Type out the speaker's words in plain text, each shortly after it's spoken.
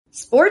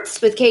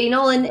Sports with Katie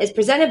Nolan is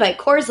presented by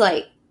Coors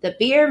Light, the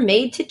beer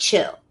made to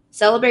chill.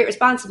 Celebrate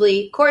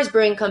responsibly. Coors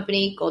Brewing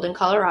Company, Golden,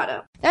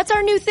 Colorado. That's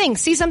our new thing.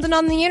 See something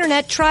on the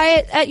internet, try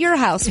it at your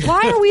house.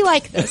 Why are we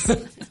like this?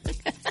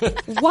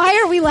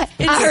 Why are we like...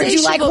 I heard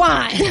you like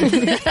wine.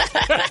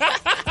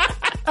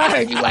 I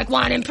heard you like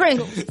wine and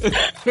Pringles.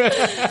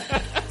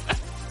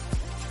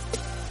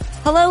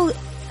 Hello,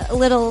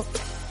 little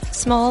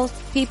small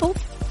people.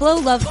 Hello,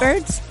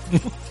 lovebirds.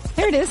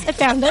 There it is. I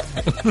found it.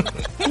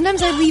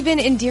 Sometimes I leave in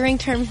endearing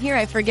term here.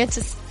 I forget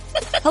to...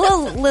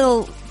 Hello,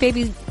 little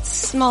baby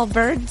small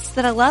birds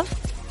that I love.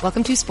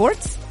 Welcome to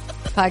Sports,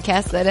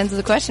 podcast that ends with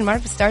a question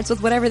mark, but starts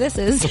with whatever this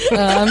is.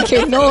 I'm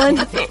Kate Nolan.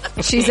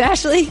 She's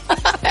Ashley.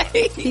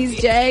 He's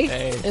Jay.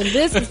 Hey. And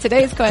this is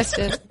today's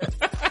question.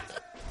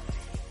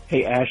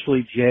 Hey,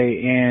 Ashley,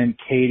 Jay, and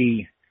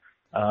Katie.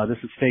 This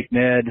is Fake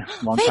Ned,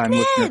 long-time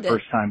listener,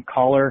 first-time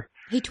caller.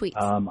 He tweets.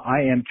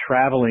 I am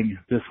traveling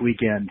this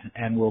weekend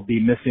and will be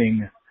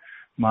missing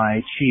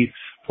my Chiefs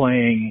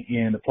playing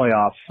in the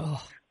playoffs.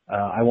 Oh.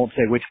 I won't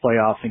say which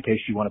playoffs in case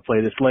you want to play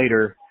this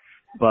later,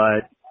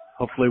 but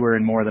hopefully we're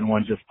in more than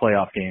one just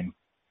playoff game.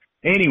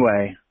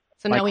 Anyway,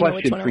 So my now we know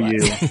which question one for it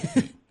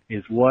you was.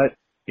 is what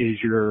is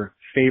your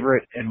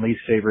favorite and least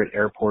favorite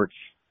airports,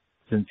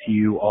 since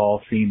you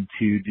all seem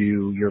to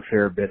do your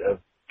fair bit of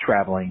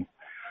traveling?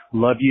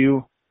 Love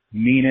you.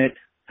 Mean it.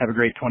 Have a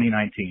great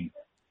 2019.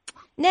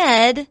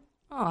 Ned.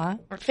 Aw.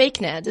 Or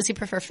Fake Ned. Does he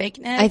prefer fake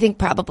Ned? I think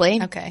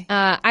probably. Okay.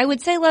 I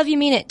would say love you,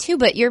 mean it too,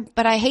 but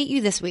I hate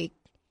you this week.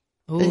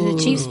 As a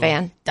Chiefs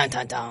fan. Dun,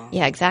 dun, dun.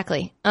 Yeah,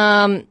 exactly.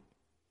 I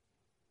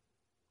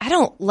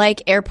don't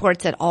like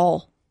airports at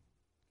all.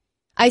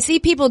 I see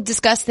people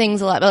discuss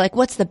things a lot, but like,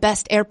 what's the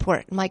best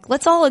airport? I'm like,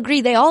 let's all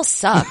agree they all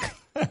suck.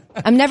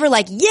 I'm never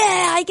like,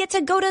 yeah, I get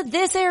to go to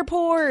this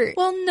airport.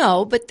 Well,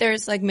 no, but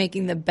there's like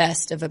making the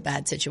best of a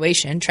bad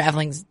situation.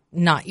 Traveling's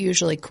not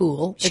usually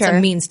cool. Sure. It's a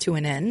means to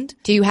an end.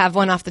 Do you have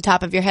one off the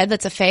top of your head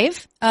that's a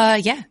fave?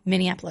 Yeah,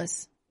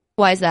 Minneapolis.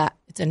 Why is that?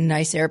 It's a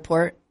nice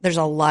airport. There's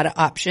a lot of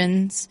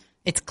options.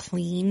 It's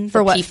clean. For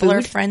The what, people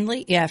are food?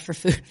 friendly. Yeah, for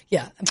food.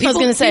 Yeah. I was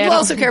gonna say, I people don't-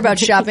 also care about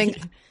shopping.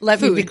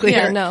 Let me be Food. clear.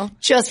 Yeah, no.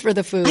 Just for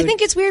the food. I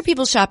think it's weird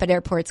people shop at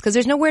airports because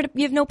there's nowhere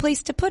you have no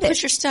place to put it.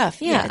 Put your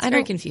stuff. Yeah, It's I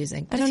very don't-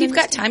 confusing. I But don't if you've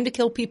got understand. time to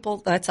kill people,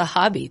 that's a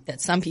hobby that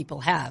some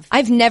people have.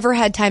 I've never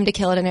had time to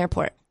kill at an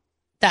airport.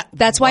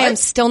 That's why I'm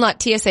still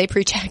not TSA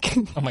pre-check.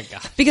 Oh my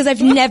God. Because I've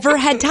never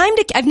had time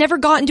to, I've never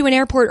gotten to an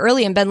airport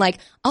early and been like,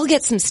 I'll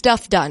get some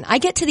stuff done. I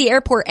get to the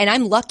airport and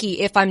I'm lucky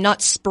if I'm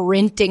not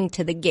sprinting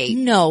to the gate.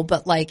 No,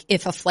 but like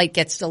if a flight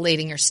gets delayed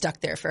and you're stuck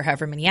there for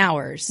however many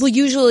hours. Well,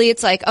 usually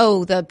it's like,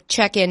 oh, the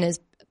check-in is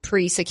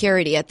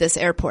pre-security at this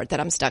airport that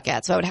I'm stuck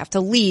at. So I would have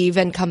to leave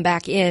and come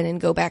back in and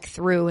go back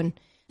through and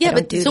yeah, I don't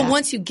but do so that.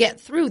 once you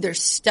get through,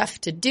 there's stuff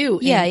to do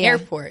in yeah.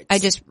 airports. I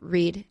just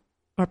read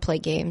or play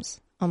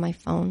games on my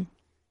phone.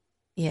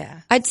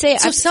 yeah. I'd say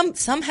So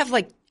some have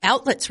like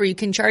outlets where you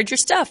can charge your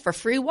stuff for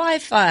free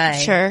Wi-Fi.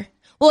 sure.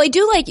 Well, I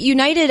do like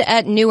United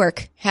at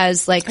Newark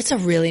has like It's a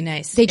really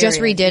nice. they just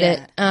area, redid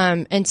yeah.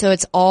 it. And so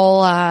it's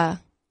all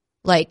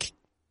like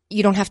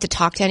you don't have to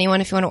talk to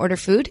anyone if you want to order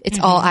food. It's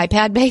all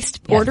iPad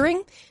based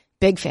ordering.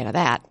 Big fan of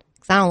that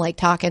because I don't like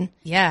talking.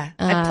 Yeah,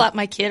 I plop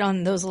my kid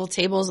on those little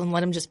tables and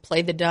let him just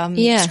play the dumb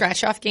Yeah.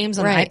 scratch off games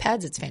on Right.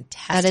 iPads. It's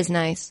fantastic. That is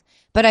nice.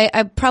 But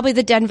I probably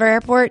the Denver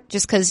airport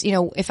just because, you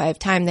know, if I have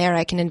time there,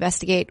 I can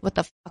investigate what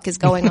the fuck is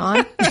going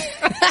on.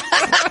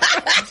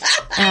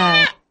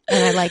 And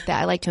I like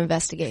that. I like to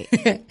investigate.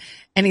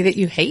 Any that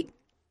you hate?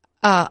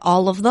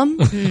 All of them.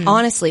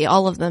 Honestly,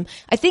 all of them.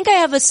 I think I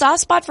have a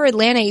soft spot for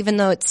Atlanta, even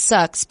though it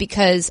sucks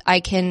because I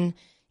can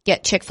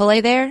get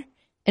Chick-fil-A there.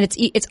 And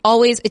it's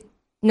always,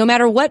 no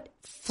matter what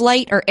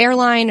flight or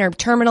airline or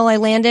terminal I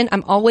land in,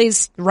 I'm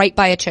always right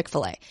by a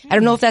Chick-fil-A. I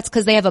don't know if that's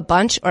because they have a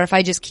bunch or if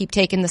I just keep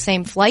taking the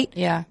same flight.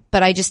 Yeah.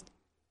 But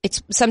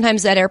it's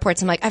sometimes at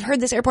airports, I'm like, I've heard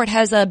this airport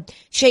has a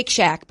Shake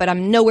Shack, but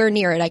I'm nowhere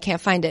near it. I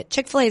can't find it.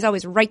 Chick-fil-A is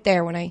always right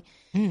there when I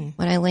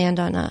land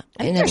on I in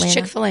think there's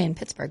Atlanta. Chick-fil-A in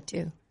Pittsburgh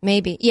too.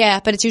 Maybe. Yeah,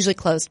 but it's usually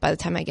closed by the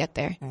time I get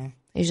there. I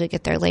usually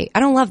get there late. I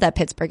don't love that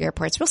Pittsburgh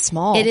airport. It's real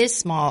small. It is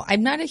small.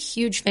 I'm not a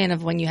huge fan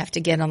of when you have to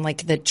get on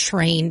like the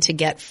train to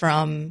get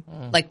from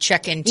like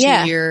check-in to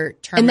your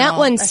terminal. And that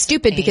one's That's a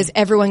stupid pain. because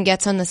everyone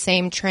gets on the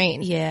same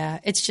train. yeah,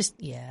 it's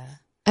just yeah.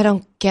 I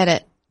don't get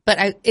it.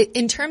 But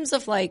in terms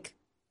of like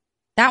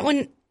that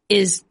one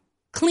is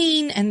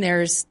clean and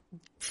there's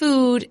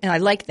food and I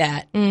like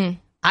that.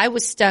 I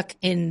was stuck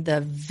in the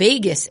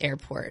Vegas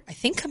airport, I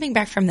think coming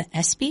back from the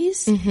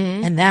ESPYs,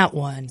 and that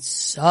one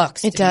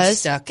sucks. It to be does.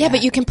 Stuck Yeah, at.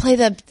 but you can play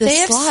the they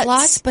slots. have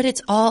slots, but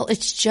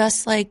it's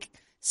just like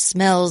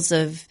smells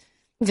of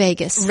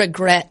Vegas.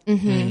 regret,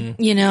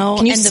 you know?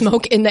 Can you and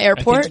smoke in the I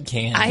airport? think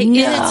you can. I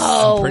No.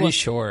 know. I'm pretty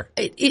sure.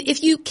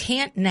 If you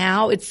can't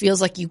now, it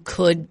feels like you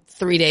could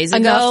 3 days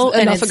ago.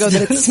 Enough ago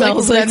that it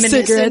smells like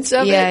reminiscent cigarettes.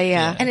 of it. Yeah,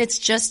 yeah. And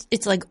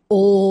it's like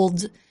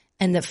old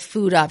and the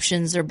food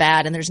options are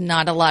bad and there's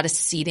not a lot of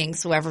seating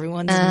so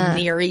everyone's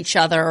near each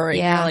other. And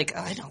yeah. you're like,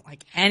 oh, I don't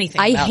like anything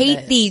I about hate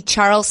this. the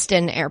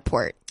Charleston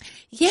airport.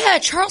 Yeah,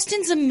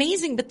 Charleston's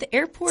amazing, but the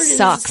airport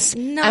Sucks. is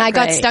not And I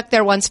got great. stuck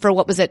there once for,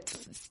 what was it,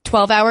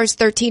 12 hours,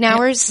 13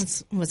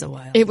 hours? It was a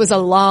while. It was a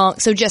long,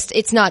 so just,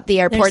 it's not the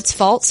airport's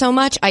fault so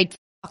much. I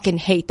fucking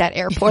hate that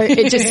airport.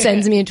 It just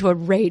sends me into a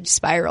rage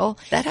spiral.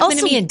 That happened Also,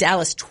 to me in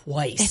Dallas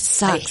twice. It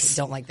sucks.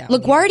 I don't like that one.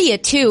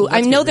 LaGuardia too.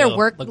 I know they're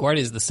LaGuardia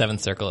is the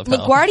seventh circle of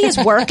hell. LaGuardia's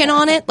working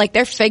on it. Like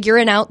they're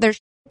figuring out their,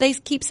 they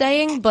keep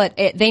saying, but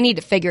they need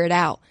to figure it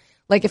out.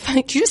 Like if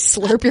you just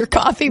slurp your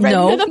coffee right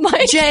into the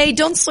mic. Jay,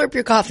 don't slurp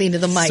your coffee into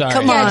the mic. Sorry,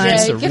 Come I'm on.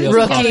 just a Get real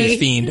it coffee together.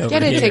 fiend over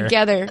Get it here.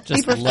 together. Be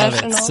Just love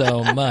professional. it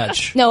so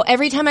much. No,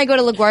 every time I go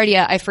to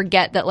LaGuardia, I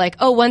forget that like,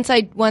 oh, once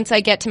I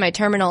get to my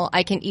terminal,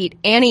 I can eat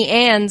Annie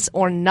Ann's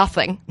or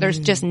nothing. There's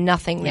just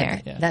nothing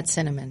there. Yeah. That's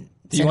cinnamon.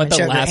 Do you want the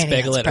Cinnamon sugar, last Annie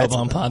bagel Ann's at pretzel.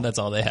 Hoboken Pond? That's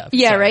all they have.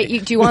 Yeah, Sorry.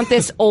 right. Do you want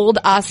this old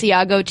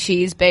Asiago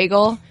cheese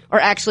bagel? Or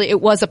actually, it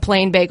was a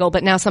plain bagel,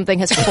 but now something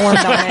has formed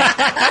on it.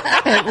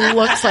 It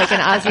looks like an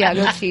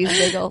Asiago cheese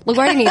bagel.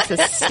 LaGuardia needs to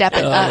step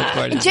it up.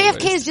 LaGuardia's the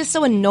JFK is worst. just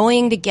so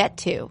annoying to get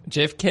to.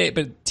 JFK,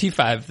 but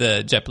T5,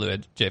 the JetBlue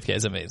at JFK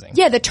is amazing.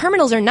 Yeah, the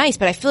terminals are nice,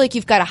 but I feel like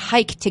you've got to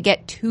hike to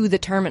get to the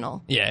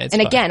terminal. Yeah, it's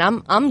and fun.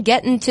 again, I'm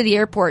getting to the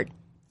airport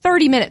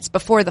 30 minutes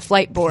before the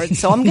flight board,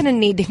 so I'm going to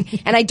need to,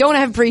 and I don't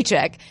have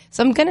pre-check,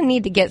 so I'm going to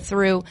need to get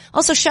through.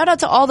 Also, shout out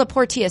to all the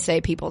poor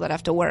TSA people that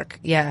have to work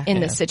in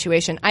this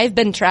situation. I've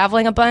been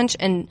traveling a bunch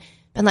and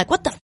been like,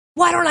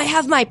 why don't I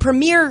have my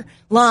premier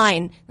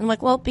line? And I'm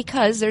like, well,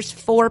 because there's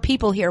 4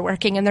 people here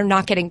working and they're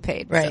not getting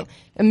paid. Right. So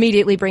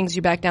immediately brings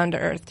you back down to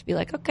earth to be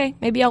like, okay,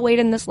 maybe I'll wait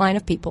in this line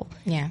of people.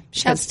 Yeah.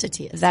 Shouts to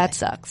TSA. That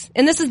sucks.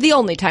 And this is the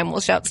only time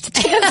we'll shout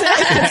to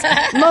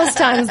TSA. Most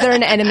times they're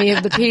an enemy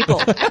of the people.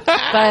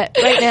 But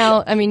right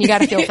now, I mean, you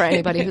got to feel for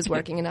anybody who's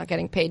working and not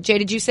getting paid. Jay,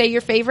 did you say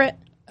your favorite?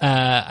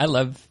 I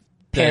love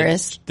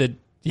Paris.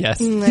 Yes.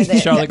 The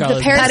Charlotte de Gaulle the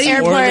is Paris best.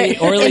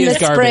 airport Orly in the is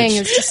garbage. spring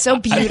is just so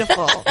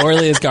beautiful.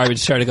 Orly is garbage.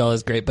 Charlotte de Gaulle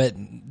is great, but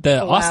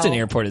the Austin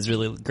airport is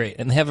really great,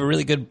 and they have a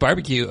really good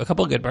barbecue. A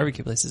couple of good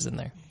barbecue places in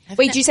there.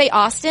 Wait, did you say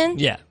Austin?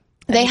 Yeah.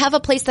 They have a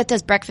place that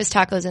does breakfast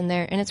tacos in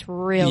there, and it's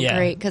real Yeah.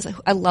 great because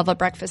I love a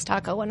breakfast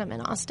taco when I'm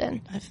in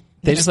Austin.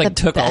 They just the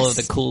took all of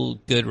the best.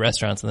 cool, good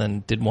restaurants and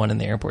then did one in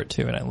the airport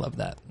too, and I love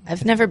that.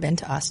 I've never been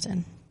to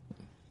Austin.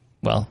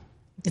 Well,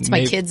 It's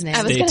my kid's name.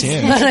 Stay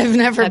tuned. But I've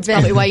never That's been.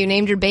 probably why you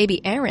named your baby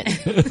Aaron.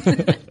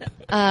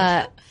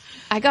 I've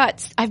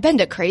been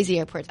to crazy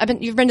airports.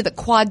 You've been to the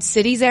Quad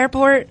Cities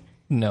airport?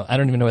 No, I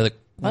don't even know where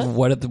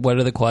what are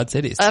the Quad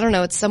Cities? I don't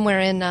know. It's somewhere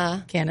in,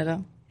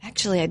 Canada.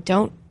 actually, I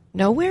don't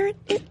know where it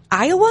is.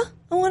 Iowa,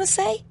 I want to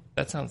say.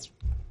 That sounds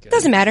good.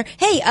 Doesn't matter.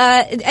 Hey,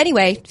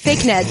 anyway,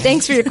 Fake Ned,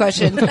 thanks for your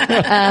question.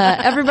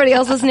 Everybody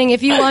else listening,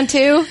 if you want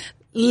to.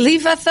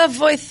 Leave us a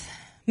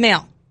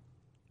voicemail.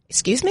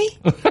 Excuse me?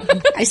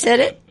 I said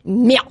it.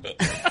 Meow.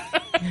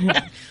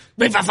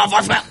 Leave us a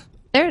voicemail.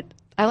 There,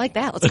 I like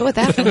that. Let's go with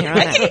that from here on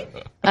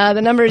out.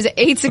 The number is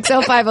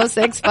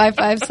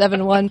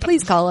 860-506-5571.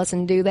 Please call us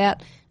and do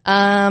that.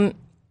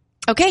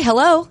 Okay,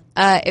 hello.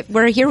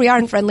 Here we are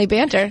in friendly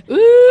banter.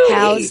 Ooh.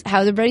 How's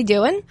everybody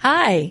doing?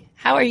 Hi.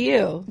 How are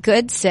you?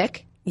 Good,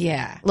 sick,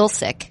 Yeah. a little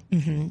sick.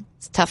 Mm-hmm.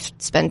 It's tough.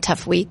 It's been a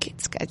tough week.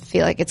 I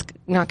feel like it's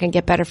not going to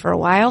get better for a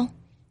while,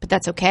 but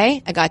that's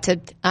okay. I got to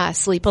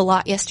sleep a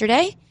lot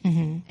yesterday,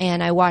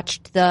 and I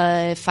watched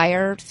the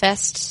Fire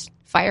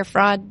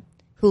Fraud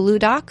Hulu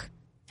doc.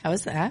 How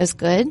was It that? was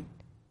good.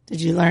 Did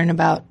you learn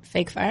about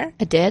fake fire?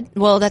 I did.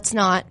 Well, that's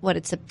not what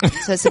it's. So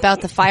it's about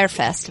the Fire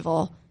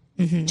Festival.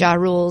 Ja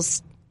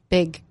Rule's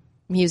big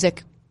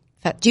music.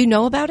 Do you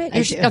know about it? do.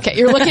 Okay,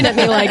 you're looking at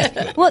me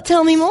like, well,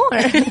 tell me more.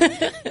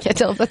 Can't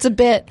tell if that's a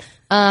bit.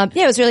 Yeah,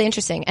 it was really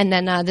interesting. And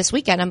then this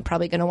weekend, I'm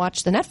probably going to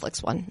watch the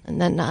Netflix one, and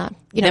then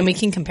Then we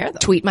can compare them.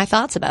 tweet my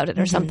thoughts about it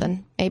or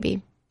something.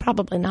 Maybe,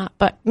 probably not,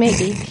 but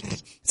maybe.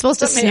 It's supposed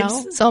to Maybe.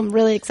 snow, so I'm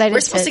really excited. We're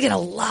supposed to get a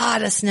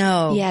lot of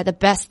snow. Yeah, the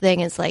best thing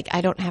is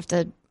I don't have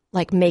to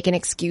make an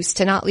excuse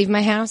to not leave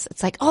my house.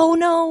 It's like, oh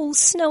no,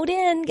 snowed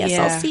in. Guess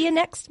Yeah. I'll see you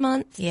next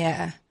month.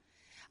 Yeah.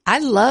 I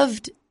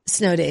loved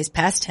snow days,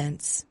 past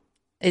tense.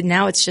 And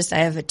now it's just I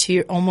have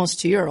a almost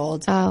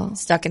 2-year-old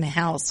stuck in a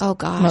house. Oh,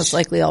 gosh. Most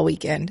likely all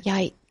weekend.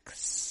 Yikes.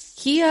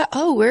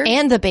 We're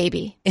And the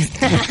baby.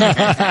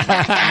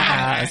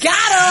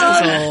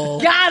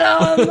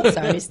 got him.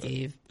 Sorry,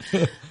 Steve.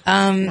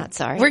 Not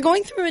sorry. We're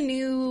going through a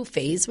new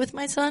phase with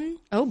my son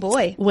Oh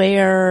boy.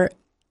 where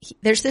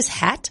there's this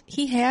hat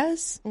he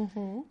has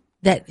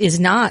that is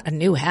not a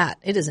new hat.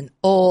 It is an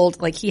old,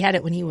 he had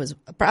it when he was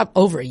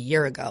over a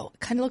year ago. It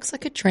kind of looks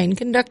like a train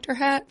conductor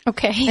hat.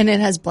 Okay. And it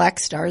has black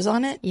stars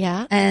on it.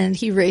 Yeah. And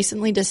he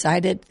recently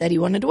decided that he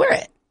wanted to wear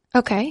it.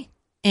 Okay.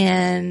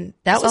 And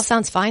that This all was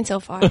sounds fine so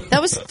far.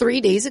 that was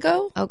 3 days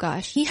ago. Oh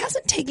gosh. He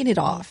hasn't taken it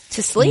off.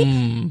 To sleep?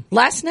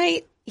 Last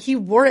night he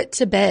wore it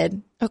to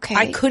bed. Okay.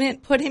 I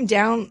couldn't put him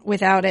down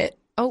without it.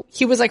 Oh.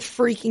 He was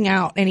freaking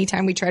out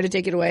anytime we tried to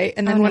take it away.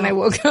 And then when I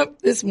woke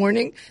up this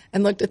morning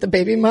and looked at the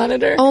baby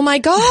monitor, Oh my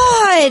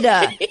god.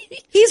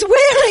 He's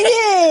wearing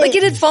it.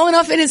 it had fallen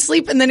off in his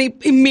sleep, and then he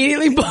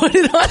immediately put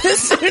it on as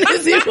soon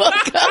as he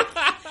woke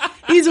up.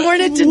 He's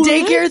worn it to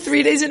daycare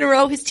 3 days in a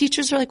row. His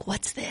teachers are like,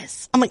 "What's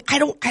this?" I'm like, "I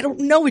don't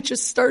know. It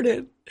just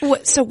started."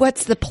 So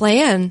what's the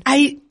plan?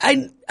 I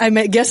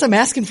guess I'm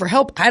asking for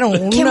help. I don't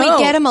know. Can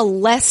we get him a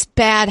less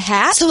bad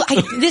hat? So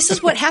this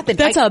is what happened.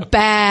 That's a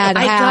bad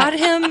hat. I got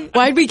him.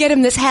 Why'd we get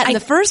him this hat in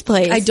the first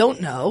place? I don't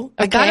know.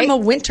 I got Okay. him a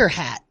winter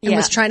hat and Yeah.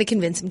 was trying to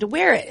convince him to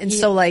wear it. And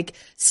so like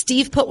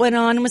Steve put one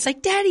on and was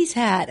like, Daddy's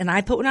hat. And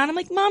I put one on. I'm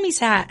like, Mommy's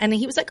hat. And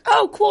he was like,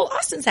 oh, cool.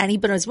 Austin's hat. And he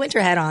put his winter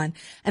hat on.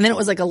 And then it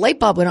was like a light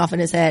bulb went off in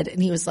his head.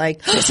 And he was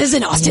like, This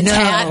isn't Austin's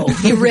hat.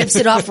 He rips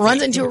it off,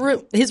 runs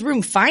into his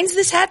room, finds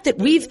this hat that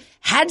we've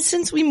had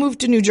since we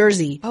moved to New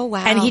Jersey. Oh,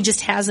 wow. And he just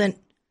hasn't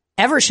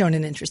ever shown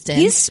an interest in.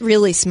 He's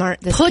really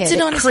smart, this Puts kid.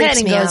 it on his creeps head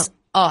and me goes, out.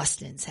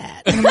 Austin's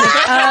hat. And I'm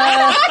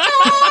like,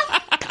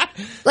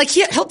 like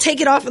he'll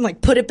take it off and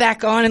like put it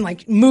back on and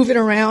like move it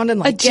around and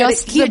like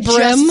Adjust he the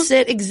brim? adjusts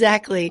it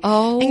exactly.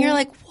 Oh. And you're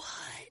like,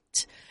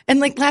 what? And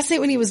like last night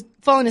when he was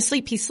falling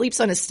asleep, he sleeps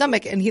on his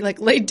stomach and he like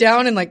laid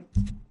down and like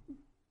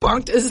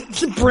bonked his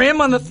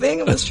brim on the thing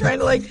and was trying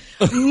to like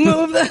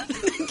move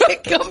the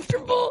get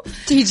comfortable.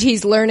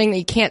 He's learning that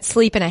you can't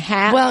sleep in a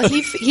hat. Well,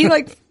 he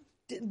like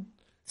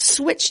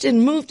switched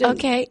and moved and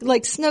Okay.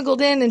 like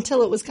snuggled in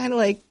until it was kind of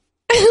like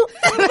he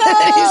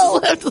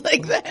slept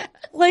like that.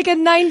 like a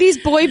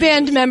 90s boy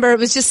band member, it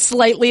was just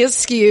slightly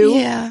askew.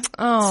 Yeah.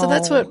 Oh. So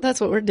that's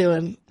what we're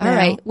doing. All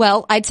right.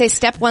 Well, I'd say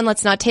step one,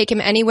 let's not take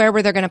him anywhere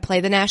where they're going to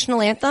play the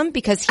national anthem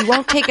because he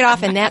won't take it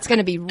off and that's going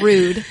to be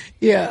rude.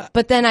 Yeah.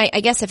 But then I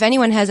guess if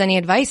anyone has any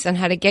advice on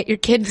how to get your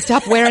kid to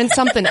stop wearing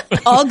something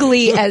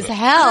ugly as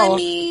hell, I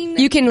mean,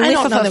 you can I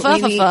lift don't know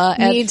that we at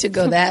need to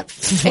go that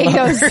far.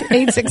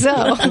 860.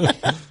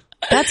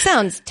 That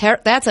sounds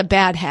that's a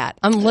bad hat.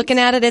 I'm looking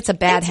at it. It's a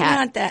bad It's hat.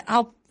 not that.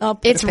 I'll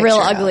put It's a real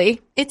picture out.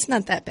 ugly. It's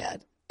not that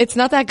bad. It's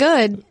not that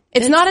good.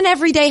 It's not an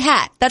everyday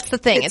hat. That's the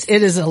thing. It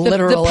is a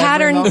literal the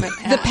pattern. every moment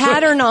hat. The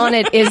pattern on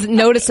it is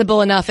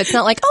noticeable enough. It's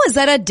not like, oh, is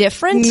that a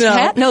different No.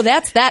 hat? No,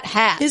 that's that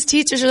hat. His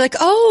teachers are like,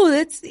 oh,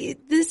 that's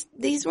this.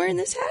 He's wearing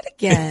this hat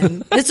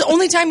again. It's the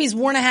only time he's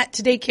worn a hat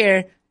to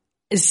daycare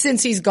is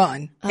since he's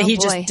gone. Oh, he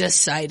boy. just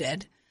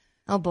decided.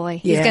 Oh boy,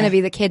 he's Yeah. going to be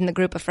the kid in the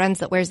group of friends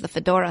that wears the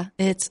fedora.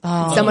 It's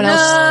Someone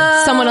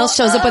else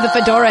shows up with a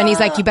fedora and he's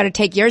like, you better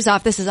take yours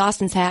off. This is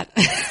Austin's hat.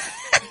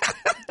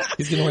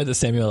 He's going to wear the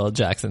Samuel L.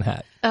 Jackson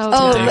hat.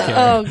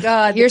 Oh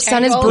God! Your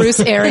son is Bruce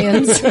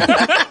Arians.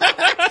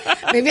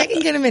 Maybe I can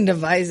get him into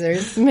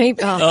visors.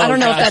 Maybe. I don't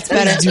know if that's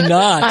better. Do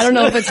not. I don't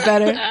know if it's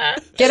better.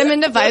 Get him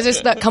into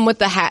visors that come with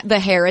the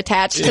hair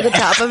attached to the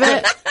top of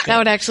it. That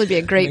would actually be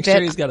a great Make bit.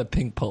 sure he's got a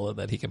pink polo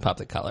that he can pop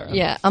the collar on.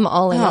 Yeah, I'm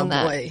all in Oh on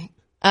that. boy!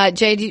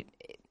 Jay,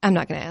 I'm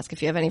not going to ask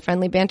if you have any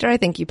friendly banter. I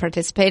think you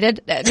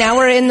participated. Now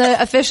we're in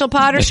the official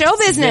Potter show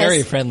business.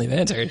 Very friendly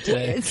banter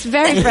today. It's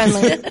very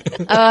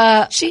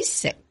friendly. She's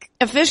sick.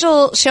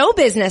 Official show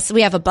business.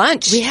 We have a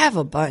bunch. We have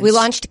a bunch. We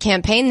launched a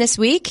campaign this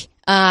week.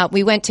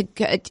 We were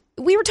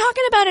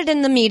talking about it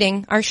in the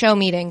meeting, our show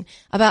meeting,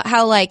 about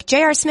how like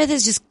J.R. Smith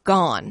is just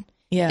gone.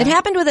 Yeah. It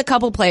happened with a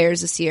couple players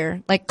this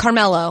year, like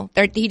Carmelo.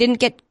 He didn't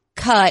get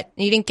cut.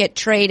 He didn't get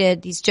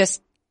traded. He's just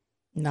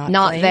not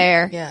playing.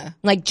 there. Yeah.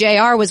 Like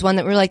JR was one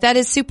that we were like, that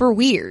is super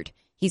weird.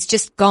 He's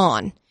just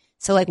gone.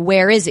 So like,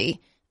 where is he?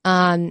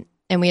 And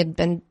we had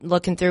been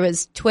looking through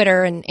his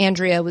Twitter and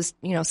Andrea was,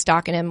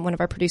 stalking him, one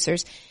of our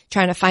producers,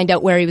 trying to find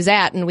out where he was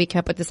at. And we came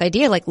up with this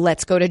idea, like,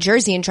 let's go to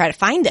Jersey and try to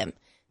find him.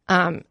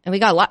 And we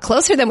got a lot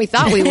closer than we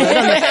thought we would.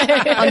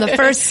 On the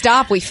first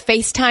stop, we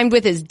FaceTimed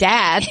with his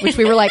dad, which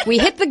we were like, we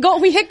hit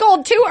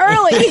gold too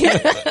early.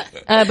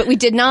 But we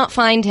did not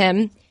find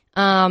him.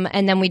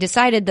 And then we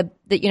decided that,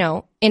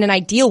 in an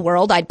ideal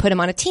world, I'd put him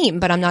on a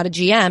team, but I'm not a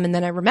GM. And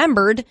then I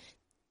remembered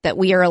that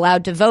we are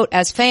allowed to vote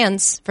as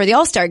fans for the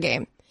All-Star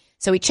game.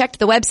 So we checked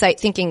the website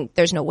thinking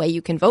there's no way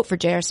you can vote for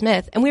J.R.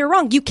 Smith. And we were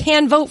wrong. You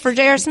can vote for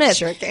J.R. Smith.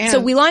 Sure can.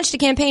 So we launched a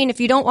campaign. If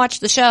you don't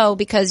watch the show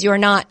because you're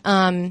not,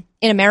 in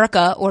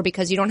America or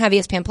because you don't have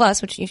ESPN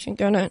Plus, which you should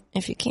go to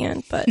if you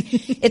can, but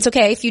it's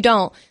okay if you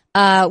don't.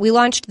 We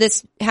launched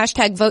this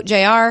hashtag Vote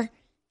JR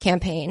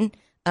campaign.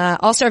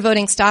 All-Star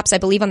voting stops, I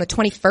believe, on the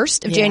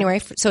 21st of January.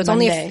 So it's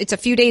Monday. it's a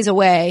few days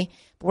away.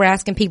 But we're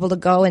asking people to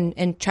go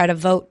and try to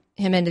vote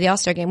him into the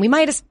All-Star game. We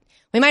might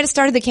have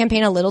started the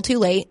campaign a little too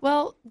late.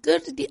 Well,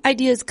 good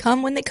ideas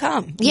come when they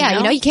come.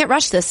 Yeah, you can't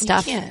rush this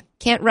stuff.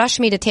 can't. Rush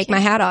me to take my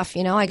hat off.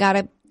 I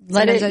gotta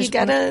You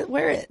gotta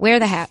wear it. wear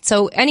the hat.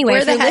 So anyway, Wear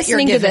if the you're hat you're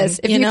listening to given, this,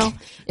 you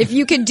if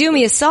you could do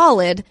me a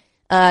solid,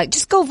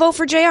 just go vote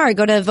for JR.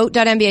 Go to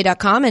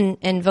vote.nba.com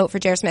and vote for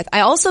J.R. Smith.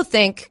 I also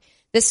think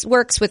this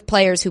works with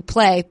players who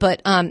play,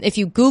 but if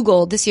you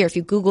Google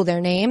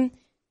their name,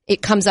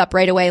 it comes up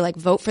right away, like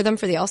vote for them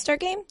for the All-Star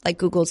game. Like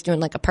Google's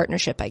doing like a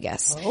partnership, I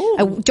guess. Oh.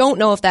 I don't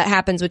know if that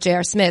happens with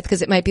J.R. Smith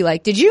because it might be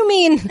like, did you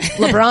mean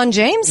LeBron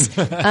James?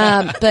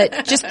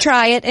 But just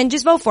try it and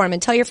just vote for him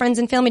and tell your friends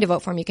and family to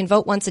vote for him. You can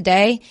vote once a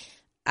day.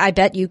 I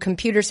bet you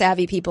computer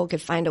savvy people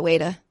could find a way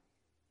to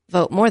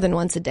vote more than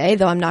once a day,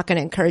 though I'm not going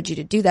to encourage you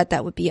to do that.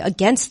 That would be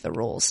against the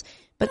rules.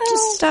 But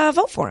just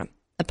vote for him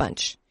a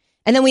bunch.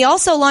 And then we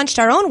also launched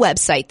our own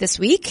website this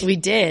week. We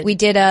did. We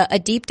did a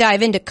deep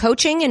dive into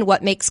coaching and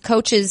what makes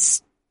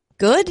coaches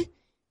good,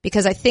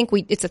 because I think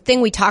it's a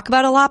thing we talk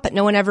about a lot, but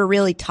no one ever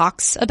really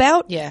talks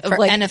about. Yeah, for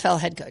like, NFL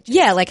head coaches.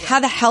 Yeah, like how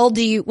the hell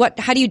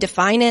how do you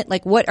define it?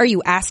 Like what are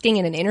you asking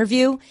in an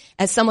interview?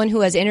 As someone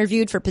who has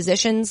interviewed for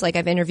positions, like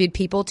I've interviewed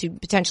people to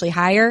potentially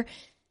hire,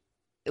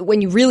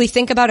 when you really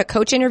think about a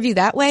coach interview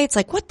that way, it's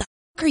like, what the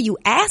fuck are you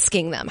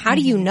asking them? How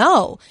do you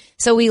know?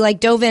 So we like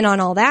dove in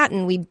on all that,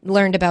 and we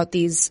learned about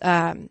these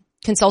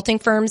consulting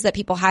firms that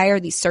people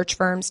hire, these search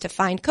firms to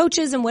find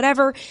coaches and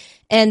whatever.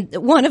 And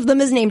one of them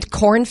is named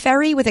Corn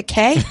Ferry with a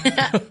K,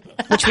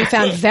 which we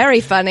found very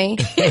funny.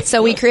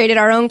 So we created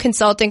our own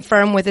consulting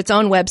firm with its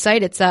own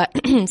website.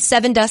 It's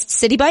Seven Dust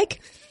City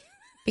Bike,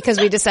 because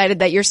we decided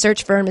that your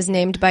search firm is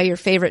named by your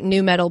favorite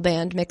nu metal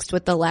band mixed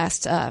with the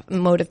last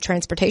mode of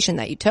transportation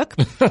that you took.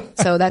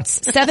 So that's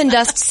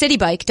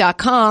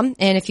sevendustcitybike.com.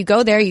 And if you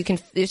go there, you can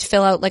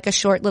fill out like a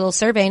short little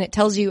survey, and it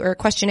tells you, or a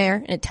questionnaire,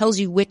 and it tells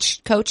you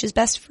which coach is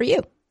best for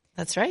you.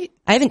 That's right.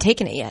 I haven't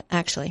taken it yet,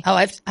 actually. Oh,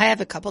 I have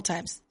a couple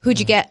times. Who'd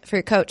you get for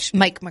your coach?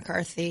 Mike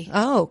McCarthy.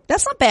 Oh,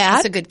 that's not bad.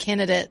 That's a good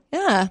candidate.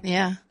 Yeah.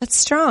 Yeah. That's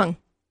strong.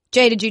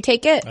 Jay, did you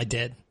take it? I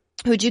did.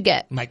 Who'd you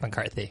get? Mike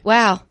McCarthy.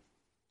 Wow.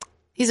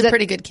 He's a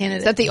pretty good candidate.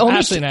 Is that the only?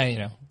 Actually, now you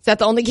know. Is that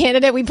the only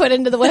candidate we put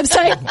into the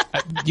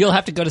website? You'll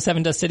have to go to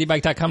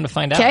sevendustcitybike.com to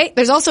find out. Okay.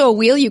 There's also a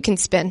wheel you can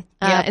spin,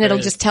 Yeah, and it'll there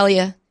is. just tell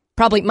you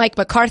probably Mike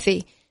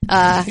McCarthy.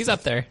 He's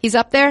up there. He's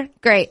up there?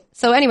 Great.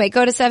 So anyway,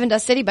 go to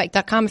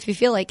sevendustcitybike.com if you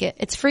feel like it.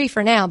 It's free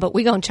for now, but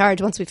we gonna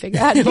charge once we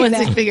figure out Once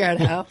we figure out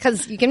how.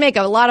 Because you can make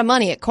a lot of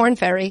money at Corn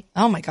Ferry.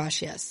 Oh my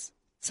gosh, yes.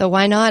 So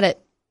why not at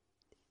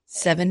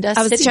Seven Dust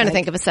I was City trying to Bike.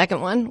 think of a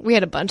second one. We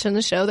had a bunch on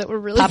the show that were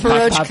really Papa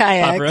Roach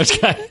Kayak. Papa Roach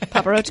Kayak.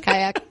 Papa Roach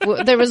Kayak.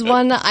 There was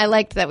one that I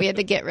liked that we had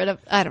to get rid of.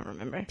 I don't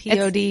remember.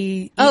 POD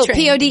E-Train.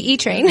 POD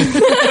E-Train.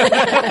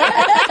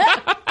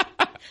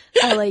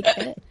 I like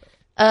it.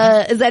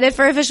 Is that it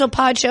for official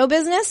pod show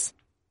business?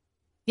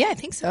 Yeah, I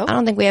think so. I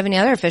don't think we have any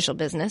other official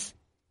business.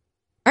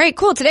 All right,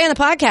 cool. Today on the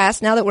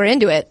podcast, now that we're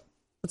into it,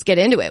 let's get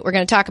into it. We're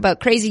going to talk about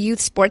Crazy Youth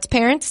Sports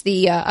Parents,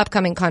 the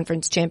upcoming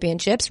conference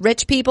championships,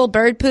 rich people,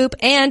 bird poop,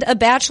 and a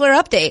Bachelor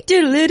update.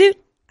 Doodle-doo.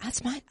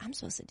 That's I'm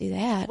supposed to do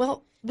that.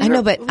 Well, I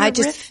know, but we're I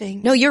just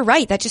riffing. no. You're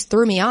right. That just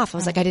threw me off. I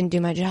was like, I didn't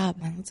do my job,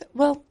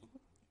 Well,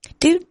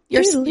 dude.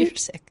 you're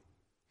sick.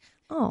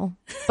 Oh,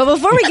 but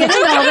before we get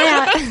into all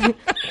that,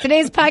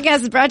 today's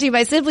podcast is brought to you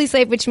by Simply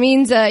Safe, which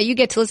means you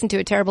get to listen to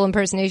a terrible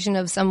impersonation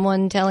of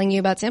someone telling you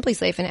about Simply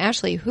Safe. And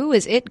Ashley, who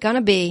is it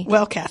gonna be?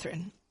 Well,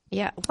 Catherine.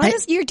 Yeah,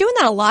 you're doing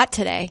that a lot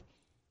today.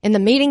 In the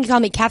meeting, you call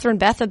me Catherine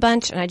Beth a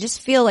bunch, and I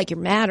just feel like you're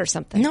mad or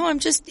something. No, I'm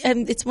just.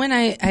 It's when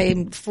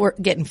I'm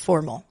getting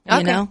formal.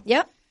 You know.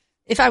 Yep.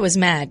 If I was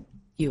mad,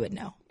 you would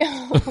know.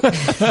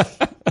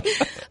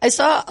 I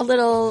saw a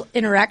little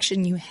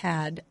interaction you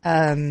had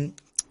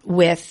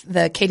with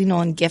the Katie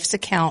Nolan Gifts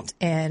account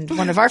and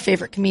one of our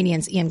favorite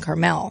comedians, Ian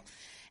Carmel.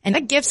 And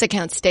that Gifts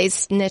account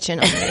stays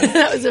snitching on me.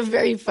 That was a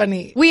very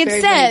funny. We had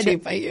very funny said,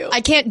 tweet by you. I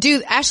can't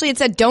do, Ashley had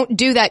said, don't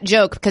do that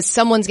joke because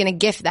someone's going to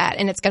GIF that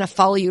and it's going to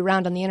follow you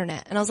around on the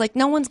internet. And I was like,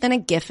 no one's going to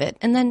GIF it.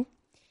 And then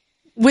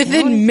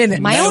Within minutes.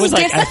 my I own was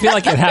like, GIFs, I feel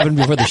like it happened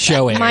before the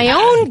show aired. my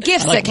own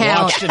GIFs I,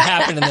 account. watched it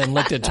happen and then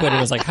looked at Twitter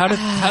and was like,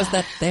 how's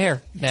that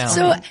there now?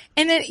 So,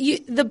 and then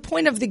the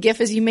point of the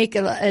GIF is you make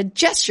a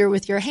gesture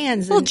with your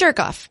hands. Little And, jerk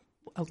off.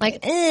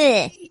 Like,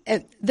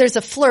 there's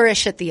a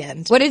flourish at the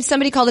end. what did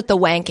somebody call it? The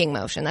wanking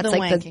motion. That's The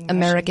like wanking the motion.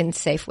 American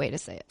safe way to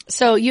say it.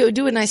 So you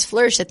do a nice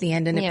flourish at the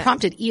end, and Yeah. it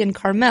prompted Ian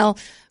Carmel,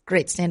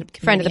 great stand-up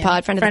comedian, Friend of the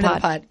pod, friend of the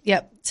pod.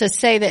 Yep, to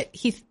say that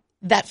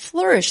that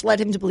flourish led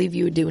him to believe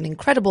you would do an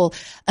incredible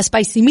a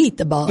spicy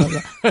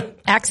meatball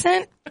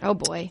accent. Oh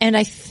boy. And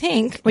I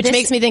think Which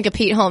makes me think of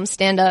Pete Holmes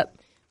stand up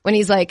when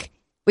he's like,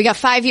 we got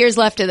 5 years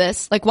left of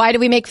this. Like, why do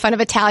we make fun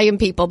of Italian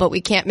people, but we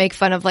can't make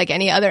fun of like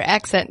any other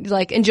accent?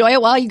 Like, enjoy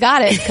it while you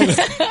got it. 'Cause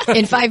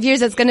in 5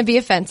 years, it's going to be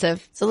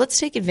offensive. So let's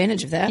take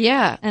advantage of that.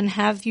 Yeah. and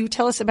have you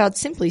tell us about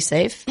Simply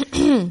Safe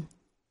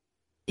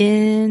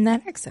in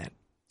that accent.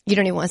 You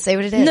don't even want to say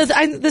what it is. No,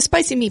 the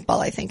spicy meatball.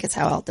 I think is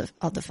how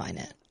I'll define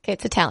it. Okay,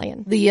 it's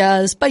Italian.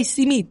 The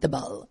spicy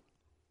meatball.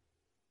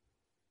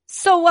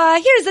 So,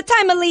 here's a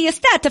timely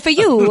stat for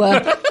you.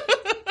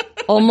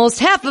 Almost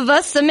half of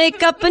us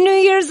make up a New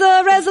Year's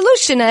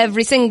resolution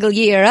every single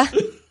year.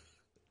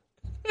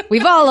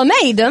 We've all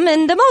made them,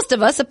 and most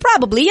of us have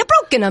probably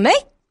broken them, eh?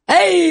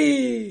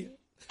 Hey!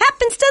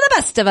 Happens to the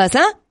best of us,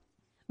 huh?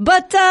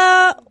 But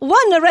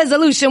one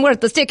resolution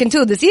worth sticking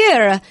to this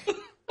year.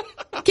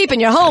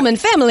 Keeping your home and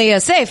family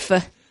safe.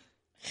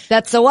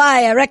 That's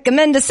why I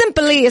recommend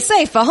Simply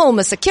Safe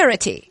home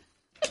security.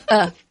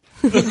 Home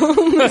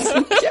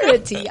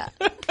security.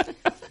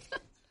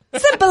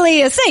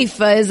 Simply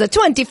Safe is a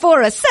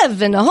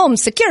 24/7 home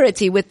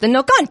security with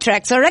no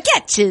contracts or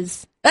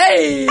catches.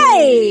 Hey!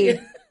 Hey!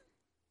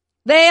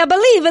 They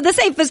believe the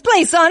safest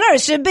place on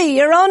earth should be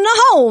your own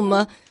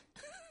home.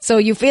 So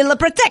you feel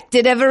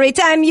protected every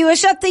time you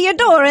shut your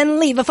door and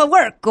leave for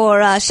work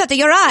or shut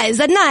your eyes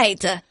at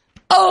night.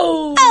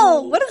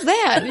 Oh, what is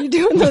that? Are you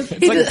doing those?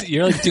 It's like,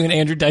 you're like doing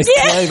Andrew Dice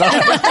Clay.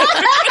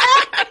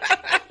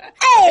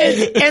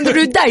 Hey,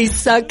 Andrew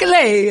Dice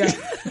Clay.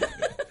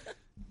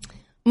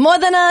 More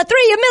than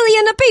 3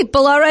 million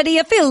people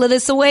already feel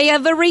this way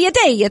every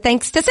day,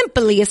 thanks to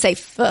Simply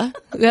Safe.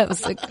 That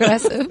was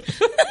aggressive.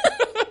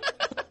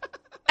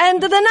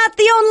 And they're not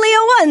the only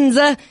ones.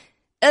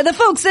 The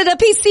folks at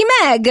PC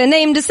Mag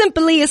named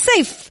Simply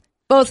Safe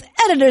both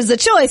editors of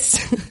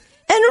choice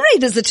and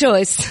readers of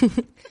choice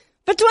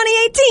for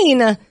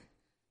 2018.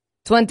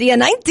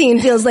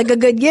 2019 feels like a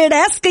good year to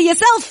ask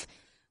yourself,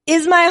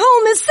 is my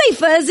home as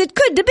safe as it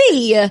could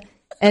be?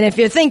 And if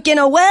you're thinking,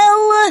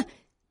 well,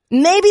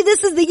 maybe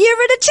this is the year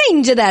to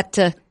change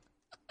that.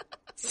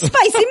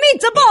 Spicy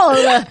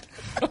meatball.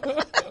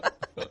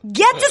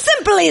 Get to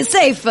Simply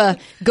Safe.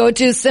 Go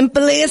to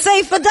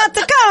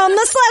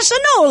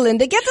simplysafe.com/Nolan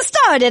to get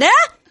started,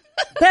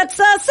 That's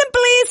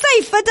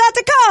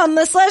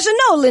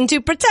simplysafe.com/Nolan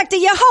to protect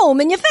your home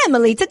and your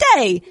family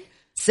today.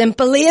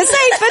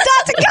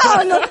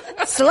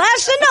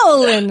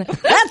 simplysafe.com/Nolan.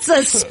 That's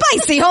a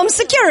spicy home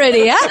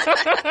security,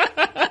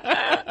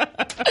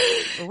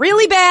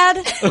 Really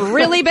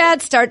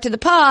bad start to the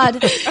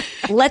pod.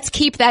 Let's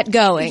keep that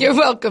going. You're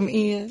welcome,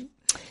 Ian.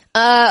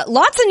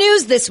 Lots of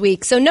news this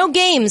week, so no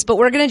games, but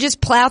we're gonna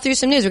just plow through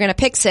some news. We're gonna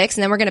pick 6,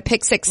 and then we're gonna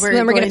pick 6, and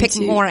then we're gonna pick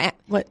more.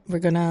 What? We're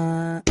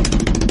gonna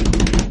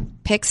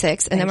pick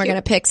 6, and then we're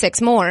gonna pick 6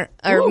 more,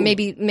 or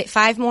maybe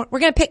 5 more. We're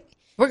gonna pick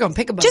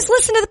a bunch. Just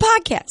listen to the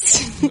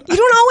podcast. You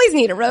don't always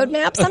need a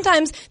roadmap.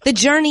 Sometimes the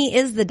journey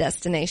is the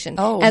destination.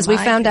 As we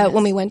found out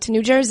when we went to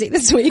New Jersey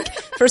this week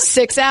for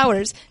 6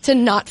 hours to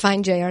not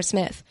find J.R.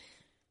 Smith.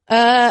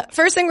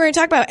 First thing we're gonna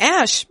talk about,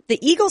 Ash, the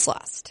Eagles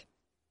lost.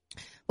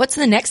 What's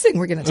the next thing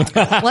we're going to talk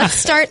about? Let's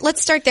start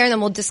there and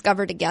then we'll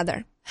discover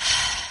together.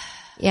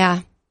 Yeah.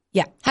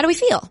 How do we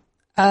feel?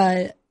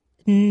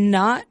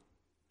 Not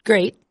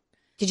great.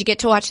 Did you get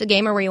to watch the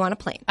game or were you on a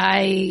plane?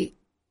 I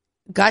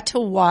got to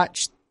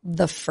watch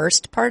the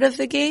first part of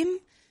the game.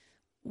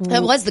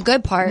 That was the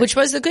good part. Which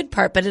was the good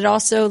part, but it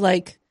also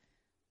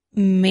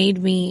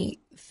made me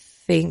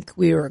think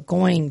we were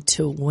going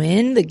to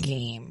win the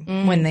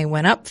game when they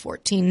went up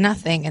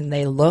 14-0 and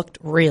they looked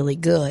really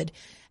good.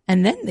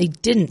 And then they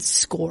didn't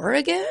score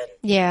again.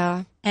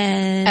 Yeah.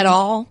 And at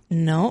all?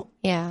 No.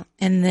 Yeah.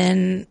 And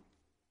then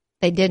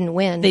they didn't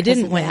win. They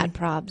didn't win. Bad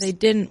probs. They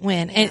didn't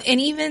win. Yeah.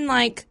 And even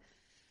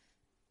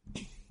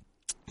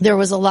there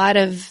was a lot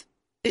of,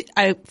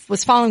 I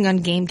was following on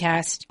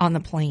Gamecast on the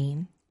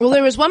plane. Well,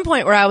 there was one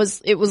point where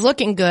it was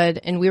looking good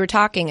and we were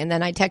talking and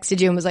then I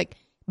texted you and was like,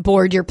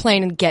 board your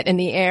plane and get in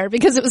the air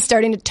because it was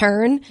starting to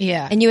turn.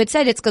 Yeah. And you had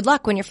said it's good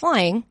luck when you're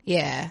flying.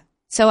 Yeah.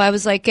 So I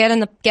was like, get on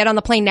the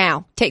plane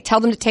now. Tell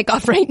them to take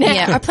off right now.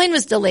 Yeah, our plane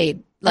was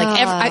delayed.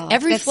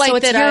 Every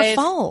flight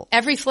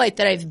every flight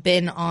that I've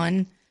been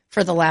on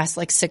for the last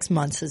 6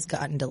 months has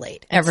gotten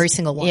delayed. Every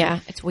single one.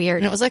 Yeah, it's weird.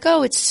 And it was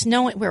it's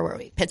snowing. Where were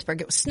we?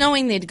 Pittsburgh. It was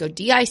snowing. They had to go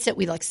de-ice it.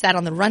 We sat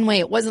on the runway.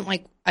 It wasn't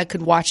like I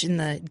could watch in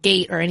the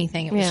gate or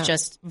anything. It was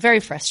just very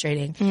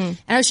frustrating. And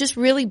I was just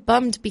really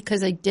bummed because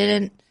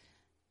that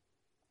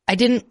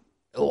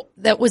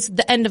was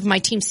the end of my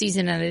team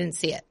season and I didn't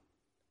see it.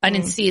 I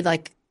didn't see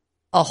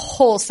a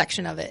whole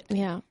section of it.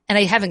 Yeah. And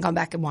I haven't gone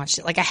back and watched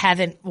it. I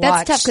haven't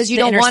watched That's tough because you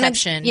don't want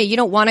to. Yeah, you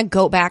don't want to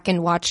go back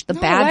and watch the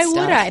bad stuff.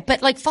 Why would I?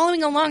 But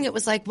following along, it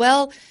was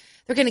well,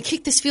 they're going to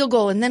kick this field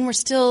goal and then we're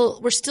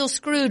still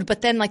screwed. But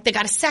then they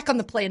got a sack on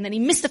the play and then he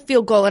missed the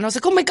field goal and I was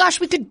like, oh my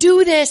gosh, we could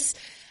do this.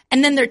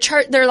 And then they're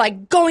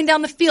going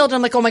down the field and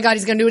I'm like, oh my God,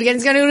 he's going to do it again.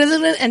 He's going to do it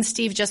again. And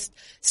Steve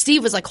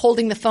was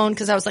holding the phone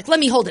because I was like, let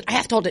me hold it. I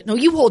have to hold it. No,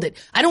 you hold it.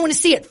 I don't want to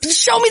see it.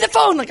 Show me the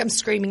phone. I'm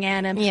screaming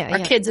at him. Yeah, Our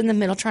kid's in the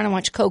middle trying to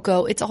watch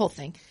Coco. It's a whole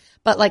thing.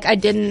 But I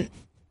didn't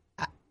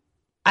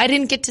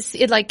get to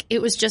see it.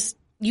 It was just,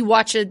 you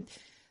watch a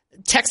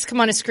text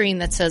come on a screen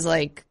that says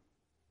Nick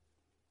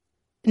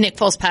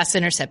Foles pass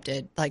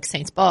intercepted,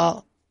 Saints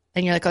ball.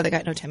 And you're like, oh, they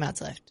got no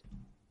timeouts left.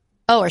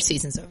 Oh, our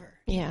season's over.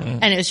 Yeah.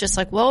 And it was just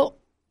well,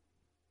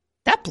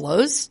 that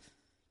blows.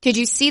 Did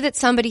you see that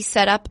somebody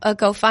set up a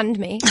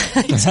GoFundMe?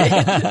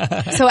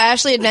 I did. So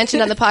Ashley had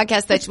mentioned on the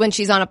podcast that when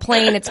she's on a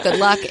plane, it's good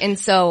luck. And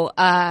so,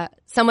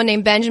 someone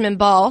named Benjamin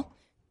Ball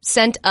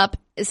set up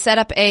a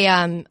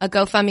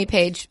GoFundMe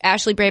page,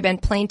 Ashley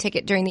Brabant plane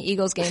ticket during the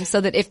Eagles game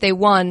so that if they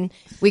won,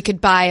 we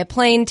could buy a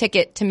plane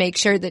ticket to make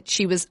sure that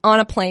she was on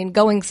a plane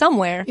going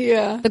somewhere.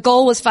 Yeah. The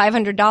goal was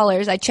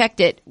 $500. I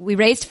checked it. We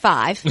raised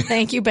 $5.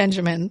 Thank you,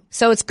 Benjamin.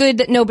 So it's good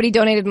that nobody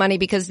donated money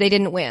because they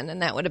didn't win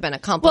and that would have been a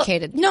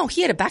complicated. Well, no,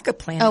 he had a backup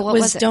plan. Oh, what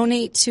was it?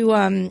 Donate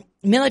to,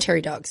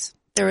 military dogs.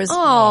 There was,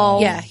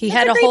 he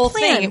had a whole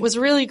thing. It was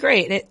really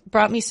great. It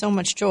brought me so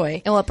much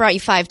joy. Well, it brought you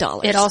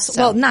 $5. It also,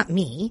 well, not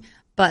me.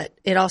 But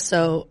it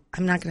also,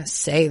 I'm not going to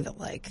say that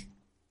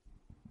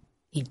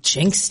he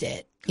jinxed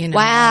it.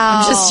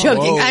 Wow. I'm just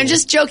joking. I'm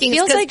just joking.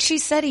 Feels like she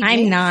said he jinxed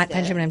I'm not, it.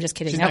 Benjamin. I'm just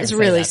kidding. She's That not was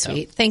gonna say really that,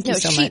 sweet. though. Thank you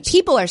so much.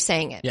 People are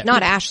saying it, not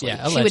people- Ashley. yeah,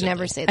 She would allegedly.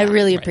 never say that. I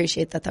really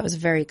appreciate that. That was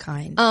very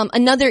kind.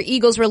 Another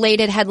Eagles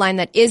related headline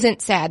that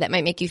isn't sad that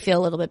might make you feel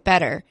a little bit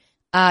better.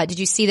 Did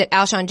you see that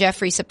Alshon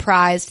Jeffrey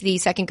surprised the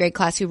second grade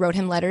class who wrote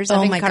him letters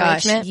of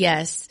encouragement? Gosh,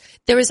 yes.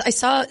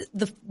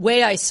 The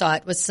way I saw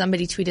it was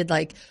somebody tweeted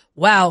like,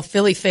 wow,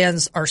 Philly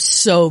fans are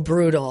so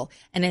brutal.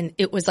 And then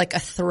it was like a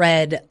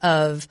thread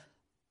of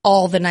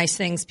all the nice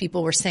things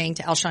people were saying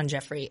to Alshon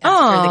Jeffrey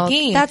after the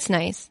game. That's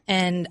nice.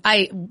 And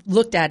I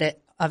looked at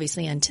it,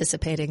 obviously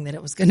anticipating that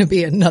it was going to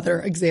be another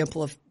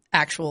example of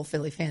actual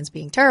Philly fans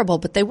being terrible,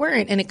 but they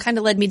weren't. And it kind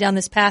of led me down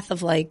this path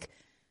of like,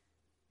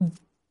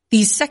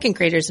 these second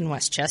graders in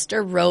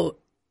Westchester wrote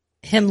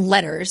him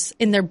letters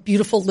in their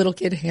beautiful little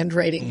kid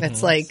handwriting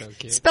that's like so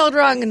spelled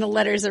wrong and the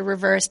letters are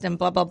reversed and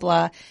blah, blah,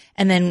 blah.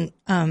 And then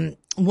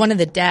one of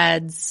the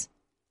dads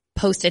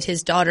posted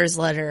his daughter's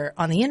letter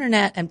on the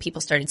internet and people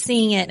started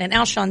seeing it and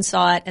Alshon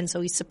saw it and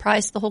so he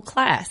surprised the whole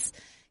class.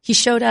 He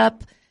showed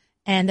up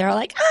and they're all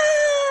like,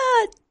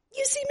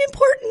 you seem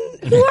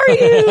important. Who are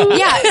you?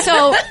 Yeah,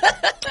 so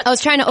I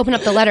was trying to open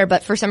up the letter,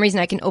 but for some reason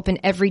I can open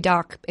every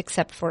doc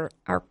except for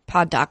our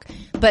pod doc.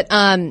 But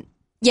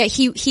yeah,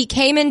 he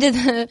came into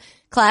the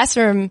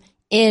classroom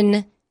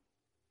in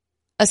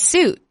a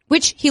suit,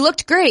 which he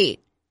looked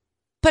great.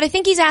 But I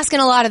think he's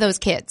asking a lot of those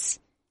kids.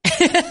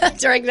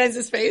 To recognize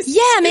his face?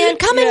 Yeah, man,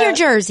 come in your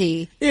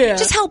jersey. Yeah.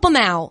 Just help them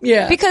out.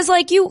 Yeah. Because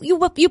like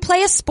you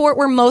play a sport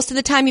where most of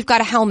the time you've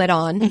got a helmet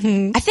on.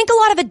 Mm-hmm. I think a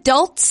lot of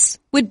adults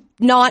would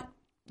not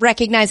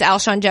recognize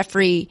Alshon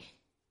Jeffrey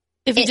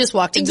if you just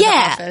walked into the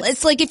office.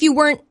 It's like if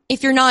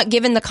you're not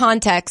given the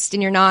context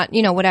and you're not,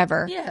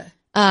 whatever.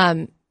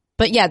 Yeah.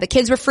 But yeah, the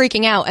kids were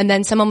freaking out and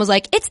then someone was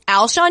like, it's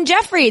Alshon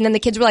Jeffrey. And then the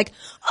kids were like,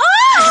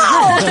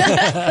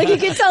 oh! Like you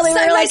could tell they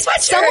were like,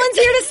 someone's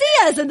here to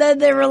see us. And then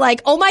they were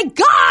like, oh my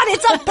God,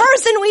 it's a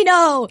person we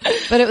know.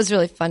 But it was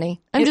really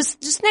funny. I'm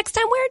just next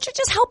time wear it,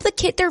 just help the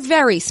kid. They're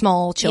very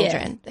small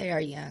children. Yeah, they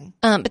are young.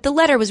 But the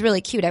letter was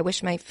really cute. I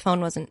wish my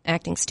phone wasn't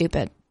acting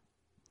stupid.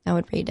 I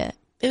would read it.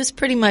 It was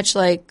pretty much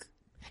like,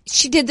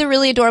 she did the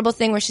really adorable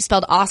thing where she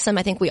spelled awesome.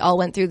 I think we all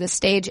went through this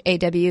stage,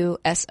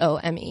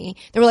 AWSOME.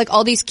 There were like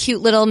all these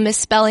cute little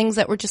misspellings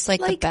that were just like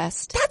the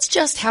best. That's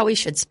just how we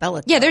should spell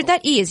it. Yeah,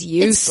 that E is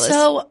useless. It's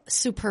so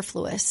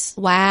superfluous.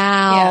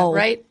 Wow. Yeah,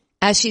 right?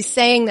 As she's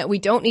saying that we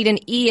don't need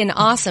an E in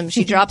awesome,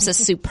 she drops a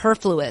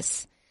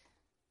superfluous.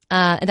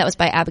 And that was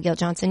by Abigail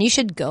Johnson. You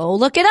should go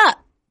look it up.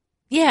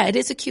 Yeah, it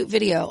is a cute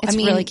video. It's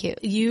really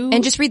cute.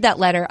 And just read that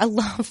letter. I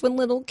love when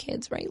little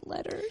kids write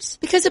letters.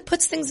 Because it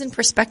puts things in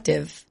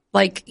perspective.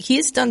 Like,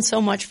 he's done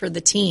so much for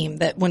the team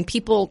that when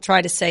people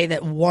try to say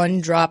that one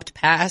dropped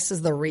pass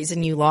is the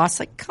reason you lost,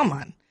 like, come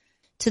on.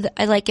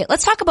 I like it.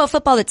 Let's talk about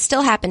football that's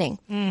still happening.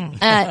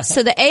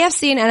 So the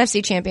AFC and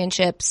NFC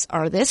championships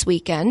are this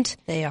weekend.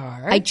 They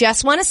are. I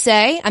just want to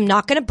say, I'm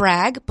not going to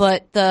brag,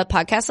 but the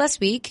podcast last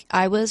week,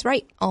 I was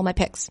right. All my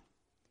picks.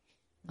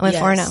 I went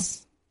 4-0.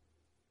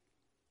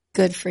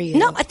 Good for you.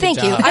 No,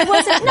 thank you. I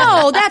wasn't.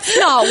 No, that's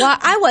not why.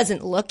 I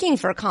wasn't looking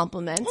for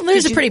compliments. Well,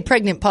 there's a pretty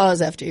pregnant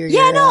pause after your.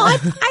 Yeah, no,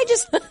 I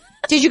just.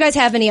 Did you guys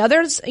have any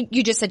others?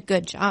 You just said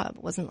good job.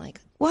 It wasn't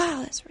like,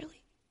 wow, that's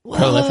really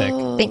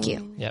prolific. Thank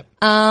you.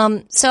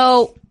 Yep.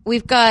 So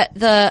we've got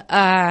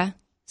the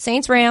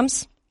Saints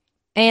Rams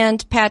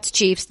and Pats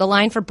Chiefs. The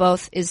line for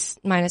both is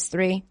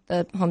 -3.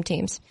 The home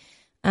teams.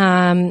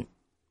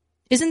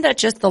 Isn't that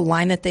just the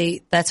line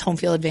that's home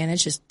field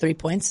advantage is 3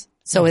 points?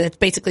 So it's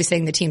basically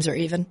saying the teams are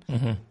even.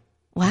 Mm-hmm.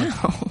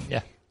 Wow.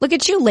 Yeah. Look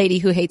at you, lady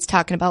who hates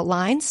talking about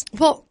lines.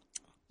 Well,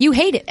 you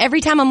hate it.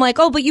 Every time I'm like,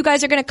 oh, but you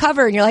guys are going to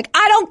cover. And you're like,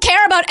 I don't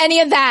care about any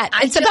of that.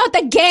 It's about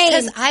the game.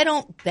 Because I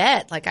don't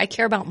bet. Like, I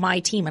care about my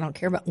team. I don't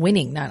care about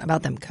winning, not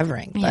about them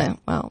covering. But yeah,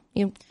 well,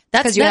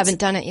 because you haven't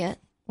done it yet.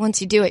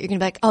 Once you do it, you're going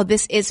to be like, oh,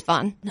 this is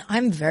fun. No,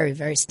 I'm very,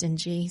 very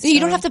stingy. So. You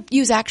don't have to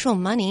use actual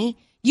money.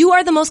 You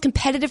are the most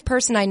competitive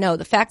person I know.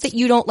 The fact that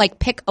you don't like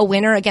pick a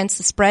winner against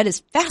the spread is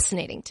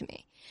fascinating to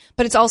me.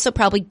 But it's also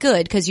probably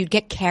good because you'd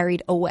get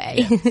carried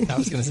away. Yeah, I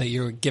was going to say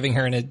you were giving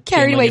her an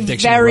carried away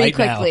very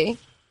quickly. Now.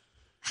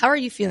 How are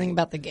you feeling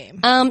about the game?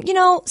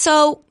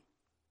 So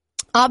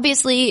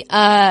obviously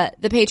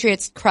the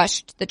Patriots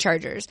crushed the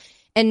Chargers.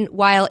 And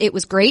while it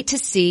was great to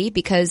see,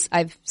 because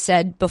I've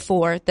said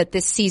before that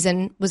this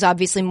season was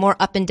obviously more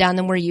up and down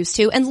than we're used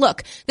to. And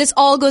look, this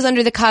all goes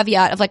under the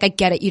caveat of like, I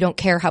get it. You don't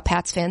care how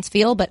Pats fans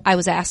feel, but I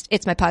was asked,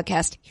 it's my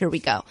podcast. Here we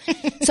go.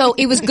 So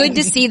it was good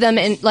to see them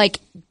and like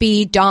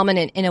be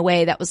dominant in a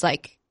way that was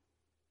like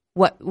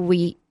what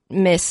we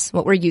miss,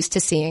 what we're used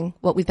to seeing,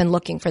 what we've been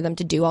looking for them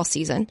to do all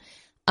season.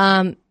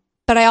 But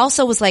I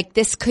also was like,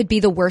 this could be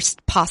the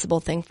worst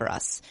possible thing for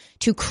us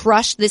to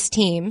crush this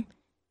team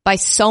by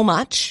so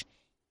much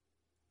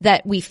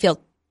that we feel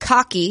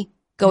cocky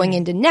going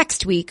into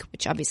next week,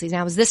 which obviously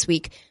now is this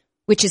week,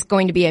 which is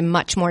going to be a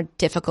much more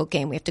difficult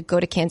game. We have to go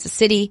to Kansas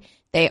City.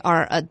 They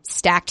are a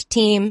stacked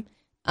team.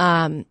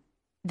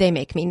 They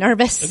make me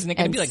nervous. Isn't it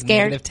going to be like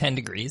scared. -10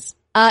 degrees?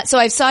 So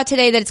I saw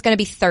today that it's going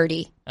to be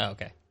 30. Oh,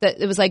 okay.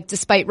 That it was like,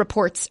 despite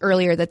reports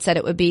earlier that said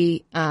it would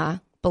be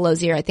below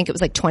 0, I think it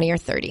was like 20 or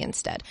 30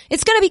 instead.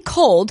 It's going to be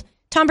cold.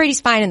 Tom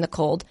Brady's fine in the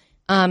cold.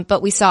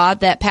 But we saw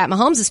that Pat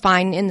Mahomes is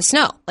fine in the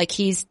snow. Like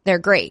they're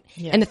great.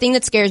 Yeah. And the thing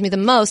that scares me the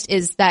most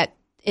is that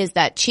is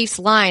that Chiefs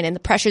line and the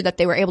pressure that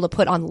they were able to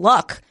put on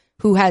Luck,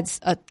 who had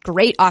a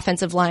great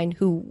offensive line,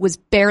 who was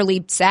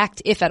barely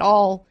sacked, if at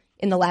all,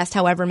 in the last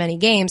however many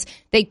games.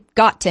 They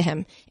got to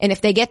him. And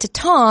if they get to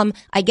Tom,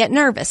 I get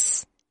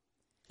nervous.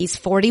 He's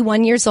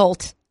 41 years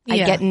old. I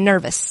get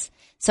nervous.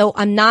 So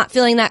I'm not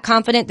feeling that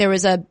confident. It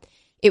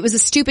was a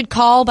stupid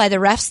call by the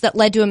refs that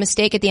led to a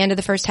mistake at the end of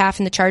the first half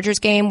in the Chargers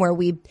game where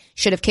we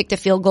should have kicked a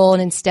field goal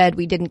and instead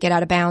we didn't get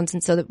out of bounds,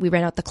 and so that we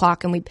ran out the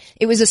clock, and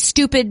it was a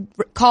stupid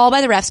call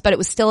by the refs, but it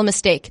was still a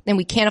mistake. And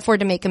we can't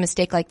afford to make a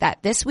mistake like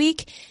that this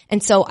week.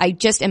 And so I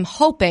just am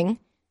hoping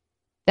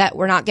that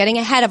we're not getting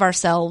ahead of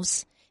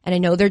ourselves. And I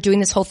know they're doing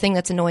this whole thing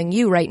that's annoying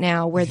you right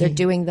now where they're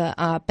doing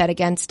the bet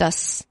against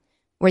us,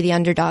 we're the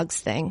underdogs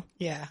thing.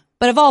 Yeah.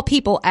 But of all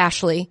people,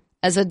 Ashley,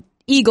 as a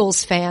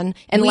Eagles fan,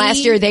 and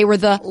last year they were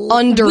the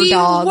underdogs.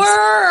 We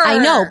were. I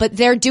know, but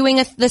they're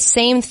doing the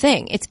same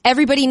thing. It's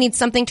everybody needs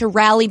something to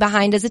rally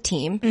behind as a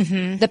team.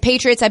 Mm-hmm. The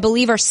Patriots, I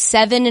believe, are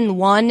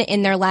 7-1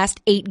 in their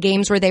last 8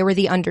 games where they were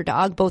the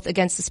underdog, both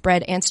against the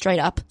spread and straight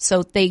up.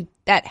 So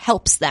that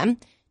helps them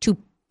to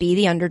be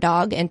the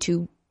underdog and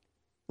to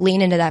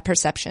lean into that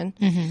perception.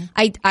 Mm-hmm.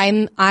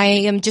 I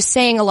am just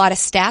saying a lot of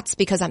stats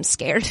because I'm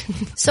scared.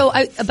 So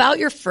about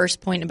your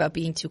first point about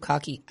being too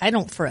cocky, I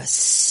don't for a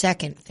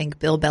second think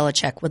Bill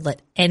Belichick would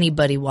let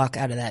anybody walk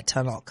out of that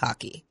tunnel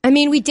cocky. I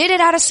mean, we did it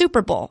at a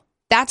Super Bowl.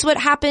 That's what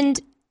happened.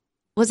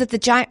 Was it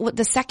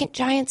the second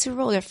Giant Super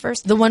Bowl? Their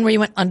first? The one where you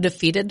went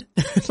undefeated?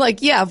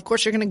 Like, yeah, of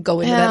course you're going to go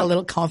into that a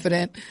little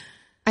confident.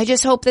 I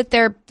just hope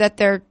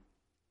that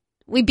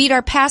we beat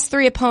our past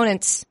 3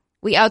 opponents.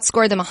 We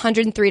outscored them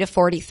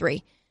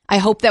 103-43. I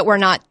hope that we're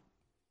not.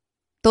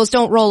 Those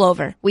don't roll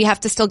over. We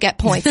have to still get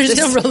points. There's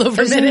no rollover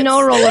minutes. There's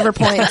no rollover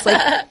points.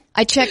 Like,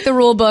 I checked the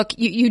rule book.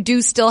 You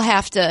do still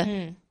have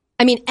to.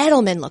 I mean,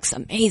 Edelman looks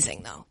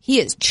amazing though. He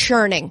is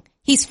churning.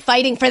 He's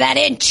fighting for that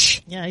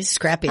inch. Yeah, he's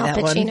scrappy. Al that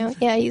Pacino. one.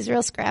 Yeah, he's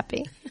real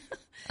scrappy.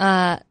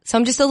 So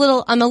I'm just a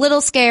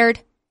little scared.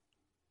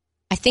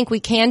 I think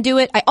we can do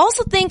it. I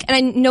also think,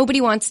 and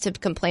nobody wants to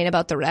complain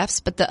about the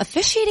refs, but the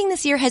officiating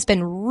this year has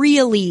been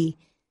really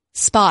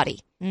spotty.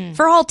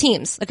 For all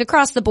teams, like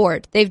across the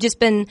board. They've just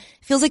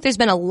feels like there's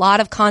been a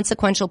lot of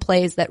consequential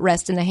plays that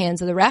rest in the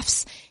hands of the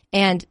refs.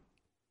 And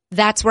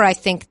that's where I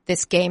think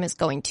this game is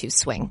going to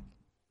swing.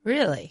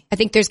 Really? I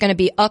think there's going to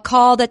be a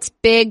call that's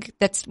big,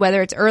 that's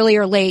whether it's early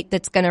or late,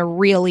 that's going to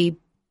really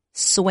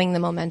swing the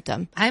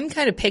momentum. I'm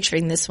kind of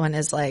picturing this one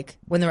as like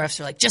when the refs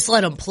are like, just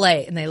let them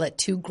play. And they let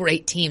 2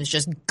 great teams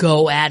just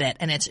go at it.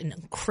 And it's an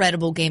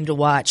incredible game to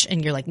watch.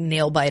 And you're like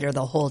nail biter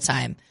the whole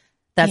time.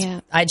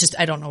 I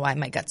don't know why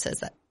my gut says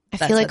that. I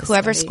feel like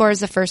whoever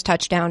scores the first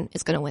touchdown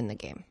is going to win the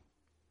game.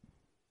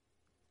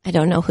 I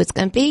don't know who it's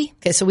going to be.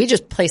 Okay, so we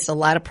just placed a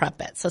lot of prop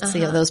bets. Let's see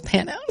how those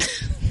pan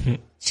out.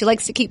 She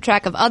likes to keep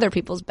track of other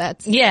people's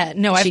bets. Yeah,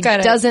 no, I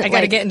got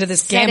to get into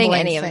this gambling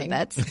any thing.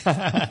 Of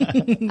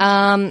the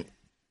bets.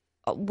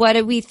 What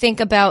do we think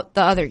about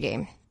the other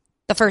game?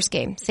 The first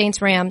game,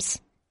 Saints-Rams.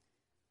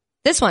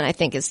 This one I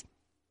think is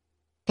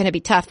going to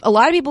be tough. A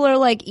lot of people are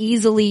like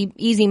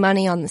easy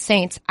money on the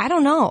Saints. I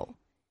don't know.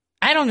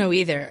 I don't know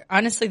either.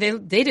 Honestly,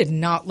 they did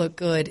not look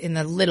good in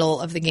the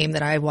little of the game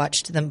that I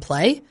watched them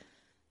play.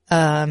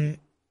 But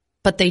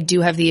they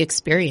do have the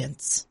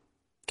experience.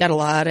 Got a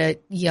lot of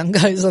young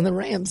guys on the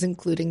Rams,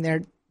 including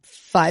their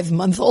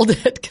 5-month-old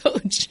head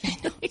coach.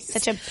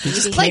 Such a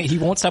baby. He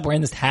won't stop wearing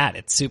this hat.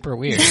 It's super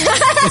weird.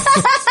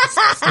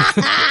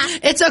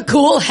 It's a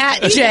cool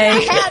hat,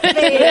 Jay.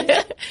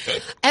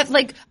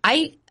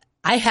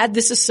 I had,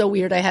 this is so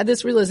weird. I had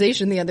this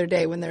realization the other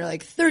day when they're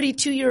like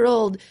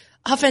 32-year-old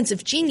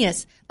offensive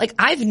genius. Like,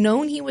 I've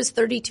known he was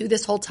 32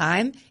 this whole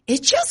time.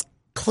 It just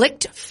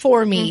clicked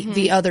for me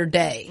the other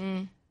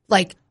day.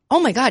 Like, oh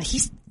my God,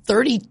 he's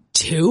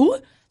 32?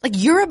 Like,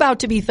 you're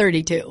about to be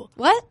 32.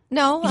 What?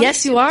 No.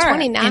 Yes, you are.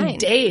 29. In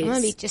days. I'm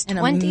going to be just in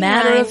 29 a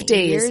matter of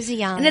days. Years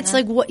young. And it's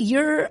like,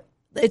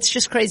 it's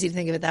just crazy to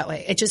think of it that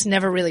way. It just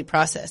never really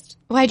processed.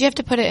 Why'd you have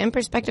to put it in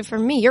perspective for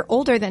me? You're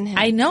older than him.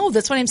 I know.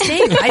 That's what I'm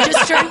saying.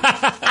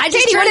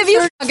 Katie, what have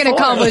you fucking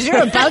accomplished?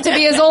 You're about to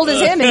be as old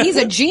as him, and he's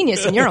a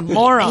genius, and you're a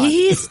moron.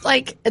 He's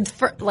like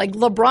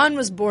LeBron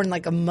was born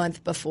like a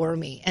month before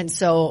me, and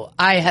so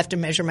I have to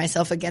measure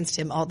myself against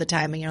him all the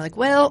time. And you're like,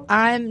 well,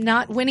 I'm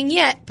not winning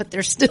yet, but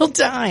there's still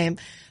time.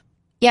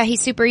 Yeah,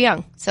 he's super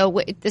young. So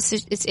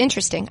it's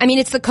interesting. I mean,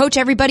 it's the coach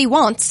everybody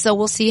wants, so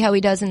we'll see how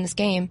he does in this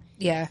game.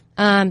 Yeah.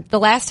 The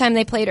last time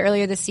they played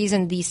earlier this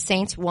season, the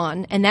Saints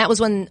won, and that was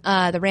when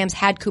the Rams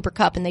had Cooper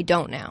Kupp, and they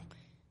don't now.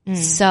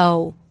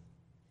 So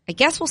I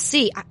guess we'll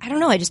see. I don't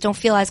know. I just don't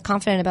feel as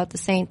confident about the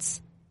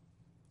Saints.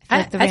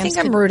 I think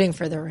I'm rooting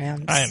for the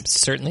Rams. I am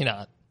certainly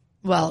not.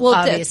 Well,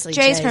 obviously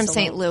Jay's from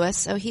St. Louis,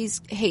 so he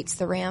hates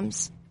the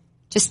Rams.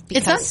 Just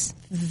because.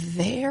 It's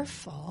not their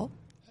fault.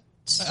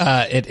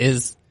 It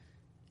is.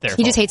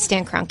 He just hates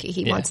Stan Kroenke.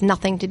 He wants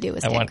nothing to do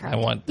with Stan Kroenke. I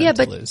want them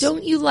to lose.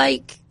 Don't you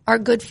like our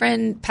good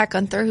friend Pat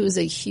Gunther, who's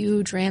a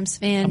huge Rams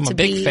fan, I'm a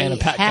big fan of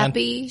Pat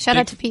happy? Shout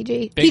out to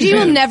PG. PG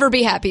will never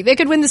be happy. They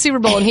could win the Super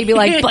Bowl and he'd be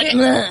like, but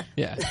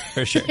yeah,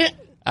 for sure.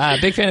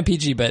 Big fan of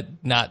PG, but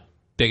not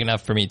big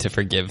enough for me to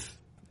forgive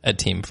a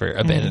team for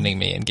abandoning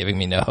me and giving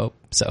me no hope.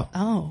 So,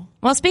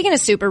 Well, speaking of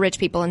super rich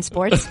people in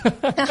sports,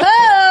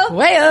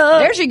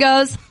 there she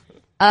goes.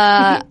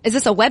 Is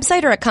this a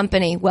website or a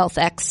company,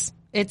 WealthX?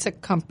 It's a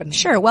company.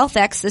 Sure,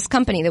 WealthX, this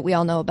company that we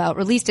all know about,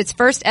 released its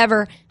first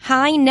ever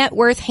high net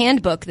worth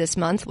handbook this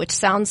month, which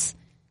sounds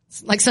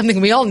Like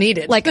something we all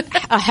needed. like a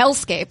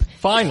hellscape.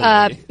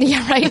 finally.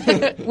 Yeah,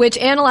 right. Which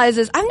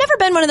analyzes, I've never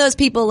been one of those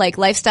people like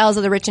Lifestyles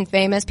of the Rich and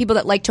Famous, people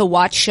that like to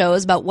watch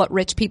shows about what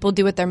rich people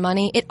do with their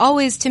money. It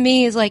always, to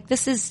me, is like,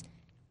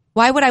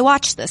 why would I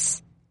watch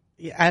this?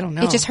 Yeah, I don't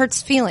know. It just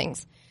hurts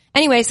feelings.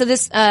 Anyway, so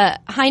this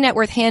high net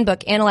worth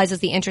handbook analyzes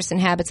the interests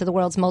and habits of the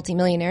world's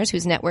multimillionaires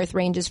whose net worth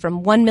ranges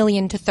from $1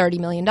 million to $30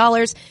 million.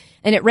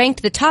 And it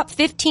ranked the top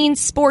 15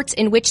 sports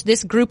in which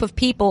this group of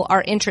people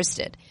are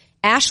interested.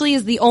 Ashley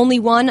is the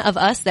only one of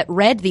us that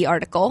read the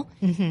article.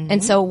 Mm-hmm.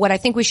 And so what I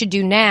think we should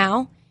do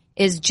now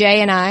is Jay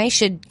and I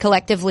should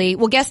collectively,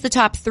 we'll guess the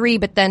top 3,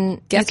 but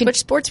then guess which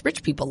sports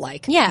rich people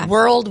like. Yeah.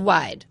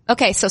 Worldwide.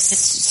 Okay, so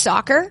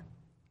soccer?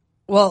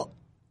 Well,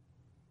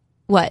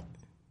 What?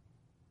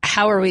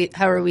 how are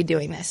we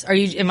doing this?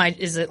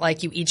 Is it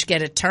like you each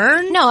get a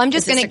turn? No, I'm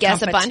just Is this going to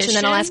guess a bunch and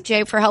then I'll ask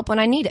Jay for help when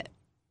I need it.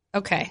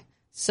 Okay.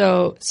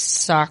 So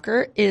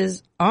soccer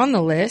is on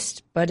the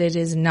list, but it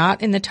is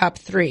not in the top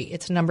 3.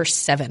 It's number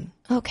 7.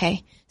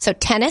 Okay. So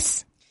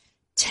tennis?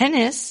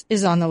 Tennis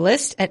is on the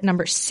list at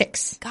number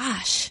 6.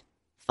 Gosh.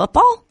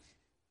 Football?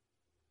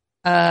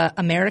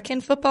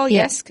 American football,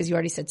 yes, because you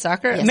already said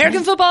soccer. Yes,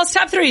 American football is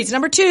top 3. It's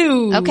number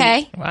 2.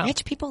 Okay. Wow.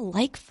 Rich people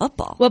like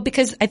football. Well,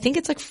 because I think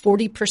it's like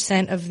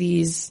 40% of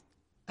these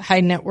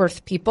high net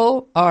worth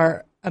people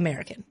are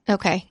American.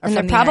 Okay. Or And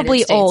they're from the probably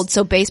United States. old.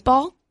 So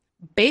baseball?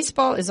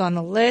 Baseball is on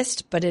the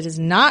list, but it is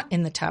not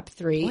in the top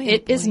 3.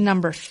 It is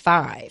number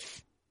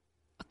 5.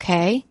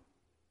 Okay.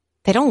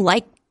 They don't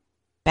like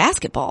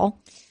basketball.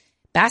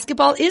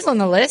 Basketball is on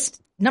the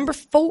list, number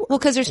 4. Well,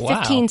 because there's Wow.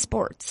 15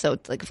 sports. So,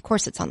 it's like, of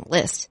course it's on the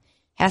list.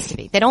 Has to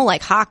be. They don't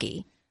like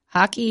hockey.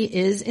 Hockey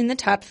is in the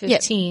top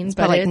 15, it's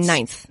but probably it's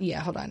 9th. Yeah,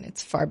 hold on.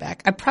 It's far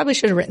back. I probably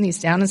should have written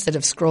these down instead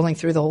of scrolling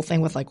through the whole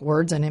thing with like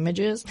words and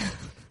images.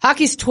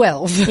 Hockey's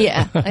 12.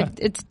 Yeah.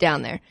 It's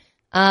down there.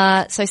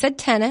 So I said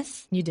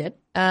tennis. You did.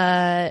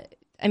 I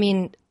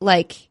mean,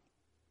 like,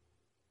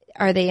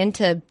 are they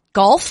into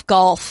golf?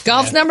 Golf.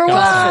 Golf's number 1.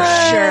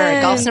 For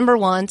sure. Golf's number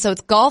 1. So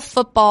it's golf,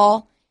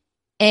 football,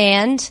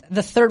 and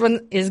The third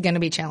one is going to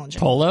be challenging.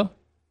 Polo?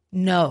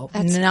 No,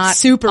 That's not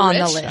super on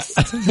rich.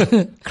 the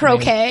list.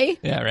 croquet.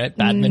 Yeah, right.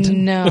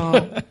 Badminton.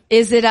 No.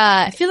 Is it,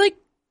 I feel like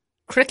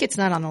cricket's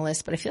not on the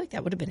list, but I feel like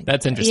that would have been a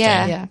That's interesting.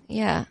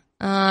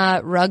 yeah.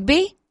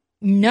 Rugby?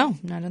 No,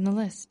 not on the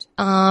list.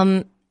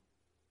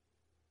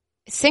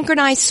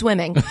 Synchronized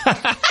swimming.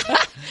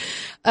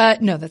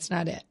 No, that's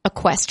not it.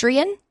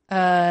 Equestrian?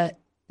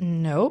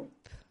 Nope.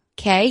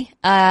 Okay.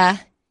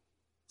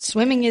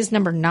 Swimming is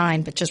number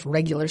 9, but just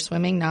regular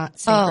swimming, not Oh,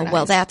 synchronized.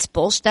 well, that's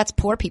bullshit. That's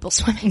poor people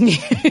swimming. Is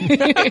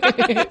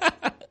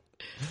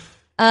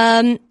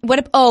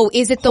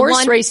it the horse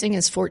one? racing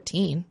is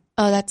 14.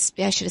 Oh,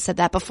 I should have said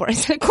that before I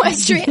said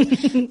equestrian.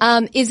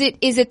 Is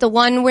it the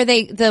one where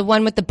the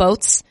one with the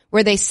boats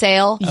where they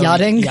sail?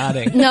 Yachting?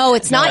 Yachting. No,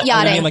 it's not I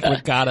yachting. mean, like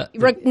regatta.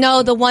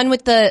 No, the one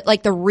with the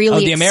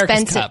really the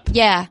America's expensive. Cup.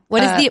 Yeah.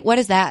 What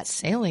is that?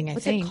 Sailing, I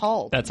What's think. it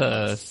called? That's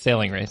a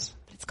sailing race.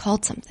 It's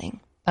called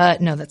something.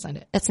 No, that's not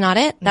it. That's not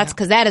it? That's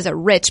because that is a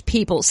rich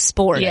people's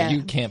sport. Yeah.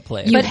 You can't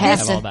play. You if have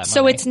have to- all that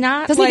So money. it's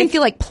not Doesn't like, even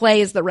feel like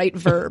play is the right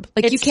verb.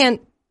 Like you It's-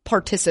 can't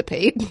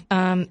participate.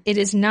 it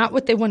is not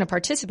what they want to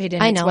participate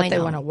in. I It's know, what I they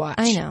know. want to watch.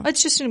 I know.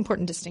 It's just an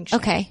important distinction.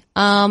 Okay.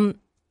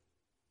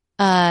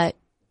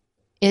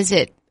 Is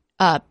it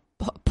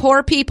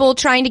poor people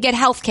trying to get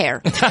health care?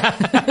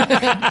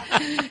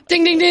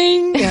 Ding, ding,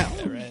 ding. Yeah.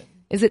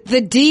 Is it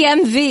the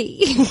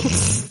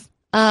DMV?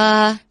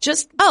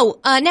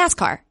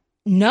 NASCAR.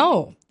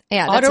 No.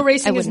 Yeah, Auto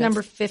racing I is wouldn't have-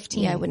 number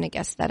 15. Yeah, I wouldn't have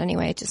guessed that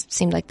anyway. It just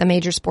seemed like the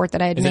major sport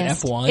that I had Is it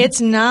missed. F1?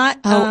 It's not.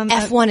 Oh,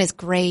 F1 is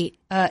great.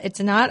 It's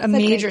not a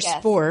great major guess.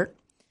 sport.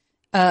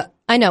 I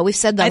know we've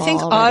said that. I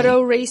think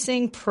auto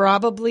racing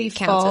probably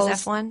Counts falls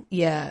as F1?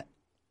 Yeah,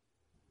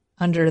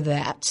 under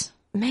that.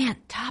 Man,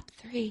 top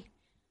 3.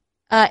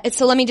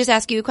 So let me just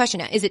ask you a question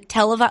now. Is it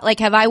televised?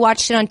 Like, have I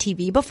watched it on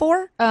TV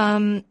before?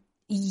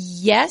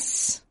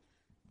 Yes.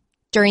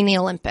 During the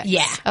Olympics?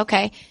 Yeah.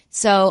 Okay.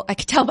 So I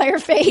could tell by your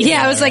face.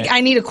 Yeah, I was like,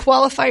 I need a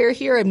qualifier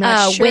here. I'm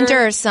not sure.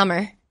 Winter or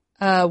summer?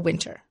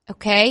 Winter.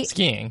 Okay.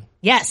 skiing.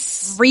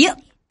 Yes. Real?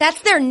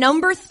 That's their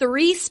number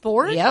 3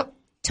 sport? Yep.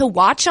 To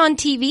watch on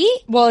TV?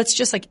 Well, it's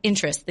just like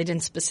interest. They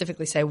didn't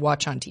specifically say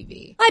watch on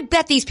TV. I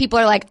bet these people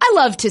are like, I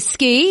love to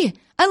ski.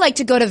 I like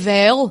to go to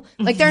Vail.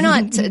 Like, they're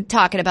not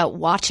talking about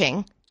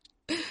watching.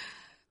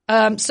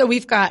 So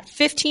we've got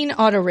 15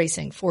 auto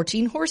racing,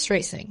 14 horse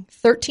racing,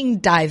 13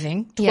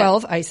 diving,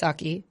 12 ice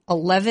hockey,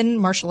 11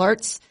 martial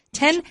arts,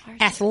 10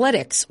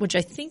 athletics, which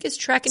I think is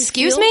track and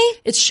Excuse field. me?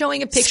 It's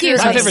showing a picture Excuse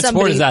of My favorite somebody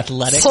sport is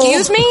athletics.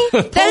 Excuse me?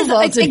 That is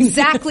vaulting.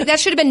 exactly, that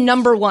should have been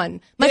number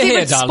one. My Yeah,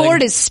 favorite darling.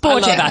 sport is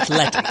sporting. I love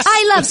athletics.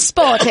 I love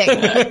sporting.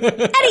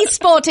 Any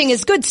sporting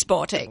is good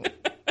sporting.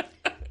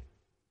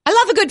 I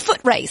love a good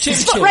foot race.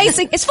 It's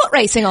foot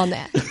racing on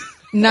there.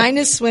 9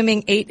 is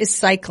swimming, 8 is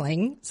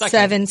cycling,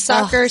 7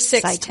 soccer,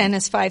 6 cycling.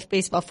 tennis, 5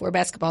 baseball, 4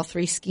 basketball,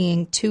 3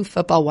 skiing, 2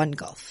 football, 1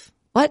 golf.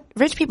 What?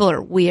 Rich people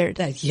are weird.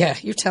 Yeah,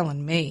 you're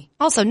telling me.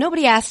 Also,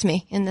 nobody asked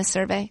me in this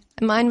survey.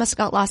 Mine must have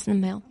got lost in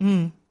the mail.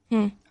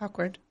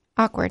 Awkward.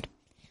 Awkward.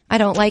 I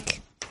don't like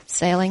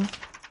sailing.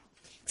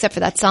 Except for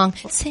that song.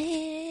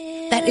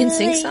 That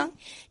NSYNC song?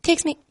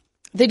 Takes me.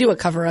 They do a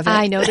cover of it.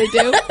 I know they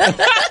do.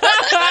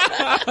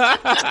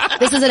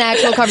 This is an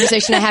actual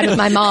conversation I had with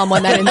my mom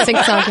when that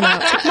NSYNC song came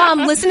out.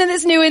 Mom, listen to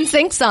this new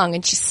NSYNC song.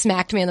 And she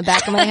smacked me in the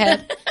back of my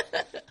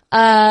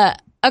head.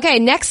 Okay,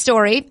 next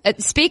story.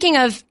 Speaking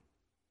of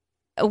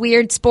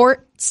weird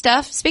sport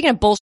stuff, speaking of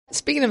bullshit,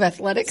 Speaking of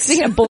athletics.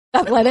 speaking of bullshit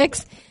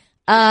athletics,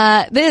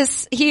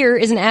 this here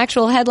is an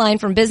actual headline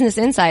from Business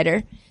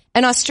Insider.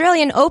 An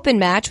Australian Open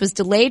match was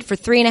delayed for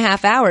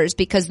 3.5 hours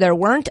because there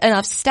weren't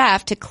enough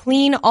staff to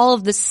clean all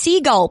of the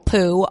seagull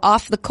poo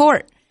off the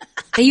court.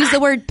 They use the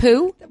word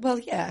poo? Well,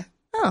 yeah.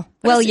 Oh,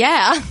 well,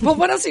 yeah. Well,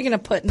 what else are you going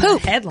to put in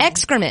Poop. the headline?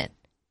 Excrement.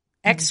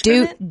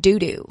 Excrement?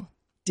 Doo-doo.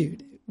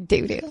 Dude.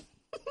 Doo-doo.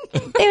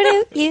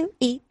 Doo-doo, you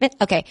eat it.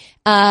 Okay.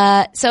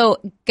 I'm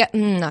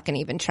not going to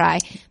even try.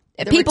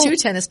 There were 2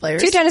 tennis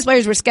players. 2 tennis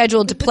players were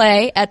scheduled to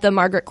play at the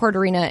Margaret Court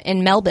Arena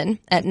in Melbourne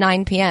at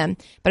 9 p.m.,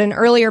 but an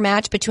earlier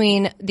match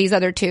between these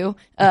other 2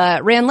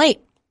 ran late.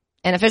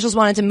 And officials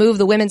wanted to move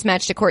the women's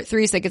match to court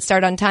 3 so they could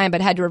start on time,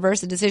 but had to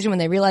reverse the decision when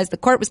they realized the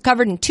court was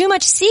covered in too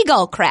much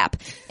seagull crap,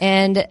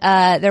 and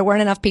there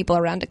weren't enough people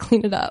around to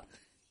clean it up.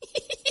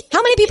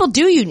 How many people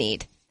do you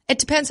need? It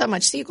depends how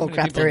much seagull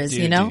crap People there is,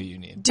 do you know? you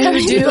need?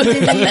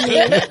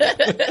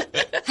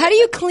 How do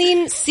you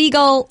clean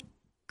seagull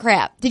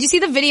crap? Did you see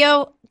the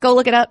video? Go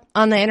look it up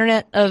on the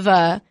internet of,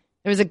 there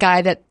was a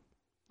guy that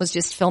was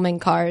just filming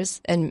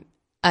cars, and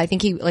I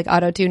think he like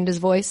auto-tuned his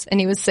voice, and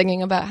he was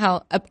singing about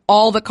how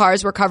all the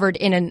cars were covered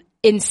in an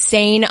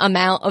insane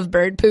amount of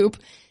bird poop,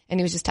 and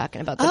he was just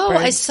talking about the Oh,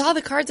 birds. I saw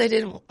the cards. I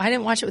didn't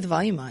watch it with the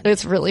volume on.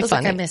 It's really Feels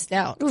funny. like I missed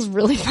out. It was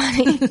really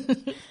funny.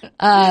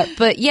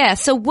 But yeah,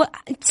 so in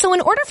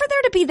order for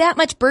there to be that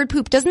much bird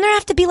poop, doesn't there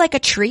have to be like a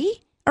tree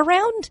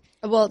around?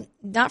 Well,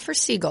 not for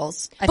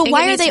seagulls. But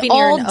why are they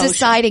all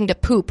deciding to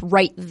poop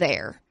right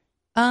there?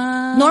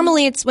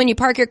 Normally it's when you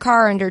park your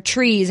car under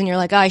trees and you're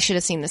like, oh, I should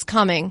have seen this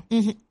coming.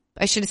 Mm-hmm.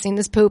 I should have seen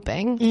this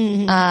pooping.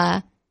 Mm-hmm.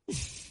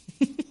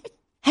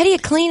 How do you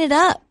clean it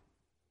up?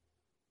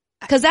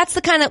 Because that's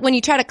the kind of, when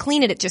you try to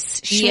clean it, it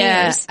just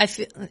shares.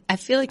 Yeah, I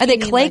feel like Are they you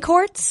need, clay like,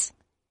 courts?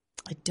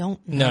 I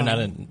don't know. No, not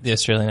in the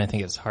Australian. I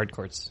think it's hard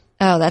courts.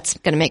 Oh, that's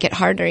going to make it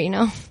harder, you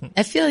know?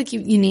 I feel like you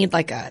need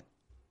like a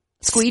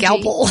Squeegee.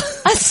 scalpel.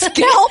 A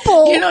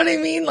scalpel? You know what I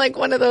mean? Like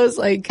one of those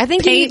like I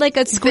think you need paint like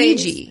a things.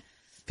 squeegee.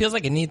 Feels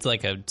like it needs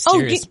like a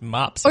serious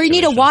mop. Or you need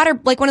a situation. water,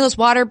 like one of those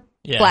water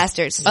Yeah.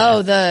 blasters.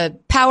 Oh, the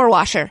Power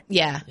washer.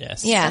 yeah.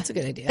 Yes. Yeah. That's a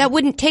good idea. That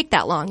wouldn't take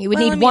that long. You would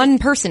Well, need I mean, one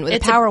person with a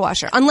it's power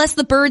washer. Unless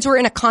the birds were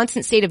in a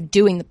constant state of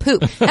doing the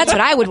poop. That's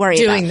what I would worry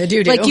about. Doing the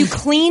doo-doo. Like you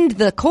cleaned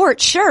the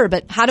court, sure,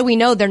 but how do we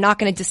know they're not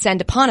going to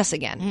descend upon us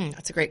again?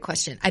 That's a great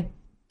question. I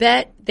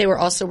bet they were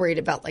also worried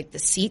about like the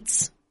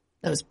seats.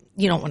 Those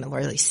you don't want to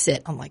really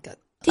sit on like a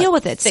Deal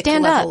with it. thick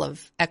Stand level up.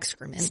 of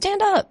excrement.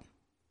 Stand up.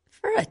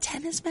 For a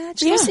tennis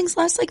match, Yeah. those things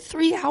last like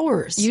 3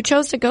 hours. You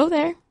chose to go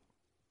there.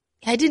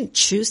 I didn't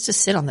choose to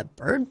sit on the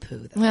bird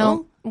poo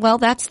though. Well,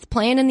 that's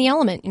playing in the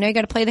element. You know, you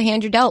got to play the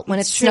hand you're dealt. When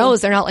it snows,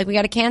 they're not like, we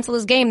got to cancel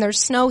this game. There's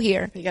snow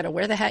here. You got to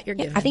wear the hat you're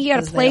given. I think you got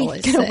as to they play. You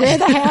always got to say. wear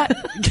the hat.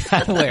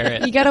 Gotta wear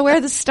it. You got to wear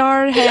the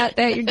star hat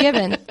that you're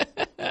given.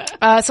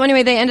 So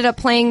anyway, they ended up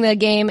playing the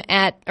game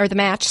at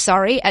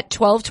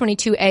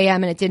 12:22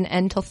 a.m. and it didn't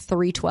end till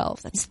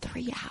 3:12. That's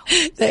 3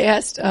 hours. They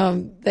asked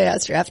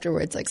her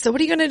afterwards, like, so what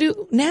are you going to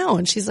do now?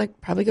 And she's like,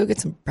 probably go get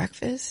some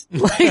breakfast.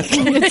 Like,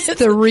 It's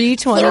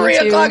 3:22.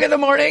 3 o'clock in the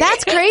morning.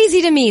 That's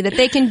crazy to me that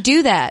they can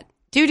do that.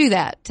 Do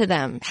that to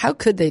them. How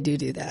could they do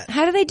that?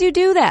 How do they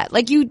do that?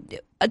 Like you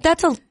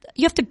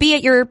have to be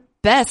at your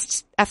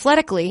best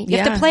athletically. You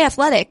have to Yeah. play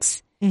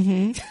athletics at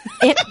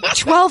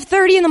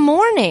 12:30 in the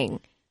morning.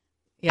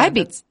 Yeah, I'd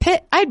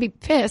be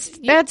pissed.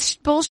 That's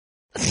bullshit.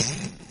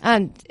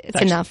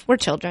 It's enough. We're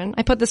children.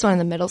 I put this one in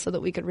the middle so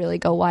that we could really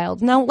go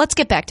wild. Now let's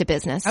get back to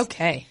business.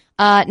 okay.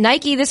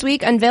 Nike this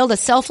week unveiled a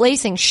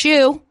self-lacing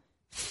shoe.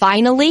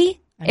 Finally,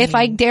 if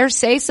I dare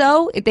say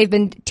so. They've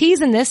been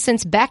teasing this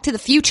since Back to the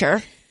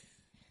Future.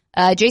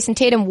 Jason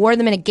Tatum wore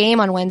them in a game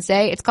on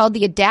Wednesday. It's called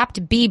the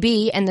Adapt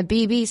BB, and the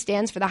BB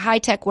stands for the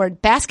high-tech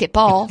word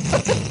basketball.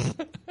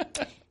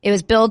 It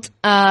was built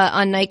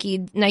on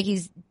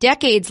Nike's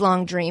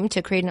decades-long dream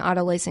to create an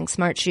auto-lacing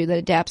smart shoe that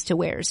adapts to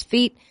wearers'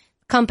 feet.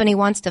 company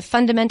wants to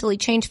fundamentally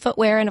change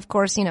footwear and, of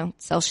course,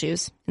 sell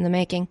shoes in the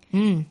making.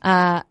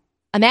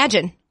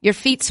 Imagine your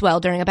feet swell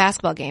during a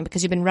basketball game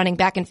because you've been running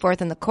back and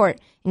forth in the court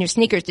and your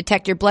sneakers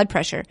detect your blood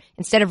pressure.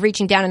 Instead of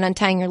reaching down and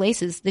untying your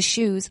laces, the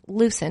shoes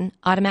loosen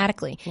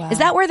automatically. Wow. Is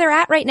that where they're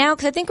at right now?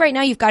 Because I think right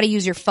now you've got to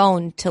use your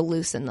phone to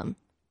loosen them.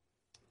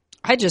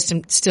 I just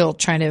am still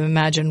trying to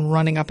imagine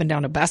running up and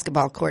down a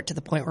basketball court to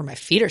the point where my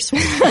feet are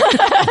swelling.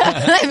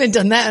 I haven't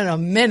done that in a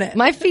minute.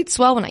 My feet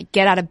swell when I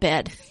get out of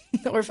bed.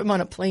 Or if I'm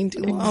on a plane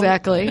too long.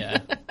 Exactly.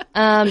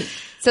 Yeah.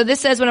 So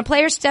this says, when a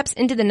player steps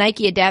into the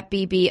Nike Adapt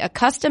BB, a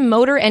custom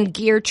motor and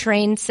gear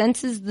train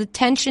senses the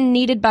tension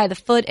needed by the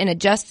foot and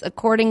adjusts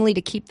accordingly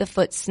to keep the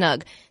foot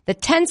snug. The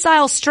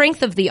tensile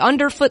strength of the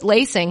underfoot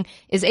lacing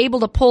is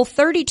able to pull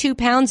 32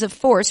 pounds of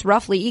force,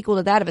 roughly equal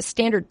to that of a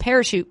standard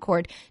parachute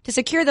cord, to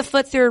secure the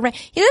foot through a ramp.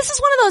 Yeah, this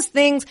is one of those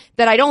things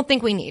that I don't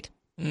think we need.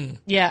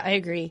 Yeah, I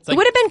agree. It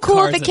would have been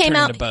cool if it came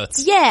out.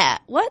 Yeah.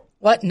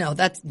 What? No,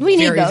 that's we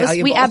need very those.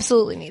 valuable. We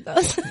absolutely need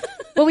those.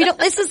 Well, we don't.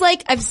 This is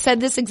like, I've said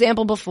this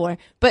example before,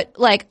 but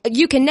like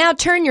you can now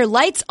turn your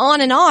lights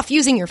on and off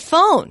using your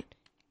phone.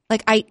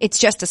 It's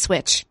just a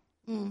switch.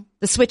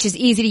 The switch is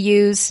easy to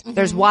use.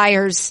 There's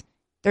wires.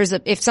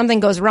 If something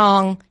goes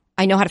wrong,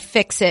 I know how to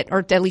fix it, or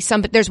at least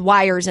there's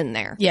wires in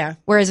there. Yeah.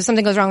 Whereas if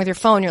something goes wrong with your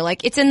phone, you're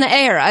like, it's in the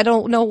air. I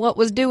don't know what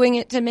was doing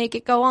it to make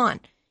it go on.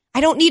 I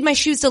don't need my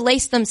shoes to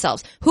lace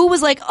themselves. Who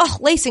was like,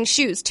 lacing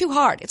shoes, too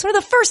hard. It's one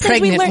of the first things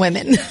we learned.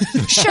 Pregnant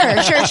women.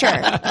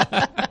 Sure.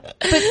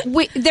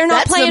 But they're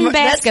not playing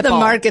basketball. That's the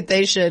market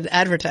they should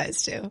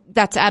advertise to.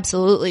 That's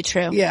absolutely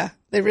true. Yeah,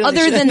 they really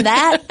Other should. than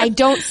that, I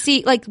don't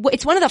see,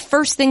 it's one of the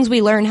first things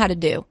we learn how to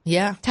do.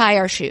 Yeah. Tie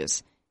our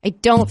shoes. I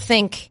don't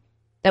think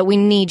that we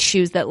need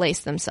shoes that lace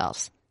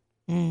themselves.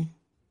 I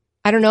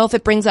don't know if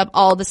it brings up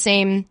all the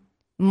same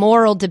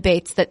moral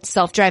debates that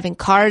self-driving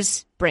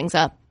cars brings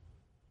up.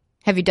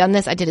 Have you done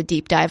this? I did a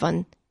deep dive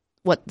on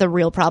what the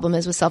real problem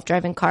is with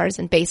self-driving cars.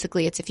 And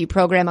basically it's if you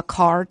program a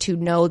car to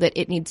know that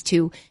it needs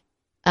to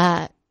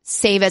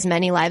save as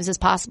many lives as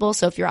possible.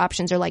 So if your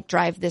options are like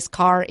drive this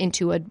car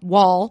into a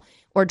wall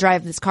or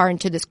drive this car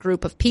into this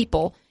group of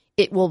people,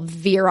 it will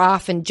veer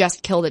off and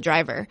just kill the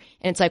driver.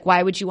 And it's like,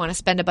 why would you want to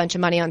spend a bunch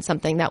of money on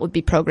something that would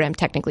be programmed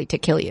technically to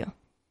kill you?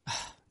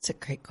 That's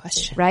a great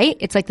question. Right?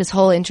 It's like this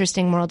whole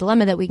interesting moral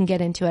dilemma that we can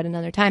get into at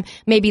another time.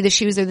 Maybe the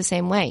shoes are the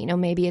same way.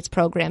 Maybe it's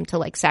programmed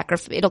to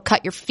sacrifice. It'll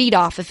cut your feet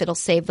off if it'll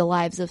save the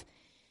lives of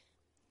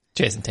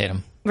Jason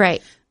Tatum.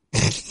 Right.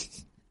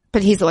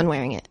 But he's the one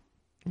wearing it.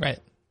 Right.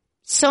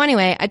 So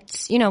anyway,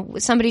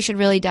 somebody should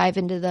really dive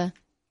into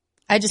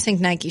I just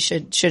think Nike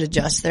should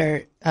adjust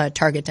their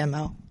target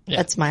demo. Yeah.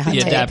 That's my hot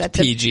The take. Adapt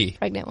PG.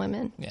 Pregnant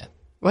women. Yeah.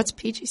 What's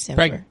PG stand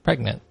for?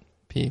 Pregnant.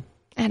 P.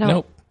 I don't.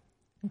 Nope.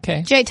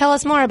 Okay. Jay, tell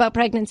us more about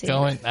pregnancy.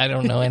 I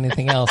don't know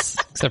anything else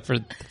except for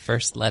the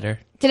first letter.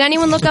 Did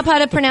anyone look up how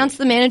to pronounce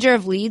the manager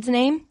of Leeds'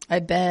 name? I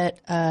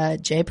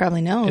bet Jay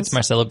probably knows. It's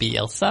Marcelo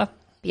Bielsa.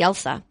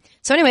 Bielsa.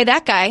 So anyway,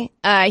 that guy,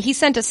 he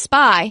sent a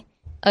spy,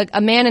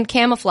 a man in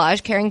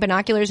camouflage carrying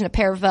binoculars and a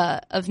pair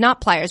of not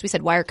pliers. We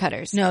said wire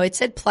cutters. No, it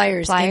said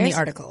pliers in the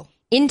article.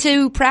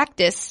 Into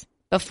practice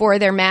before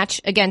their match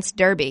against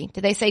Derby.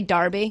 Did they say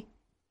Derby?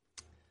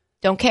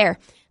 Don't care.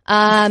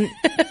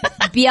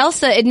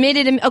 Bielsa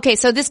admitted him. Okay,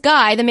 so this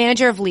guy, the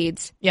manager of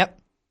Leeds,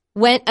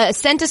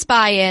 sent a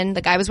spy in.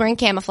 The guy was wearing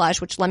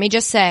camouflage, which let me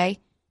just say,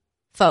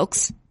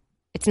 folks,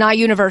 it's not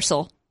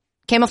universal.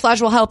 Camouflage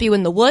will help you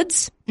in the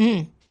woods.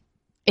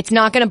 It's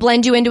not going to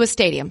blend you into a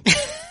stadium.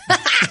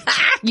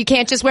 You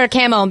can't just wear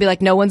camo and be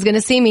like, no one's going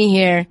to see me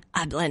here.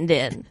 I blend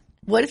in.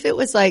 What if it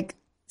was like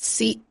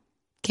seat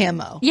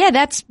camo?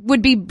 Yeah,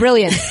 would be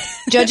brilliant.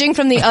 Judging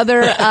from the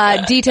other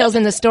details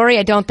in the story,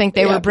 I don't think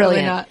they were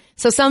brilliant. Not.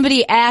 So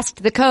somebody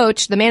asked the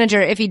coach, the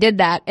manager, if he did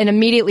that, and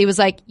immediately was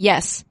like,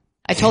 yes,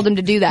 I told him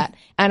to do that.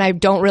 And I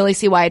don't really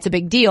see why it's a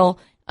big deal.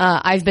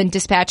 I've been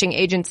dispatching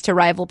agents to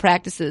rival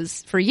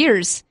practices for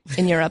years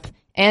in Europe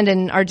and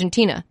in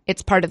Argentina.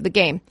 It's part of the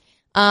game.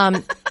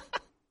 I'd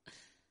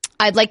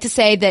like to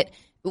say that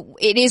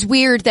it is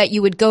weird that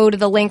you would go to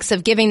the lengths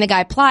of giving the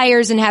guy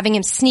pliers and having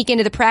him sneak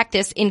into the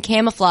practice in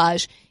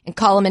camouflage and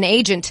call him an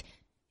agent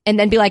and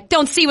then be like,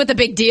 don't see what the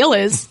big deal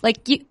is.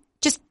 Like, you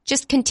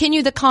just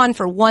continue the con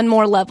for one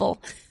more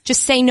level.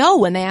 Just say no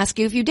when they ask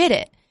you if you did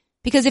it.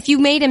 Because if you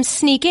made him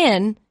sneak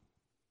in,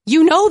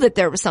 you know that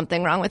there was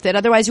something wrong with it.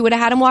 Otherwise, you would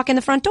have had him walk in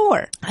the front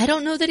door. I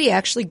don't know that he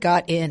actually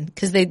got in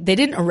because they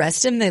didn't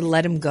arrest him. They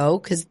let him go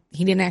because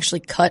he didn't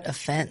actually cut a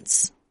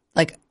fence.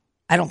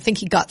 I don't think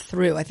he got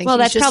through. I think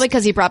that's probably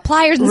because he brought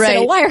pliers instead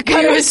of wire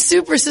cutters. He was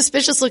super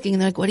suspicious looking.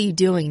 And they're like, what are you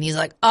doing? And he's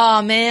like,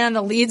 oh man,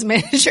 the Leeds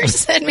manager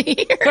sent me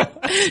here.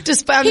 He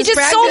just sold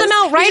him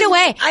out right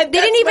away. They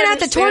didn't even have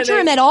to torture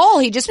him at all.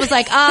 He just was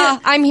like,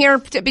 I'm here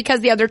because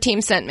the other team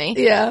sent me.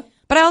 Yeah.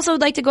 But I also would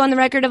like to go on the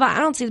record of, I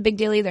don't see the big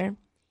deal either.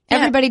 Yeah.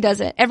 Everybody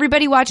does it.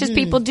 Everybody watches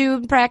people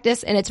do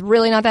practice, and it's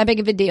really not that big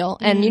of a deal.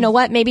 And you know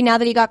what? Maybe now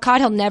that he got caught,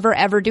 he'll never,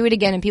 ever do it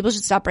again, and people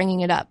should stop bringing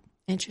it up.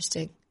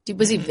 Interesting.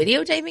 Was he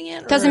videotaping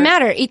it? Doesn't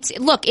matter.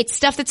 It's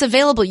stuff that's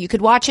available. You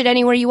could watch it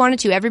anywhere you wanted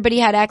to. Everybody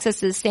had access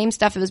to the same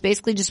stuff. It was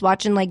basically just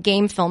watching like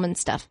game film and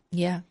stuff.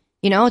 Yeah.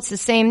 You know, it's the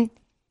same.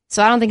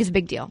 So I don't think it's a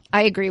big deal.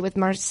 I agree with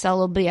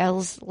Marcelo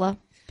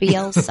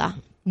Bielsa.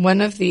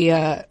 One of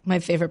the my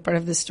favorite part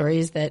of the story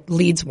is that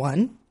Leeds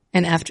won,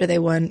 and after they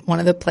won, one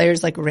of the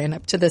players like ran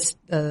up to the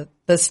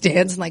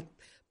stands and like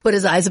put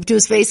his eyes up to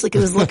his face like he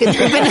was looking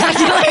through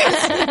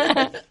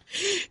binoculars.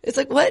 It's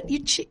like, what? You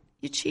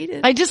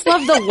cheated. I just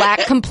love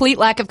the complete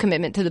lack of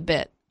commitment to the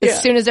bit.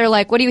 As soon as they're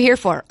like, what are you here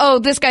for? Oh,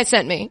 this guy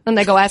sent me. And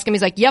they go ask him.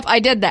 He's like, yep, I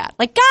did that.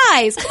 Like,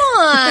 guys, come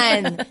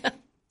on.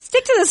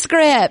 Stick to the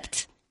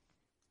script.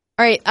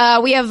 All right.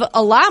 We have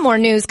a lot more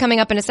news coming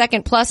up in a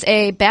second, plus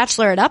a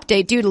Bachelorette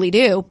update,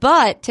 doodly-doo.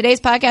 But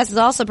today's podcast is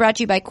also brought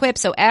to you by Quip.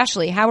 So,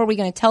 Ashley, how are we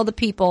going to tell the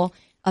people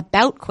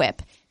about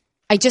Quip?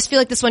 I just feel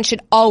like this one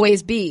should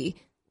always be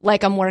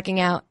like I'm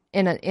working out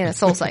in a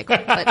soul cycle.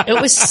 But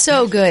it was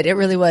so good. It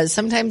really was.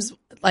 Sometimes,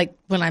 like,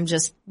 when I'm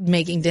just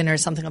making dinner or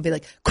something, I'll be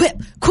like,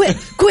 Quip.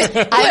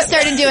 I've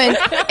started doing,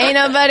 ain't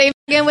nobody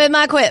f***ing with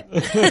my Quip.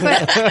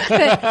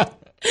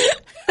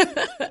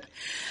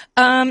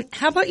 How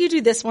about you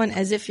do this one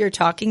as if you're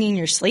talking in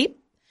your sleep,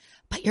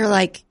 but you're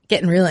like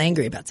getting real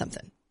angry about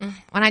something.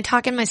 When I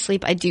talk in my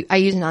sleep, I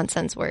use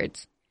nonsense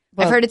words.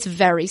 Well, I've heard it's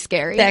very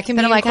scary. That can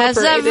be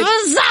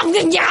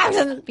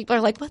incorporated. People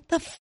are like, what the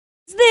f***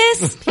 is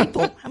this?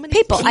 People. How many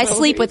people? I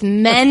sleep with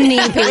many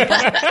people.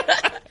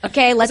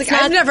 Okay, let's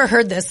not. I've never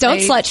heard this. Don't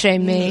slut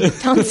shame me.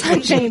 Don't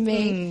slut shame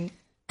me.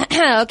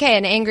 Okay,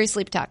 an angry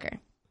sleep talker.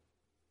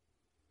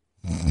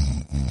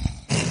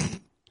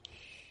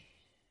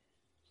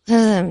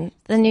 The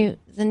new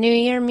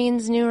year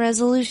means new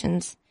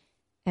resolutions,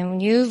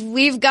 and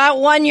we've got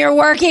one you're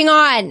working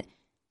on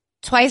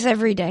twice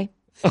every day.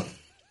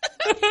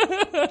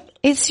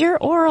 It's your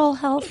oral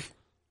health,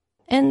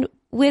 and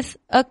with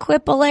a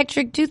Quip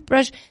electric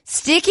toothbrush,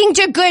 sticking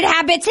to good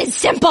habits is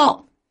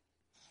simple.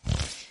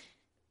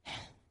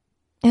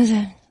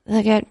 The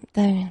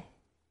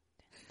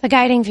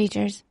guiding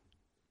features.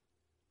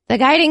 The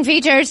guiding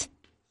features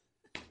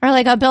are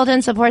like a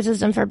built-in support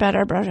system for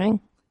better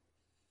brushing.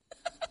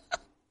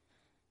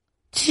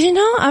 Do you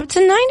know, up to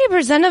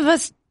 90% of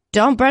us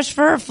don't brush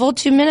for a full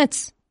 2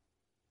 minutes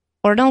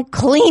or don't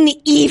clean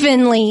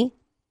evenly.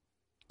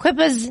 Quip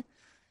has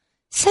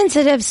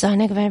sensitive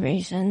sonic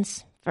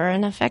vibrations for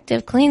an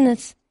effective clean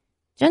that's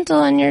gentle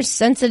on your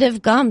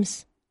sensitive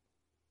gums.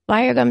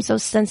 Why are your gums so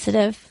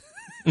sensitive?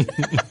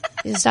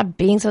 You stop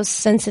being so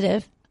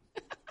sensitive.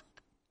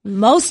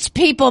 Most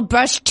people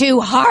brush too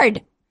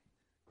hard.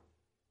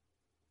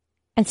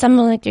 And some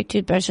electric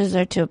toothbrushes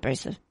are too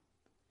abrasive.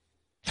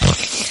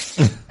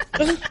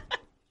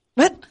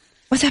 What?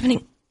 What's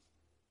happening?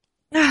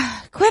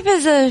 Quip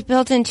has a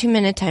built-in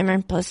 2-minute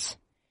timer, plus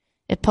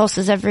it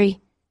pulses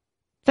every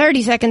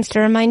 30 seconds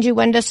to remind you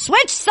when to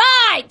switch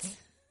sides!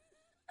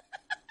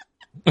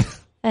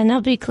 And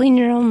help you clean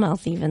your own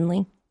mouth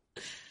evenly. I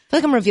feel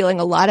like I'm revealing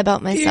a lot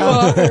about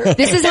myself.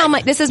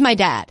 This is my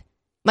dad.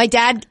 My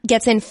dad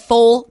gets in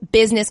full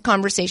business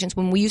conversations.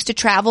 When we used to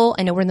travel,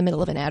 I know we're in the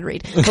middle of an ad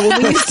read,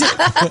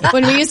 but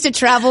when we used to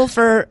travel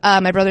for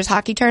my brother's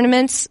hockey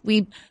tournaments,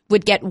 we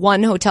would get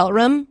one hotel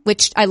room,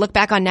 which I look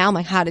back on now, I'm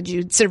like, how did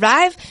you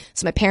survive?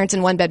 So my parents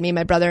in one bed, me and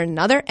my brother in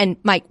another, and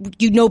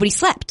nobody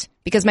slept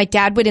because my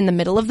dad would in the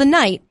middle of the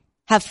night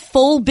have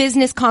full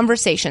business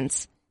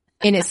conversations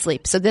in his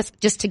sleep. So this,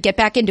 just to get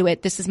back into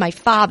it, this is my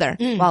father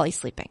while he's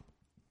sleeping.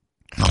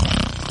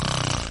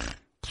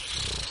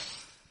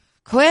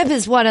 Quip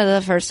is one of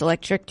the first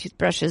electric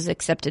toothbrushes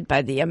accepted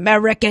by the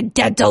American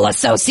Dental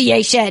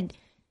Association.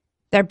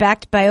 They're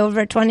backed by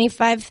over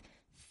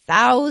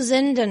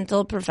 25,000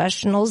 dental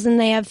professionals, and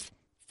they have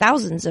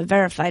thousands of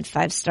verified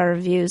 5-star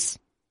reviews.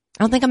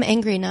 I don't think I'm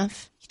angry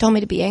enough. You told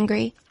me to be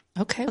angry.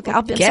 Okay,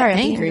 I'm sorry.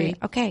 Angry.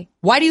 Okay.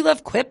 Why do you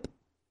love Quip?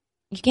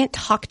 You can't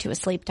talk to a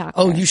sleep talker.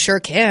 Oh, you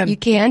sure can. You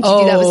can? Did you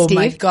do that with Steve?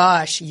 Oh my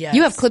gosh, yes.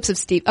 You have clips of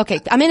Steve. Okay,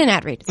 I'm in an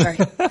ad read. Sorry.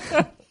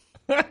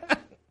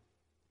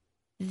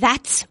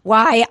 That's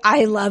why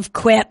I love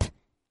Quip,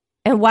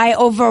 and why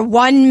over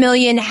 1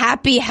 million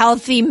happy,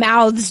 healthy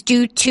mouths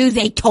do too,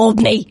 they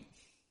told me.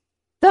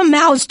 The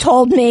mouths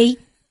told me.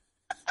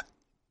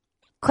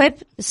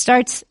 Quip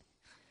starts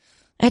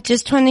at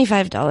just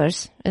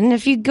 $25. And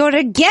if you go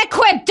to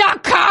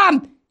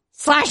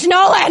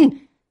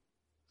getquip.com/Nolan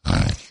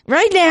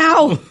right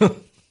now,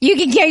 you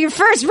can get your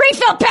first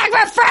refill bag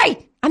for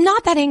free. I'm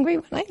not that angry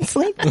when I'm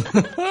sleeping.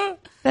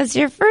 That's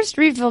your first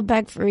refill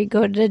bag free.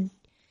 Go to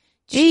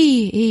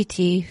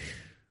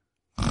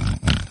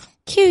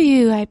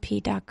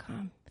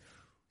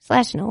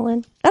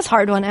getquip.com/Nolan. That's a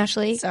hard one,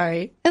 Ashley.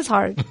 Sorry. It's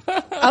hard.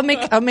 I'll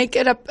make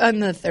it up on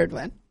the third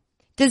one.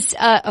 Does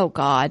oh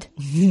God.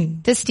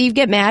 Does Steve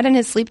get mad in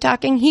his sleep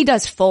talking? He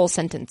does full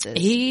sentences.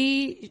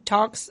 He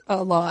talks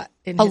a lot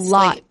in a his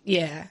lot. sleep.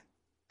 Yeah.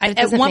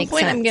 At one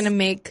point I'm going to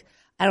make,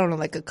 I don't know,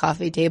 like a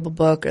coffee table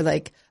book or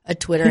like a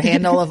Twitter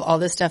handle of all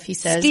the stuff he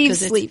says. Steve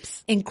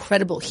sleeps.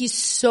 Incredible. He's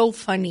so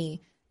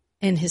funny.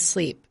 in his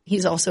sleep,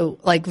 he's also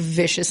like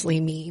viciously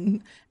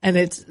mean, and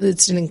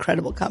it's an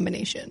incredible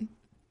combination.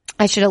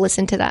 I should have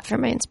listened to that for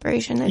my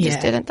inspiration. I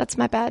just didn't. That's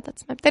my bad.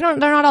 They're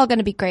not all going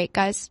to be great,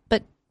 guys.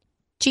 But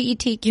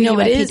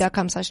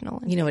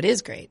GETQUIP.com/Nolan. You know it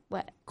is great.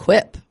 What?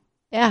 Quip.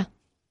 Yeah,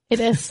 it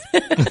is.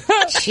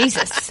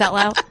 Jesus,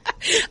 sellout.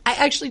 I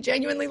actually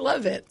genuinely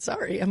love it.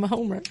 Sorry, I'm a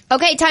homer.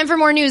 Okay, time for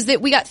more news.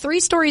 We got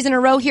 3 stories in a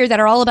row here that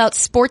are all about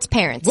sports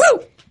parents.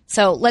 Woo!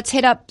 So let's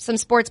hit up some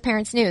sports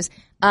parents news.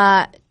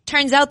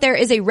 Turns out there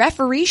is a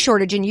referee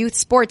shortage in youth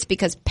sports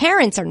because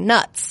parents are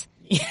nuts.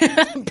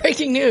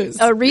 Breaking news.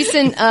 A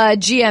recent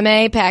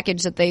GMA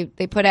package that they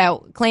put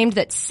out claimed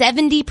that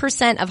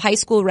 70% of high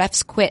school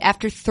refs quit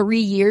after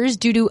 3 years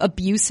due to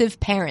abusive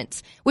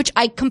parents, which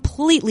I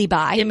completely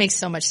buy. It makes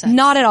so much sense.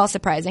 Not at all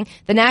surprising.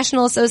 The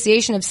National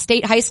Association of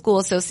State High School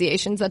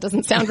Associations, that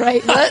doesn't sound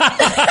right.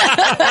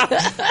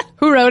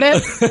 Who wrote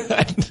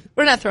it?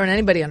 We're not throwing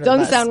anybody under the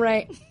bus. Doesn't sound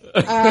right.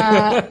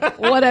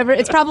 Whatever.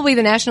 It's probably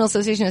the National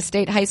Association of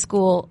State High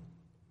School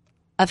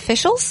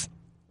Officials.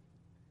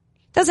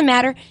 Doesn't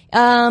matter.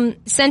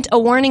 Sent a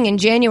warning in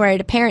January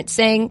to parents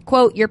saying,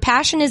 quote, your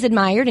passion is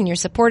admired and your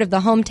support of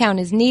the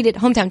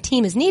hometown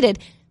team is needed,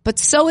 but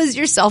so is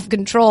your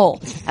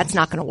self-control. That's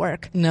not going to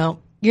work. No.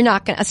 You're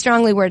not going to, a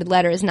strongly worded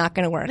letter is not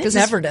going to work. It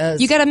never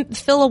does. You got to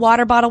fill a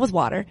water bottle with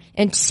water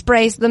and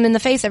spray them in the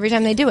face every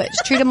time they do it.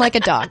 Just treat them like a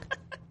dog.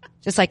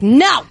 Just like,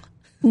 no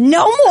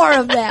more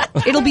of that.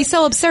 It'll be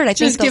so absurd. I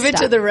think just give it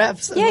to the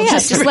refs. Yeah,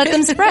 just let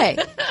them spray.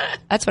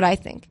 That's what I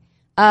think.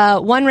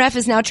 One ref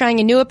is now trying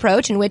a new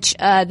approach in which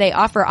they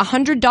offer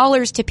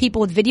 $100 to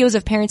people with videos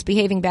of parents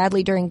behaving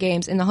badly during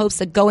games in the hopes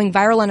that going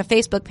viral on a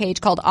Facebook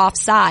page called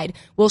Offside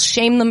will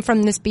shame them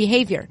from this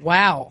behavior.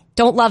 Wow.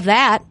 Don't love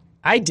that.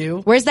 I do.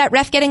 Where's that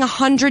ref getting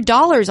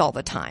 $100 all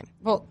the time?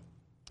 Well,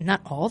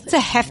 not all the It's a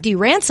hefty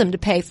ransom to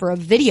pay for a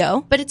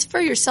video. But it's for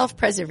your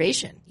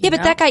self-preservation.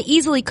 But that guy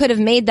easily could have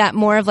made that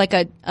more of like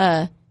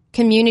a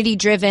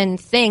community-driven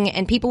thing,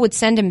 and people would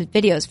send him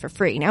videos for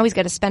free. Now he's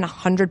got to spend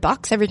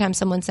 $100 every time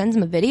someone sends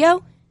him a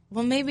video.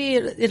 Well, maybe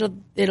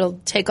it'll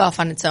take off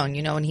on its own,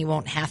 and he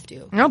won't have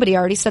to. No, but he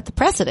already set the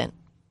precedent.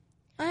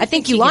 I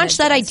think you launch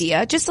that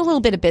idea. Just a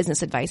little bit of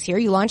business advice here.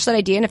 You launch that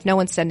idea, and if no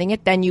one's sending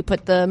it, then you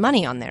put the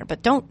money on there.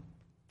 But don't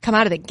come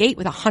out of the gate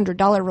with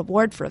 $100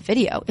 reward for a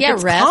video. If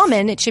it's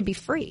common, it should be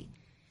free.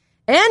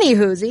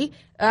 Anywhoosie,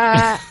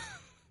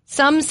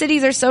 some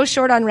cities are so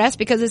short on refs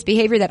because of this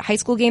behavior that high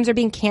school games are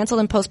being canceled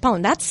and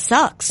postponed. That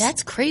sucks.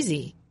 That's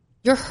crazy.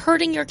 You're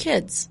hurting your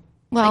kids.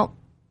 Well,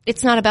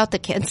 it's not about the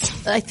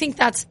kids. I think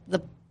that's the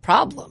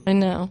problem. I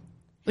know.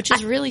 Which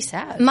is really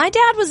sad. My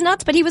dad was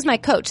nuts, but he was my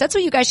coach. That's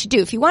what you guys should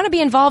do. If you want to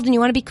be involved and you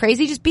want to be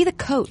crazy, just be the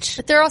coach.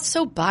 But they're all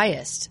so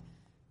biased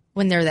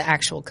when they're the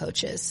actual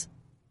coaches.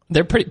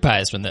 They're pretty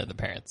biased when they're the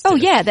parents. Oh,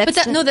 yeah. That's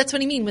what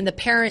I mean. When the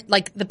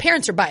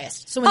parents are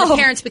biased. So when the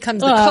parents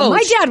becomes the coach.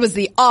 My dad was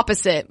the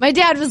opposite. My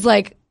dad was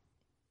like,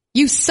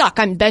 you suck.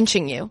 I'm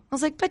benching you. I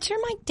was like, but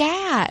you're my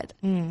dad.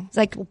 It's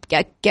like,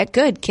 get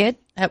good, kid.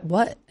 At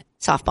what?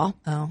 Softball.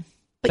 Oh.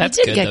 But that's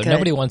you did good, though. Good.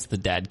 Nobody wants the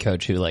dad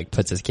coach who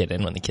puts his kid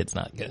in when the kid's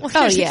not good. Well,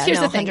 here's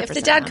the thing. If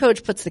the dad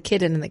coach puts the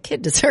kid in and the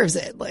kid deserves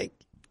it, the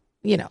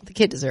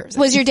kid deserves it.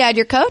 Was your dad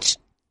your coach?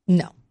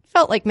 No.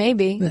 Felt like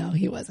maybe. No,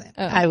 he wasn't.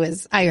 Oh.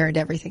 I earned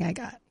everything I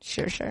got.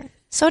 Sure.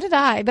 So did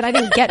I, but I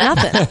didn't get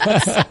nothing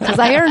because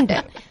I earned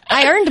it.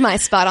 I earned my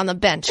spot on the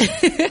bench.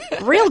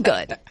 Real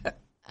good.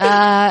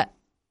 That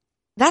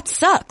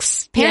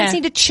sucks. Parents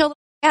need to chill the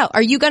out.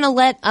 Are you going to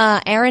let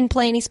Aaron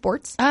play any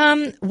sports?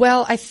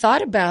 Well, I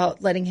thought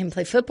about letting him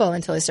play football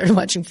until I started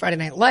watching Friday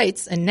Night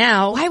Lights, and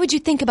now... Why would you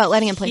think about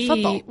letting him play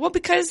football? Well,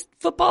 because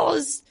football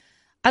is...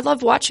 I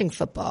love watching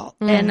football.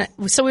 And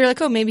so we were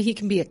like, maybe he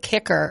can be a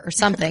kicker or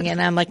something.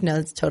 And I'm like, no,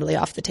 it's totally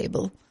off the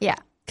table. Yeah.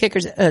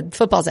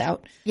 Football's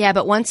out. Yeah,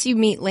 but once you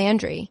meet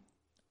Landry...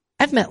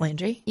 I've met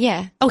Landry.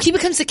 Yeah. Oh, he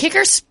becomes the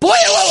kicker? Spoiler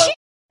alert!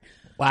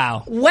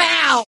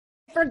 Wow.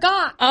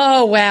 Forgot.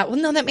 Oh, wow. Well,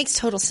 no, that makes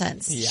total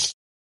sense. Yeah.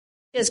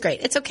 It's great.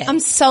 It's okay. I'm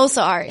so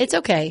sorry. It's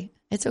okay.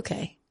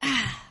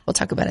 We'll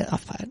talk about it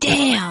off pod.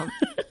 Damn.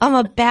 I'm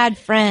a bad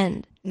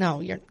friend.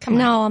 No, come on.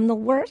 No, I'm the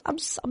worst.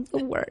 I'm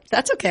the worst.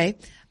 That's okay.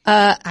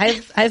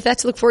 I have that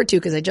to look forward to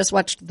because I just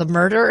watched The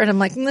Murder and I'm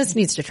like, this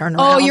needs to turn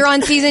around. Oh, you're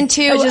on season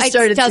 2. I just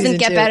started it doesn't season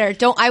get 2.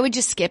 better. I would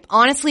just skip.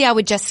 Honestly, I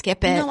would just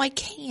skip it. No, I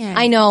can't.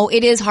 I know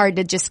it is hard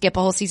to just skip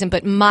a whole season,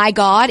 but my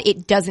God,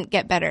 it doesn't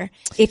get better.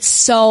 It's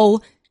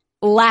so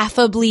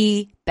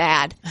laughably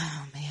bad.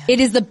 Oh man. It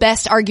is the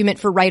best argument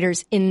for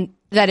writers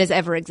that has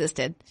ever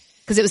existed.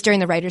 Because it was during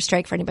the writer's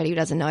strike. For anybody who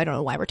doesn't know, I don't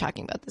know why we're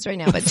talking about this right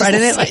now, but Friday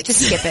Night Lights.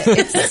 Just skip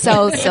it. It's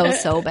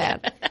so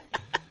bad.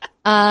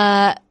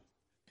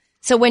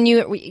 So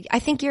I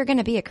think you're going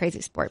to be a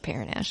crazy sport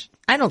parent, Ash.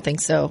 I don't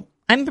think so.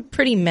 I'm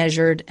pretty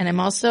measured, and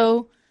I'm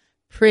also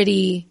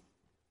pretty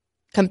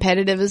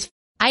competitive.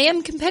 I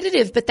am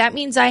competitive, but that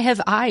means I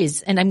have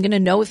eyes, and I'm going to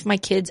know if my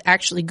kid's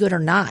actually good or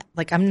not.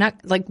 I'm not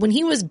when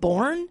he was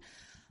born.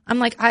 I'm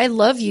like, I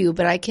love you,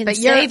 but I can But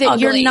say you're that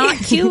ugly. you're not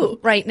cute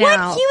right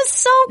now. What? He was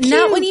so cute.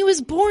 Not when he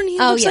was born. He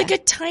looks yeah. like a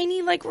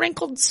tiny, like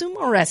wrinkled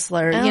sumo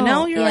wrestler. Oh, You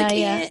know, you're yeah, like,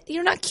 yeah.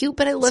 you're not cute,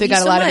 but I love So he you got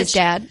so a lot much. of his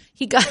dad.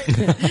 He got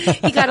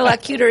he got a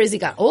lot cuter as he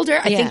got older.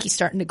 I Yeah. think he's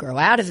starting to grow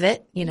out of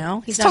it. You know,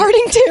 he's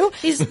Starting to.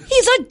 He's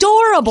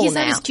adorable He's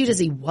now. not as cute as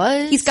he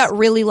was. He's got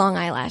really long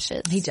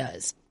eyelashes. He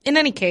does. In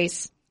any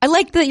case, I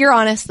like that you're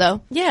honest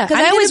though. Yeah, Because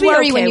I'm I always gonna be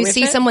worry when okay you with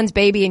see it. someone's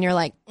baby and you're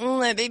like,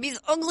 that baby's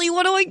ugly.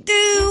 What do I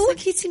do? like,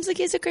 he seems like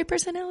he has a great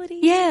personality.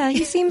 Yeah,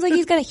 he seems like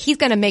he's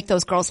gonna make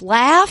those girls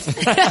laugh,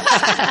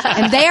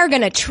 and they are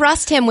gonna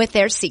trust him with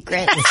their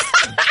secrets.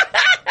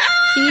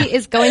 He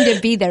is going to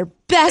be their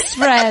best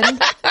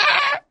friend.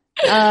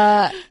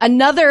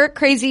 Another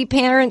crazy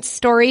parent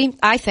story,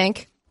 I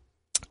think.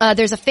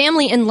 There's a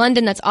family in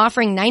London that's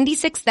offering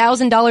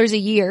 $96,000 a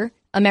year,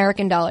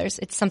 American dollars.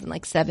 It's something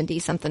like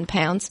 70-something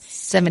pounds.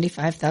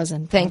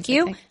 75,000. Thank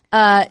you.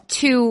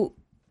 To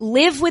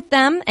live with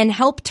them and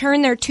help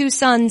turn their two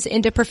sons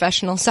into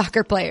professional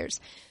soccer players.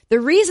 The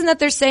reason that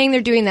they're saying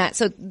they're doing that,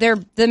 so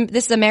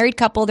this is a married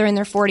couple, they're in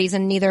their 40s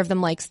and neither of them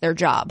likes their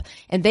job.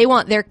 And they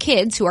want their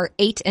kids, who are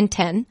 8 and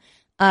 10,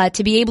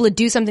 to be able to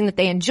do something that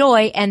they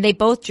enjoy, and they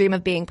both dream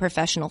of being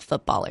professional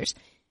footballers.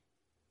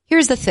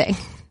 Here's the thing.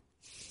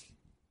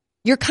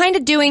 You're kind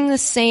of doing the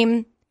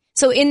same.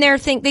 So in their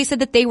thing, they said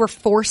that they were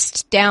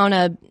forced down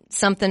a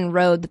something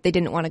road that they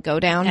didn't want to go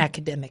down.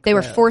 Academic. They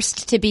were road.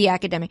 forced to be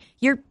academic.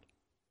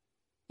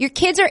 Your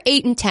kids are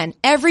 8 and 10.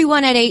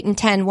 Everyone at 8 and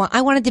 10,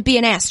 I wanted to be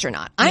an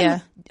astronaut.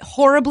 I'm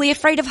horribly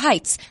afraid of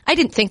heights. I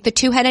didn't think the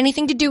two had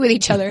anything to do with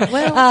each other.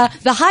 Well,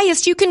 the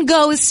highest you can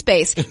go is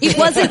space. It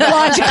wasn't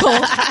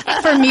logical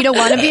for me to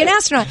want to be an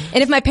astronaut.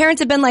 And if my parents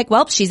had been like,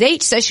 well, she's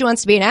 8, says she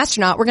wants to be an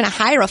astronaut, we're going to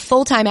hire a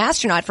full-time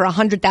astronaut for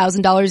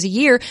 $100,000 a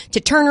year to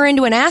turn her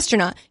into an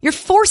astronaut. You're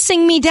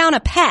forcing me down a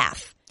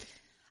path.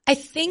 I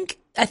think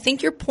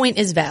your point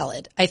is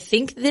valid. I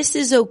think this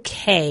is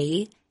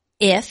okay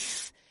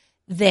if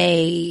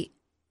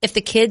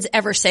the kids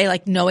ever say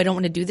like, no, I don't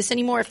want to do this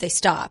anymore, if they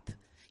stop.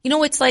 You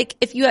know, it's like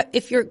if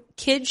your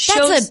kid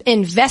shows. That's an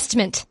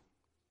investment.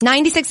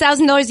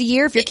 $96,000 a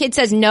year. If your kid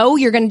says no,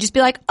 you're going to just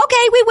be like,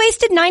 okay, we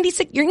wasted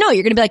 96. You're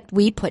going to be like,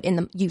 we put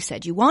in you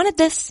said you wanted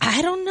this.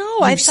 I don't know.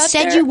 I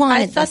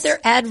thought their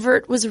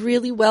advert was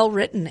really well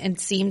written and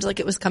seemed like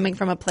it was coming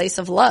from a place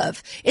of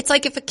love. It's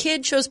like if a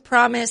kid shows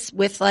promise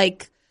with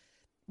like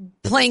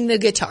playing the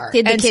guitar.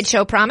 Did the kid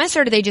show promise,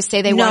 or did they just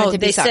say they wanted to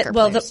be soccer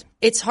players?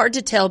 It's hard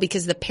to tell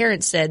because the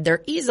parents said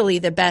they're easily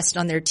the best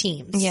on their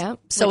teams. Yeah.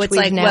 So Which it's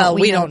like, know.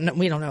 we don't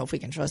know if we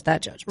can trust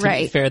that judgment. To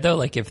Right. be fair though,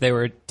 like if they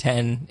were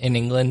 10 in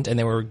England and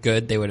they were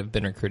good, they would have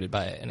been recruited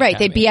by an Right.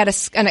 academy. They'd be at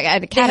an They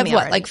academy. have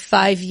what, already. like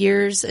 5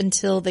 years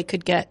until they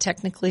could get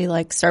technically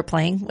like start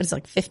playing? What is it,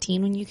 like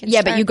 15 when you can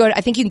Yeah, start? but I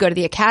think you can go to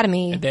the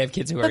academy. They have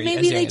kids who are But maybe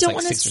as young they as, don't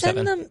like want to 6 or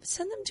send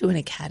 7. them to an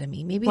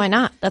academy. Maybe Why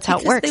not? That's how it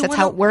Because works. they That's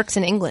how wanna- it works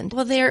in England.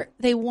 Well,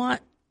 they want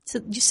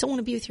to. You still want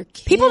to be with your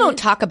kids. People don't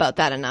talk about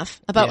that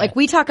enough. About Yeah. like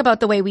we talk about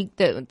the way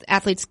the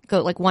athletes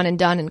go like one and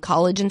done in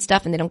college and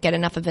stuff, and they don't get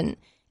enough of an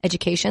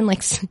education.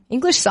 Like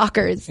English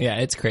soccer is Yeah,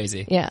 it's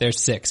crazy. Yeah. They're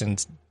 6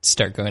 and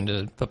start going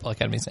to football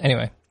academies.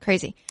 Anyway.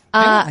 crazy.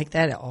 I don't like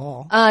that at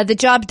all. The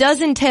job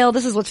does entail,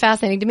 this is what's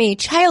fascinating to me,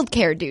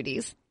 childcare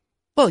duties.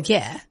 Well,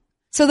 yeah,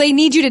 So they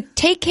need you to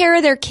take care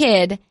of their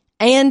kid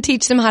and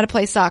teach them how to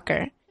play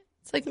soccer.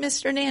 it's like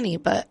Mr. Nanny,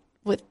 but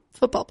with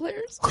football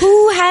players.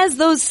 Who has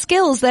those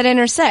skills that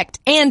intersect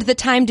and the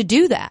time to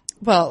do that?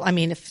 Well, I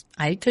mean, if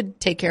I could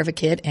take care of a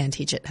kid and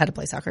teach it how to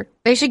play soccer,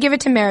 They should give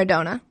it to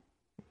Maradona.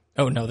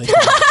 Oh no, they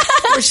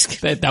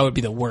that would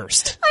be the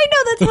worst. I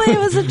know, that's why it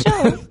was a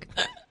joke.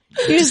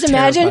 You just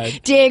imagine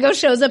terrified. Diego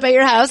shows up at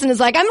your house and is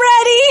like, I'm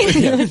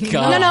ready.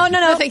 God.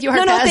 No, thank you.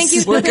 No, thank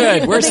you. We're No, thank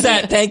good. you. We're No, thank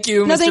set. Thank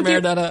you, No, Mr. thank you.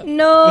 Maradona.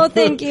 No,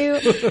 thank you.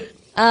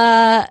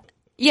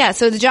 Yeah,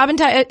 so the job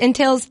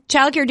entails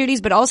childcare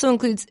duties, but also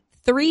includes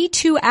 3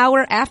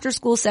 2-hour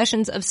after-school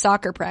sessions of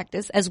soccer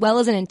practice, as well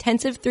as an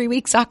intensive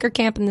 3-week soccer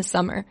camp in the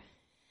summer.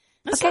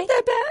 that's Okay. not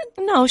that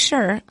bad. No,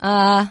 sure.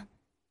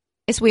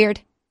 It's weird.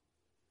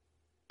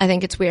 I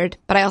think it's weird,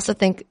 but I also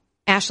think,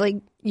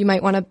 Ashley, you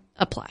might want to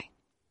apply.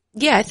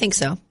 Yeah, I think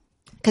so.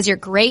 Because you're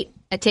great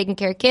at taking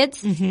care of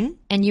kids,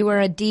 and you were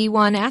a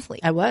D1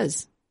 athlete. I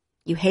was.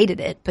 You hated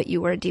it, but you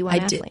were a D1 I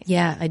athlete. did.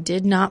 Yeah, I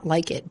did not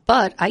like it,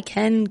 but I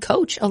can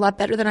coach a lot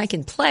better than I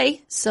can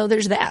play. So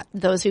there's that.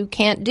 Those who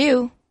can't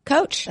do,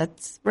 coach.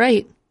 That's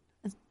right.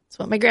 That's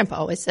what my grandpa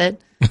always said.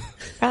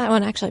 That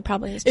one actually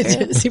probably is true.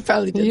 He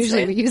probably did.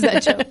 Usually say we it. use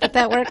that joke, but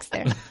that works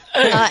there.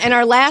 And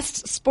our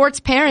last sports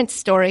parents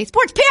story.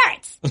 Sports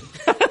parents!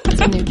 That's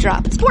a new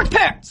drop. Sports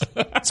parents!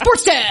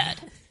 Sports dad!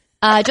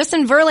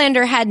 Justin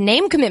Verlander had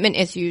name commitment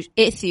issues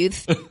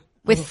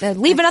with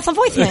leaving us a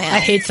voicemail. I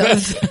hate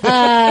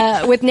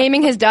those. With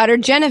naming his daughter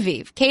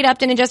Genevieve. Kate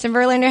Upton and Justin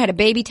Verlander had a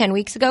baby 10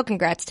 weeks ago.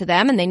 Congrats to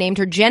them. And they named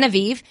her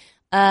Genevieve,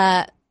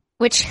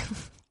 which...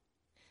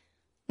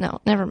 No,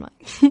 never mind.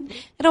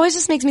 It always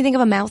just makes me think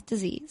of a mouth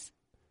disease.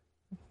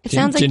 It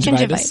sounds like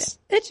Gingivitis?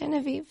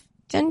 gingivitis.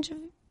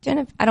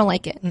 Genevieve. I don't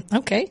like it.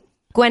 Okay.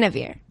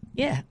 Guinevere.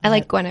 Yeah. I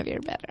like Guinevere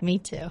better. Me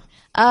too.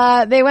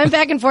 They went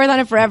back and forth on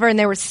it forever, and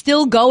they were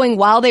still going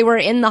while they were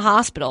in the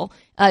hospital.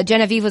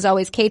 Genevieve was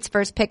always Kate's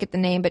first pick at the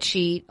name, but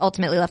she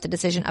ultimately left the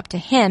decision up to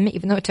him,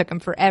 even though it took him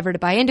forever to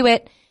buy into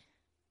it.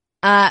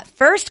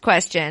 First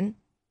question.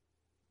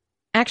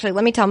 Actually,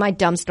 let me tell my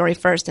dumb story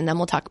first, and then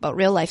we'll talk about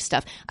real life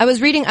stuff. I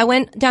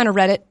went down a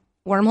Reddit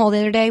wormhole the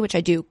other day, which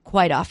I do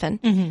quite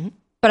often.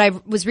 But I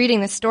was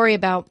reading this story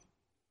about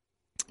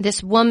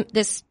this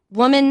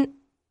woman.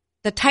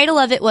 The title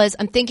of it was,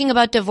 "I'm thinking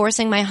about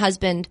divorcing my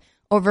husband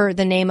over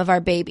the name of our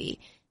baby."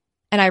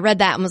 And I read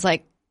that and was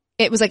like,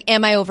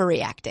 am I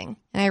overreacting?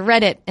 And I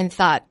read it and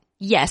thought,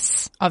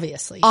 yes.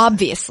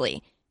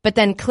 Obviously. But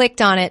then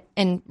clicked on it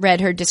and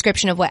read her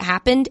description of what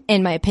happened,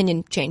 and my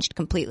opinion changed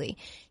completely.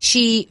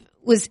 She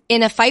was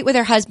in a fight with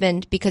her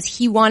husband because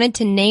he wanted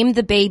to name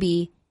the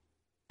baby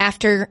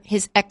after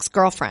his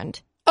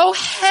ex-girlfriend. Oh,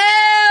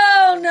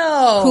 hell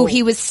no. Who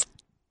he was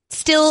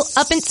still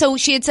so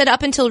she had said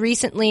up until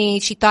recently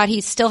she thought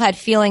he still had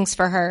feelings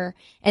for her,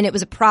 and it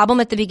was a problem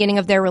at the beginning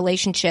of their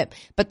relationship,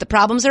 but the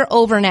problems are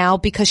over now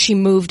because she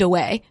moved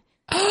away.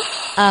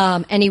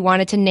 And he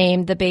wanted to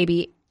name the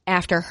baby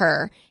after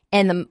her,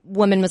 and the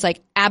woman was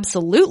like,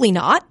 absolutely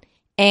not.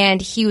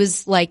 And he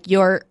was like,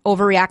 you're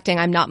overreacting.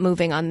 I'm not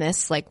moving on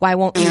this. Like, why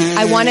won't you?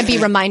 I want to be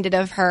reminded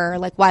of her.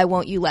 Like, why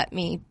won't you let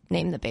me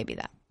name the baby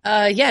that?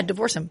 Yeah,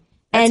 divorce him.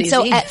 That's and easy.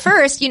 so at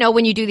first,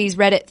 when you do these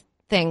Reddit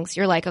things,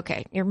 you're like,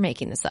 okay, you're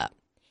making this up.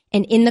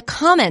 And in the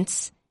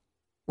comments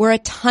where a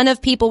ton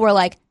of people were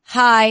like,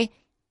 hi,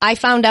 I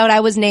found out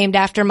I was named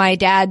after my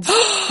dad's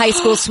high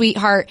school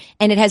sweetheart,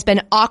 and it has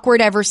been awkward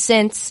ever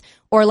since.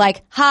 Or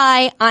like,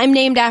 hi, I'm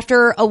named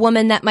after a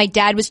woman that my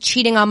dad was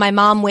cheating on my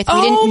mom with.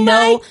 We didn't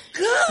know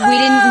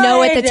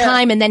at the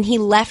time, and then he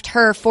left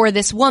her for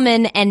this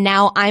woman, and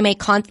now I'm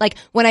like,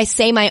 when I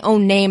say my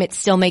own name, it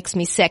still makes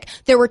me sick.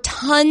 There were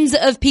tons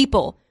of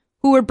people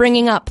who were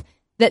bringing up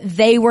that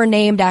they were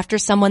named after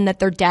someone that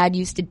their dad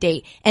used to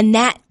date. And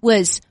that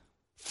was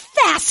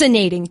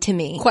fascinating to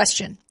me.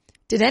 Question.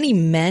 Did any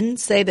men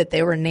say that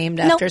they were named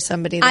after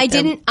somebody? That I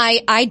didn't.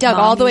 I dug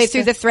all the way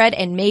through the thread,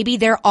 and maybe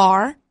there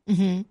are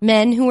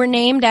men who were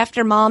named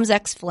after mom's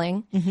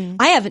ex-fling.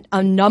 I have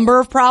a number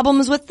of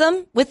problems with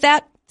them, with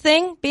that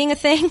thing being a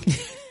thing.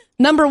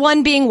 Number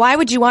one being, why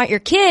would you want your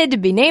kid to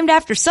be named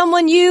after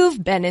someone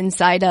you've been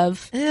inside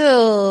of?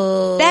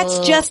 Ew. That's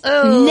just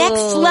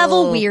next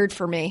level weird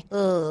for me.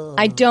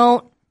 I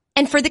don't.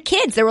 And for the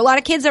kids, there were a lot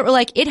of kids that were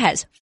like, it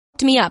has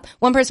f***ed me up.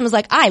 One person was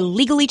like, I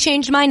legally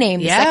changed my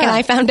name the second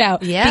I found out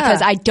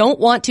because I don't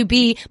want to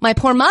be, my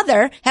poor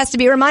mother has to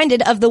be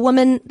reminded of the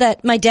woman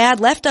that my dad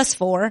left us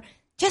for.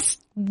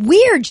 Just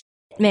weird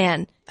shit,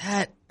 man.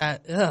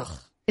 Ugh.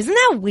 Isn't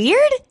that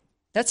weird?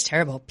 That's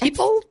terrible.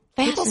 People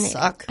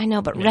suck. I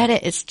know, but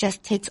Reddit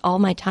just takes all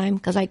my time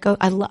because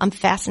I'm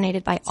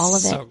fascinated by all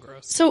of it. So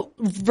gross. So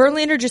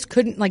Verlander just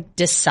couldn't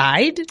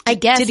decide? I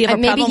guess. Did he have a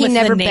maybe problem he with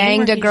never the name,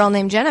 banged a girl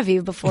named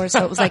Genevieve before,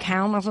 so it was like,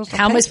 how am I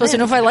supposed to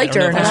know if I liked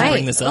her or I don't know if I should not?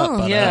 bring this up, but,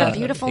 what a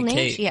beautiful Big name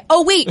Kate. she had.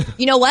 Oh, wait.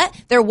 You know what?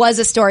 There was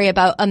a story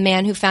about a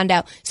man who found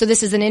out. So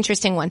this is an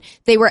interesting one.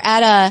 They were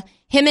at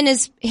him and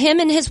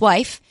his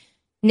wife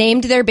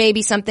named their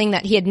baby something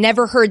that he had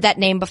never heard that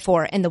name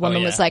before. And the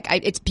woman was like,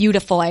 it's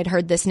beautiful. I had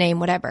heard this name,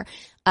 whatever.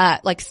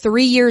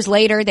 3 years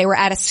later, they were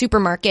at a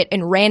supermarket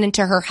and ran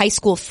into her high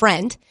school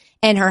friend.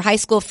 And her high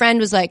school friend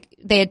was like,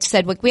 they had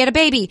said, we had a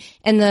baby.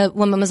 And the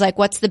woman was like,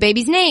 what's the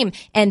baby's name?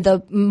 And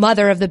the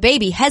mother of the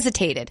baby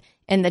hesitated.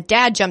 And the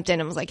dad jumped in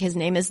and was like, his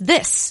name is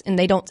this. And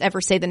they don't ever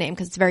say the name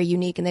because it's very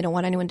unique and they don't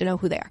want anyone to know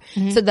who they are.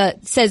 So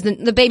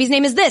the baby's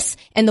name is this.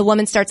 And the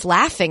woman starts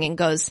laughing and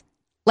goes,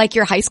 like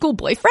your high school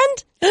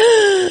boyfriend?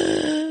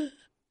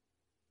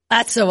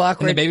 That's so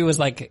awkward. And the baby was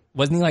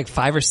wasn't he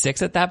 5 or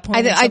 6 at that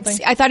point?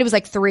 I thought he was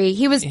 3.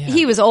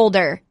 He was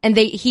older, and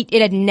it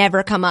had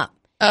never come up.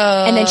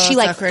 And then she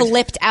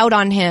flipped out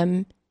on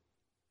him,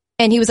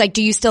 and he was like,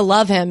 "Do you still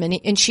love him?"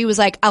 And she was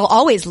like, "I'll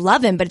always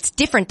love him, but it's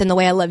different than the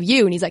way I love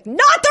you." And he's like, "Not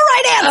the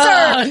right answer."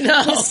 Oh,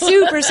 no. It was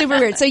super, super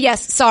weird. So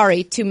yes,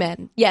 sorry to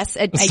men. Yes,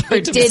 it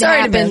did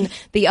happen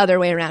the other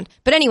way around.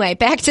 But anyway,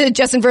 back to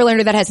Justin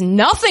Verlander. That has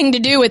nothing to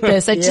do with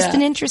this. It's just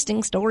an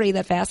interesting story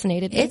that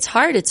fascinated me. It's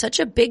hard. It's such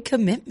a big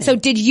commitment. So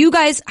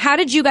how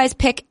did you guys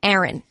pick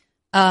Aaron?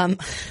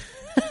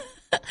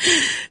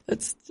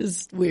 That's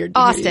just weird.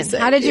 Austin.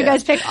 How did you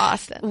guys pick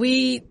Austin?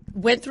 We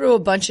went through a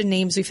bunch of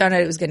names. We found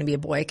out it was going to be a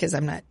boy because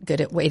I'm not good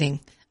at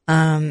waiting.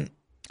 I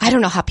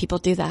don't know how people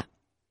do that.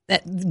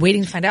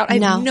 Waiting to find out? I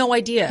have no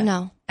idea.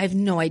 No. I have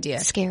no idea.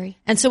 It's scary.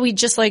 And so we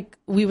just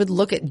we would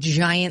look at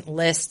giant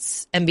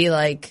lists and be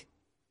like,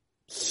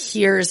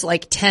 here's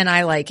 10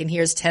 I like and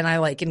here's 10 I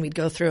like. And we'd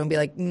go through and be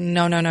like,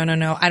 no.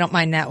 I don't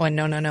mind that one.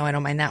 No. I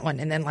don't mind that one.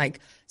 And then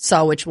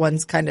saw which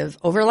ones kind of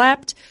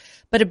overlapped.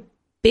 But a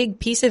big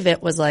piece of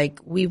it was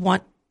we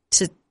want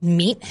to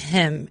meet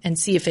him and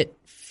see if it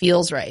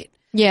feels right.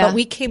 Yeah. But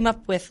we came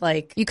up with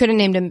you could have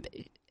named him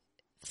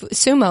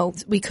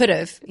Sumo. We could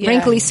have. Yeah.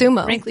 Wrinkly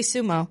Sumo. Wrinkly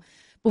Sumo.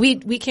 But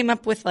we came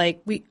up with I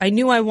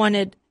knew I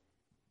wanted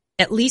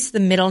at least the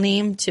middle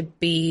name to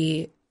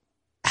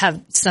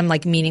have some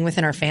like meaning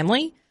within our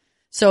family.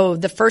 So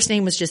the first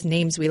name was just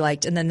names we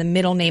liked, and then the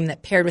middle name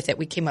that paired with it,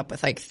 we came up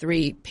with like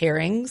 3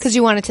 pairings. Because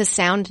you wanted to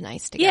sound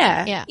nice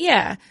together.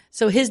 Yeah.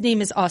 So his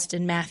name is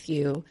Austin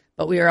Matthew,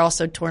 but we were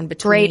also torn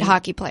between. Great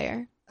hockey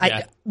player.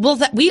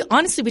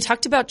 We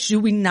talked about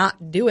should we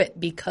not do it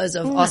because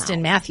of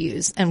Austin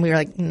Matthews, and we were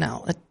like,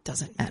 no, it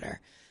doesn't matter.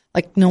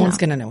 Like no one's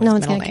gonna know his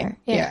middle name. Care.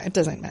 Yeah, it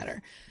doesn't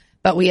matter.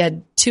 But we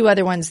had 2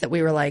 other ones that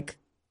we were like,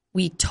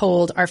 we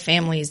told our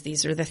families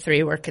these are the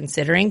 3 we're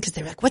considering because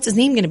they were like, what's his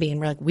name going to be? And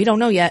we're like, we don't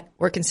know yet.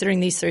 We're considering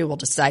these 3. We'll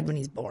decide when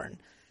he's born.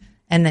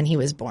 And then he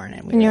was born,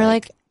 and you were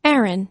like,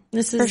 Aaron.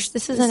 This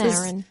is an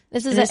Aaron.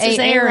 This is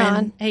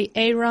Aaron.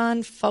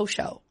 Aaron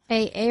Fosho.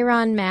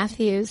 Aaron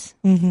Matthews.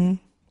 Mm-hmm.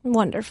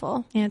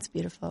 Wonderful. Yeah, it's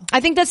beautiful. I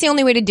think that's the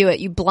only way to do it.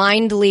 You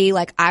blindly,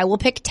 like, I will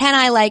pick 10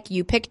 I like,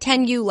 you pick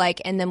 10 you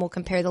like, and then we'll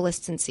compare the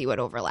lists and see what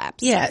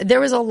overlaps. Yeah,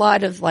 there was a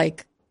lot of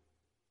like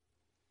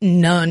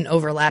none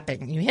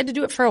overlapping. You had to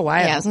do it for a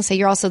while. Yeah, I was going to say,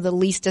 you're also the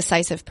least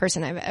decisive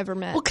person I've ever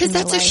met. Well, because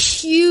that's a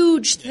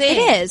huge thing.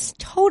 It is.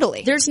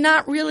 Totally. There's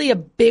not really a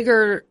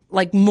bigger,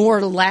 like,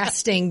 more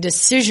lasting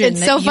decision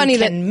it's so funny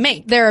that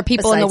make. There are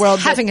people in the world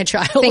having that a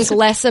child. think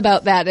less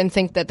about that and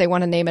think that they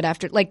want to name it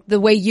after, like, the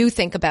way you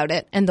think about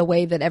it and the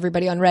way that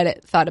everybody on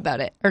Reddit thought about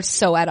it are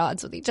so at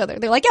odds with each other.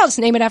 They're like, yeah, let's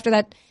name it after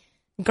that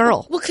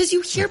girl. Well, because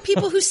you hear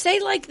people who say,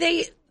 like,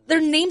 their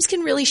names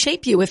can really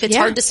shape you if it's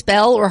hard to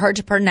spell or hard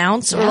to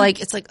pronounce or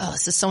like it's like, oh,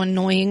 this is so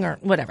annoying or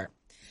whatever.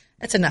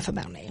 That's enough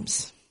about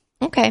names.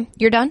 Okay.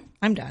 You're done?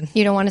 I'm done.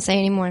 You don't want to say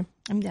any more?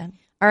 I'm done.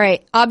 All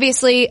right.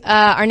 Obviously,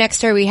 our next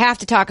story, we have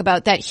to talk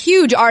about that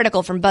huge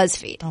article from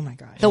BuzzFeed. Oh my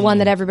gosh. The one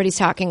that everybody's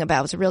talking about.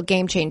 It was a real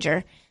game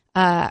changer.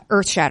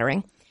 Earth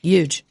shattering.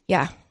 Huge.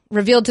 Yeah.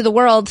 Revealed to the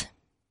world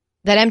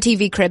that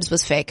MTV Cribs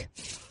was fake.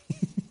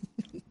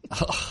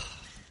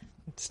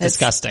 It's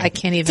disgusting. I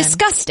can't even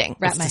disgusting.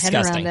 wrap my head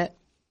around it.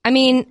 I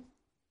mean,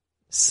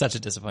 such a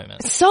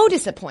disappointment. So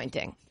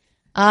disappointing.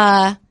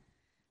 I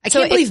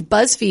can't believe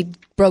BuzzFeed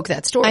broke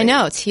that story. I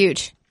know, it's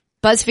huge.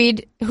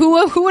 BuzzFeed, who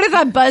would have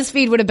thought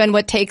BuzzFeed would have been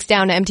what takes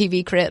down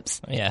MTV Cribs?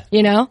 Yeah.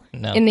 You know?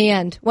 No. In the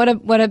end. What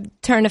a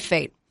turn of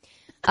fate.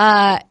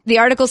 The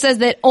article says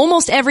that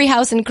almost every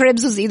house in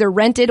Cribs was either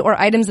rented or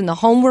items in the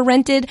home were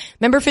rented.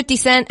 Remember 50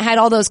 Cent had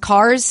all those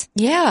cars?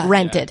 Yeah.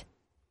 Rented.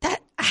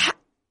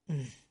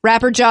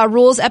 Rapper Ja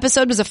Rule's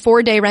episode was a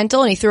 4-day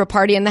rental, and he threw a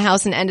party in the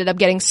house and ended up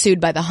getting sued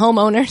by the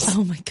homeowners.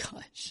 Oh my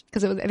gosh.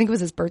 Because I think it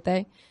was his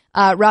birthday.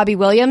 Robbie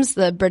Williams,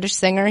 the British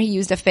singer, he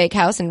used a fake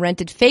house and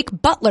rented fake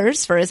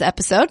butlers for his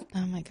episode.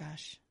 Oh my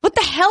gosh. What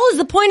the hell is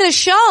the point of the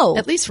show?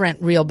 At least rent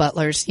real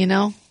butlers, you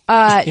know?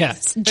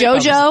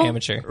 JoJo,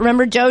 amateur.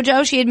 Remember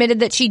JoJo? She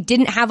admitted that she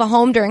didn't have a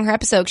home during her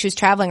episode. She was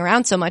traveling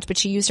around so much, but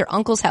she used her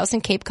uncle's house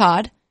in Cape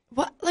Cod.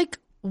 What? Like,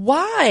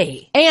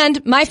 why?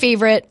 And my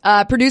favorite,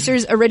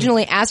 producers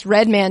originally asked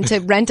Redman to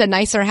rent a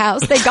nicer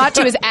house. They got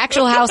to his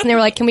actual house and they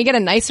were like, can we get a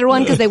nicer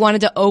one? Because they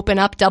wanted to open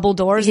up double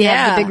doors and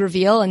have the big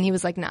reveal. And he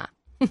was like, nah.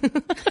 I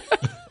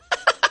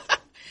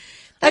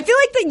feel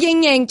like the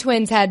Yin Yang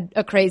Twins had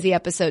a crazy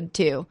episode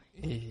too.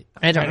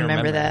 I don't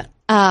remember that.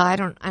 I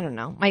don't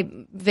know. I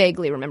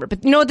vaguely remember.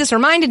 But you know what this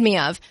reminded me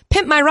of?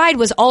 Pimp My Ride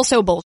was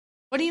also bullshit.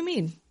 What do you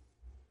mean? Do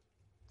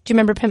you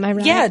remember Pimp My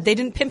Ride? Yeah, they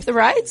didn't pimp the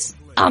rides?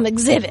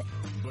 Exhibit.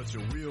 But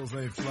your wheels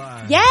ain't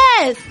flying.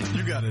 Yes!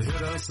 You gotta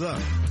hit us up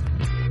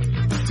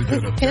to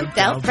get a Pimped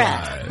out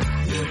ride.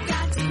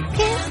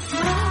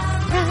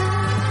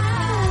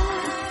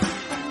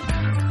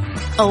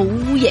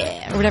 Oh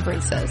yeah, or whatever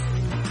he says.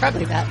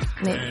 Probably that.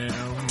 Maybe.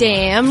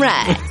 Damn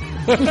right.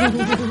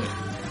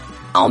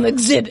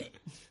 Exhibit.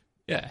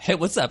 Yeah. Hey,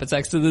 what's up? It's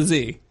X to the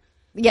Z.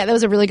 Yeah, that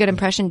was a really good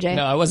impression, Jay.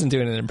 No, I wasn't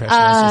doing an impression.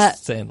 I was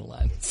just saying the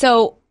line.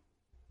 So,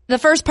 the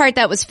first part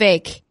that was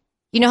fake,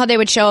 you know how they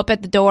would show up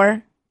at the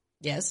door?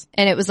 Yes.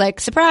 And it was like,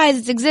 surprise,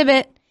 it's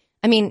Exhibit.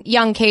 I mean,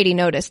 young Katie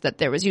noticed that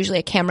there was usually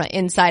a camera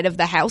inside of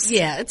the house.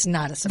 Yeah, it's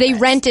not a surprise. They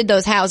rented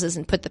those houses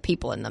and put the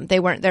people in them. They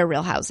weren't their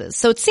real houses.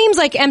 So it seems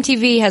like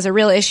MTV has a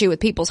real issue with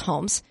people's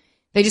homes.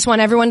 They just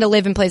want everyone to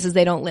live in places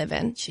they don't live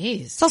in.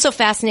 Jeez. It's also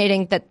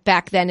fascinating that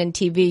back then in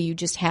TV, you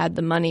just had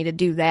the money to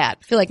do that.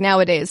 I feel like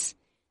nowadays,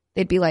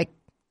 they'd be like,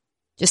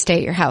 just stay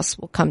at your house.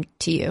 We'll come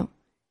to you.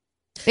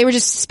 They were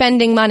just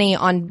spending money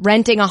on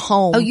renting a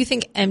home. Oh, you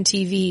think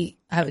MTV,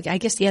 I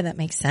guess, yeah, that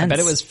makes sense. I bet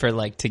it was for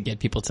to get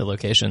people to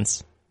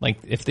locations. Like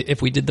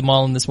if we did them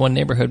all in this one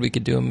neighborhood, we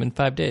could do them in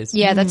 5 days.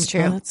 Yeah, that's true.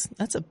 Well,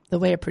 that's the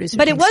way a producer.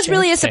 But it was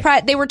really a Okay.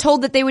 surprise. They were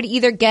told that they would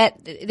either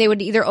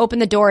open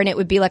the door and it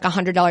would be like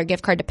 $100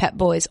 gift card to Pet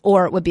Boys,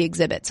 or it would be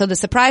Exhibit. So the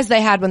surprise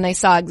they had when they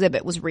saw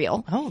Exhibit was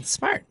real. Oh,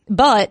 smart.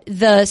 But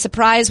the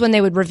surprise when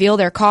they would reveal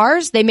their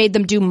cars, they made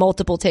them do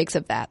multiple takes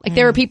of that. Like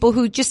there were people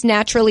who just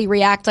naturally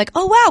react like,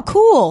 "Oh wow,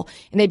 cool,"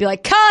 and they'd be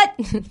like, "Cut,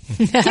 give us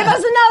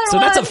another So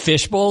one." that's a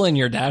fishbowl in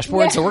your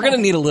dashboard. So we're going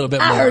to need a little bit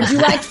I more. heard you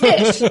like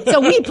fish, so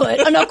we put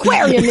an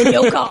aquarium in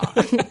your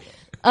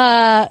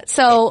car.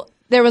 So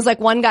there was like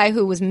one guy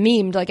who was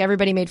memed, like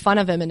everybody made fun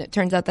of him, and it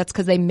turns out that's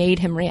because they made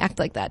him react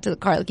like that to the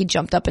car. Like he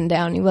jumped up and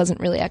down. He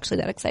wasn't really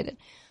actually that excited.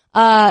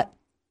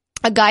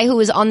 a guy who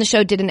was on the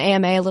show did an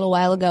AMA a little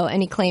while ago,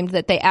 and he claimed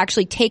that they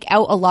actually take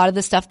out a lot of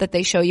the stuff that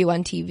they show you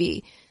on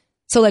TV.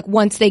 So like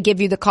once they give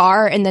you the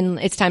car and then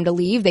it's time to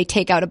leave, they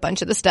take out a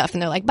bunch of the stuff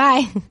and they're like,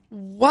 bye.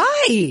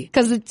 Why?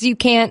 Because you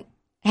can't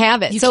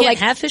have it. You so can't like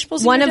have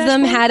fishbowls in one your of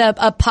them dashboard? had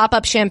a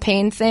pop-up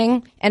champagne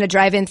thing and a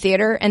drive-in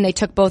theater, and they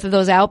took both of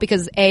those out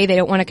because A, they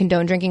don't want to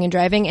condone drinking and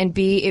driving, and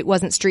B, it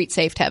wasn't street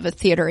safe to have a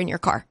theater in your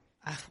car.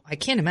 I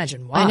can't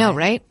imagine why. I know,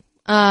 right?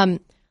 We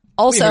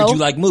Also, heard you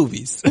like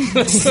movies. mine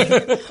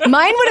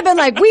would have been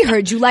like, we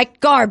heard you like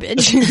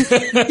garbage.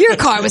 Your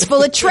car was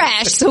full of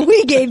trash, so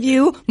we gave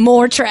you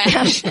more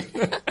trash.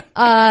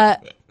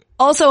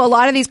 Also, a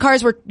lot of these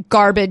cars were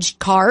garbage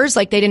cars.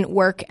 Like, they didn't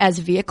work as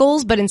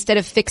vehicles, but instead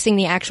of fixing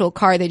the actual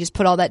car, they just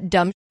put all that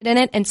dumb shit in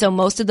it. And so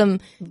most of them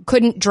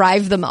couldn't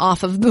drive them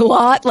off of the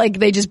lot. Like,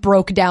 they just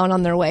broke down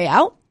on their way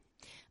out.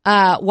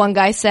 One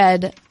guy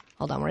said,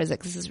 hold on, where is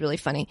it? This is really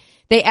funny.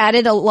 They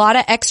added a lot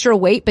of extra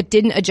weight, but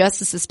didn't adjust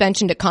the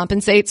suspension to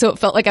compensate. So it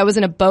felt like I was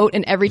in a boat,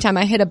 and every time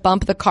I hit a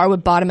bump, the car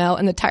would bottom out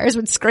and the tires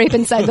would scrape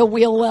inside the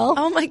wheel well.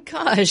 Oh my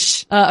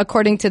gosh.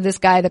 According to this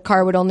guy, the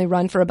car would only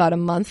run for about a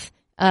month.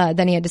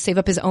 Then he had to save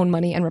up his own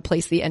money and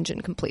replace the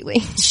engine completely.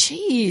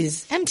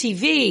 Jeez.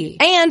 MTV.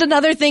 And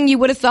another thing, you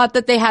would have thought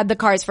that they had the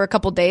cars for a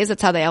couple days.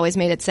 That's how they always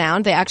made it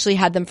sound. They actually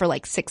had them for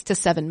like 6 to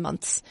 7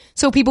 months.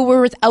 So people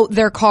were without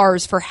their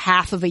cars for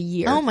half of a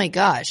year. Oh my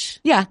gosh.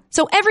 Yeah.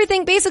 So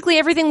basically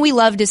everything we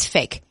loved is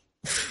fake,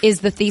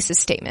 is the thesis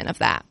statement of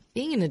that.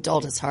 Being an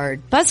adult is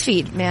hard.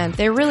 BuzzFeed, man,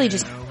 they're really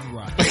just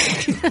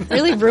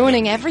really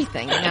ruining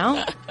everything, you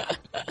know?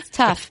 It's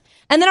tough.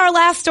 And then our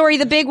last story,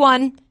 the big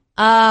one.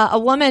 A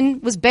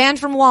woman was banned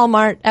from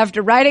Walmart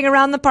after riding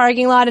around the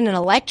parking lot in an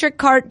electric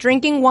cart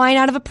drinking wine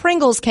out of a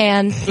Pringles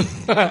can.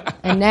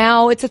 And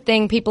now it's a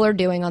thing people are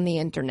doing on the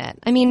internet.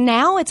 I mean,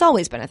 now it's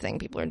always been a thing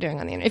people are doing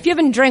on the internet. If you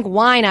haven't drank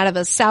wine out of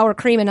a sour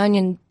cream and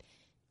onion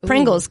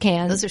Pringles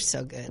can, Those are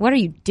so good. what are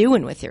you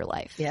doing with your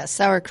life? Yeah,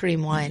 sour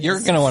cream wine. You're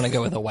going to want to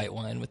go with a white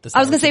wine with this. I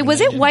was going to say,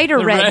 was it white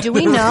or red? Do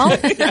we know? I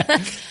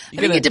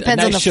think it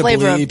depends on the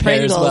flavor of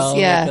Pringles.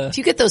 Yeah. If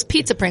you get those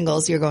pizza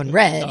Pringles, you're going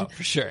red. Oh,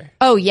 for sure.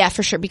 Oh, yeah,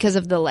 for sure. Because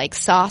of the like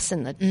sauce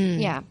and the,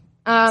 yeah.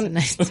 It's a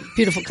nice,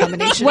 beautiful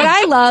combination. What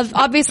I love,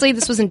 obviously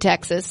this was in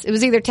Texas. It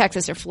was either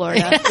Texas or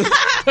Florida.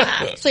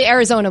 Actually,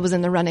 Arizona was in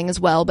the running as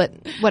well, but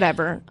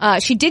whatever.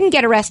 She didn't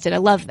get arrested. I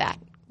love that.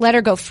 Let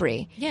her go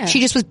free. Yeah. She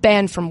just was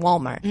banned from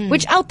Walmart,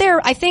 which out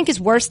there I think is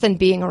worse than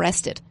being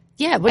arrested.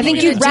 Yeah, what I think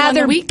are you you'd gonna do on the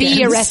rather weekends?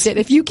 be arrested.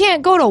 If you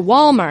can't go to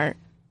Walmart,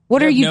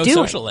 what are you no doing?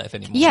 social life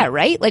anymore. Yeah,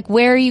 right? Like,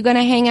 where are you going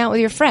to hang out with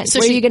your friends? So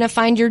Where are she- you going to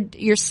find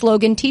your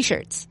slogan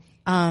t-shirts?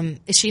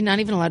 Is she not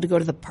even allowed to go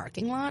to the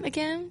parking lot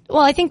again?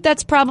 Well, I think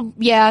that's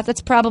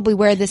probably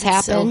where this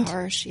happened. So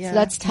harsh, yeah. So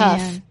that's tough.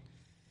 Man.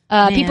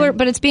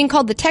 But it's being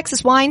called the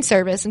Texas Wine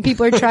Service, and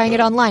people are trying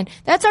it online.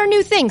 That's our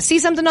new thing. See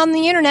something on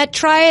the internet,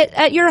 try it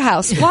at your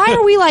house. Why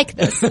are we like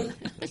this?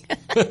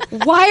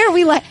 Why are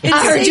we like?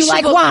 I heard you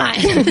like wine.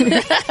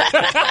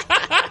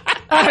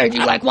 I heard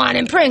you like wine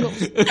and Pringles.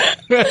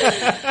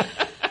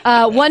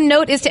 One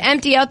note is to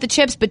empty out the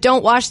chips, but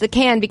don't wash the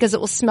can because it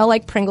will smell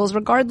like Pringles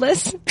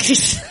regardless.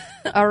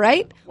 All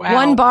right. Wow.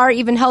 One bar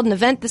even held an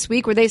event this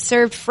week where they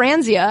served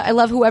Franzia. I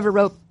love whoever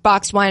wrote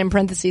boxed wine in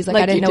parentheses. Like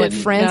I didn't know what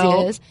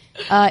Franzia is.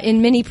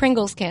 In mini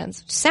Pringles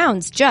cans.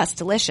 Sounds just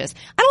delicious.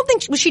 I don't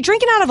think, was she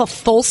drinking out of a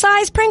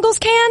full-size Pringles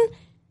can?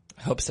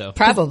 I hope so.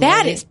 Probably.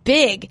 That is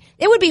big.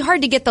 It would be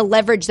hard to get the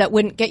leverage that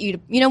wouldn't get you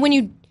to, when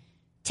you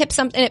tip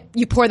something,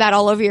 you pour that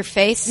all over your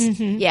face.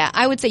 Mm-hmm. Yeah,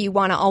 I would say you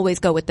want to always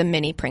go with the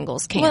mini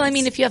Pringles cans. Well, I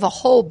mean, if you have a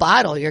whole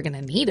bottle, you're going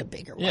to need a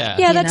bigger one. Yeah.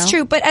 yeah, you that's know?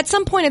 true. But at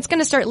some point, it's going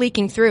to start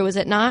leaking through, is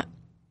it not?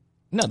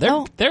 No,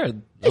 they're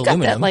They got aluminum.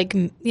 that, like,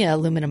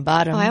 aluminum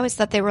bottom. Oh, I always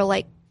thought they were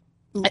like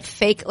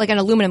fake, like an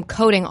aluminum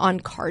coating on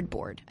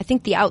cardboard. I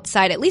think the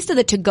outside, at least of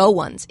the to-go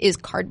ones, is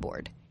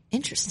cardboard.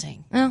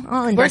 Interesting. Well,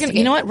 I'll We're investigate. gonna,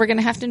 you know what? We're going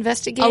to have to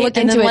investigate. I'll look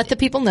and into then it let the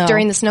people know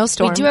during the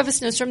snowstorm. We do have a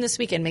snowstorm this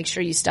weekend. Make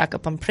sure you stock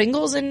up on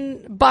Pringles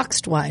and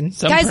boxed wine.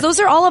 Guys,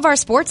 those are all of our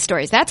sports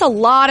stories. That's a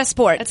lot of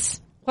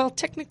sports. Well,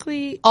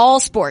 technically, All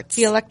sports.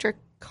 the electric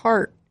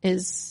cart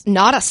is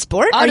Not a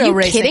sport? Are auto you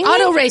racing. kidding me?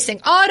 Auto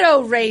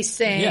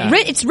racing. Yeah.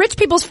 It's rich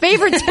people's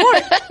favorite sport.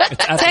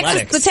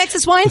 athletics. The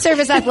Texas Wine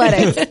Service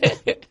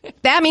Athletics.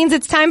 That means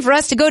it's time for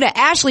us to go to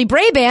Ashley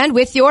Braband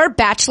with your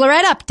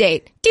Bachelorette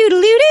update.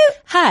 Doodle-doo-doo.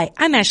 Hi,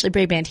 I'm Ashley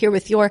Braband here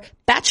with your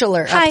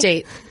Bachelor Hi.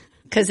 update.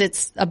 Because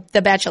it's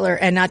the Bachelor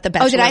and not the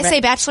Bachelor. Oh, did I say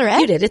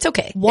Bachelorette? You did. It's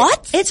okay.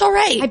 What? It's all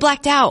right. I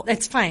blacked out.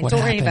 It's fine. What Don't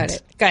worry happened? about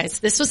it. Guys,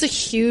 this was a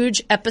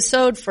huge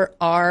episode for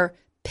our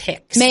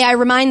picks. May I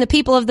remind the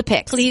people of the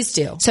picks? Please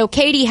do. So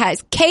Katie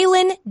has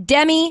Kaylin,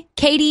 Demi,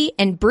 Katie,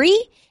 and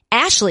Bree.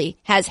 Ashley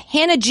has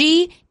Hannah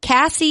G,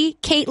 Cassie,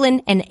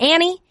 Caitlin, and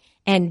Annie.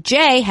 And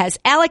Jay has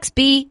Alex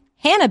B,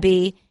 Hannah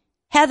B,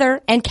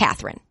 Heather, and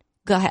Catherine.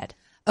 Go ahead.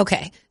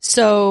 Okay.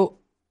 So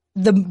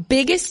the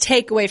biggest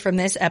takeaway from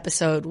this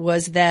episode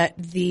was that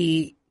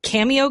the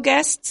cameo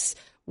guests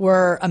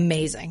were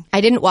amazing.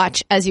 I didn't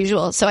watch as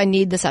usual, so I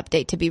need this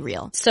update to be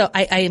real. So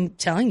I am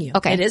telling you,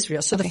 Okay. it is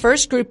real. So the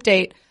first group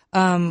date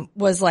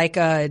was like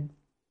a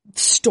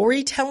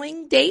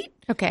storytelling date.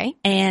 Okay.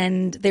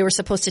 And they were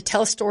supposed to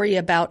tell a story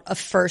about a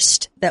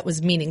first that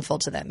was meaningful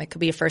to them. It could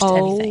be a first to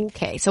anything.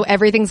 Okay. So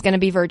everything's going to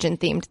be virgin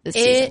themed this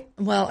season.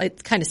 Well,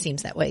 it kind of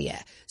seems that way,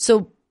 yeah.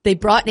 So they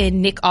brought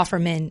in Nick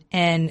Offerman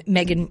and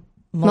Megan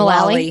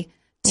Mullally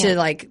to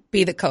like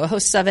be the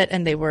co-hosts of it,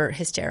 and they were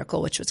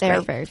hysterical, which was They're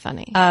great. very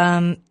funny.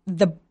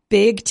 The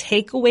big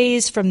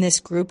takeaways from this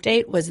group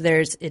date was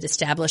it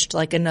established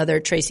like another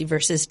Tracy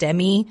versus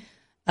Demi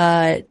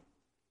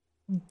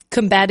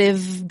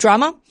combative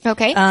drama.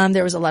 Okay.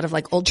 There was a lot of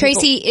like old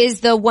Tracy people.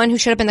 is the one who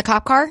showed up in the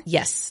cop car?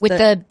 Yes. With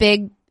the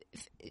big,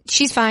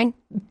 she's fine,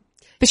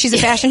 but she's a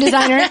fashion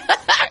designer.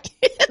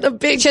 the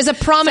big She has a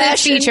prominent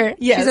fashion- feature.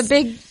 Yes.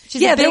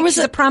 She's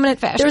a prominent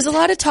fashion. There was a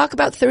lot of talk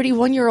about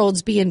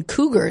 31-year-olds being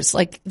cougars.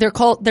 Like they're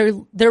all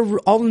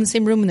in the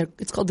same room, and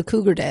it's called the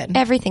Cougar Den.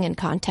 Everything in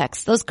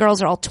context. Those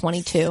girls are all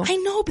 22. I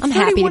know, but I'm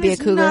happy to 31 be a is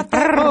cougar. not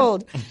that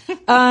old.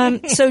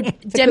 So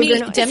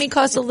Demi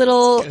caused a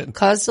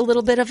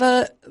little bit of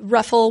a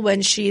ruffle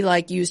when she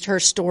like used her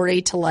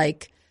story to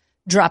like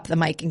drop the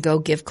mic and go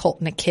give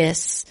Colton a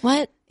kiss.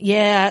 What?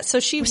 Yeah, so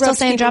she We're still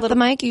saying drop the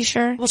mic? You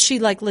sure? Well, she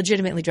like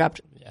legitimately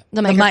dropped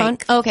The microphone?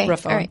 mic. Okay.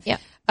 Microphone. All right. Yeah.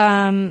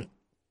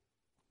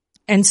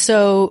 And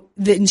so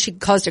then she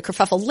caused a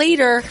kerfuffle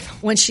later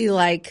when she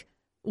like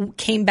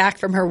came back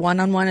from her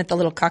one-on-one at the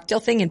little cocktail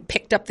thing and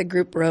picked up the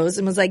group rose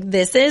and was like,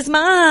 "This is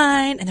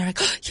mine." And they're like,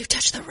 "Oh, you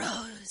touched the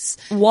rose."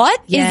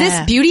 What? Yeah. Is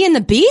this Beauty and the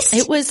Beast?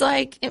 It was.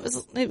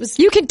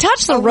 You can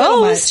touch the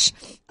rose.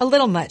 A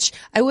little much.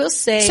 I will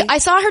say. So I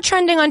saw her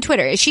trending on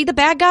Twitter. Is she the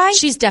bad guy?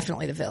 She's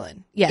definitely the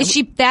villain. Yeah. Is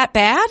she that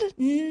bad?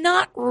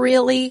 Not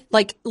really.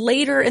 Like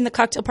later in the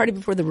cocktail party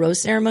before the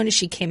rose ceremony,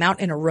 she came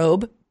out in a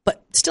robe,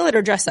 but still had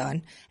her dress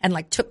on, and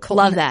like took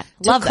Colton. Love that.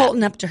 Took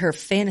Colton up to her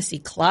fantasy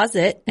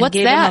closet and What's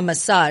gave that? him a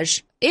massage.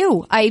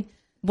 Ew.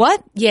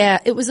 What? Yeah,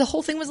 the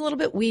whole thing was a little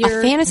bit weird.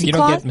 A fantasy You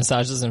don't closet? get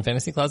massages in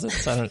fantasy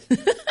closets? I don't,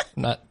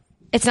 not,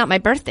 It's not my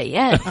birthday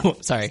yet.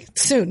 sorry.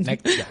 Soon.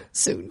 Yeah.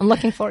 Soon. I'm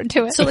looking forward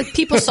to it. So like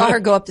people saw her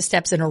go up the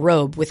steps in a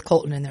robe with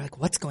Colton, and they're like,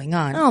 "What's going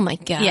on?" oh my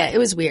God. Yeah, it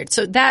was weird.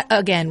 So that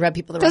again rubbed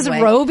people the Does wrong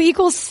way. robe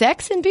equal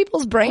sex in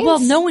people's brains? Well,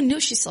 no one knew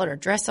she still had her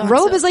dress on.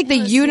 Robe so is like the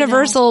it was, you know.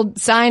 universal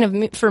sign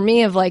of for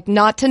me of like,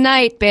 not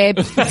tonight, babe.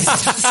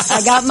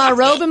 I got my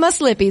robe and my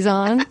slippies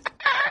on.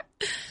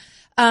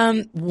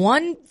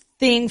 One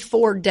thing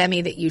for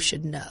Demi that you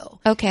should know.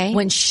 Okay.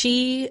 When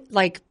she,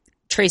 like,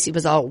 Tracy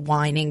was all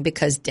whining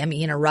because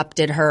Demi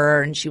interrupted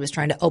her and she was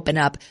trying to open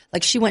up.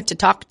 Like, she went to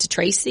talk to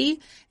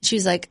Tracy. She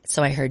was like,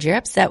 "So I heard you're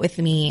upset with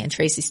me." And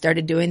Tracy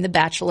started doing the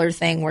Bachelor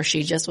thing where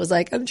she just was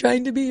like, "I'm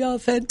trying to be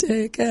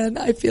authentic and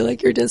I feel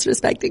like you're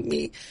disrespecting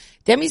me."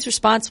 Demi's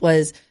response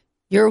was,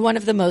 "You're one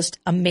of the most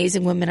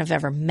amazing women I've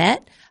ever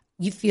met.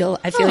 I feel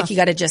like you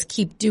got to just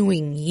keep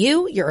doing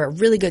you. You're a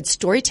really good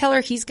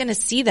storyteller. He's going to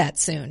see that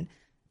soon."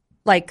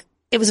 Like,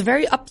 it was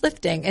very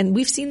uplifting, and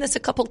we've seen this a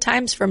couple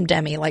times from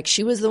Demi. Like,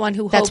 she was the one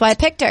who That's hoped why I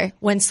picked her.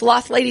 when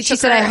Sloth Lady She took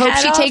said, her I hope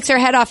hat she off. takes her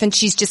head off and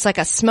she's just like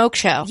a smoke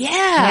show.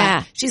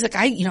 Yeah. She's like,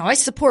 I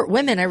support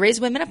women. I raise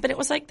women up. And it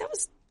was like, that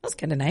was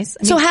kind of nice.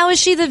 I So mean, how is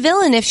she the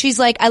villain if she's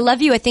like, I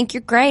love you, I think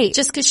you're great?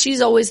 just because she's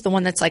always the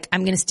one that's like,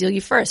 I'm going to steal you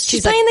first.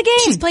 She's like- playing the game.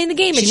 She's playing the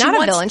game. She's and she not a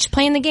wants- villain. She's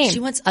playing the game.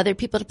 She wants other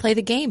people to play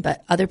the game,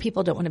 but other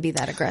people don't want to be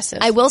that aggressive.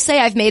 I will say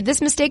I've made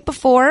this mistake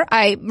before.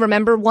 I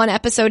remember one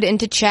episode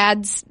into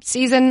Chad's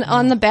season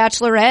on The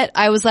Bachelorette.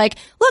 I was like,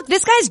 look,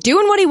 this guy's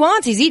doing what he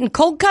wants. He's eating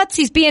cold cuts.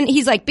 He's being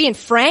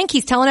frank.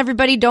 He's telling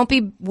everybody don't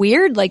be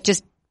weird. Like,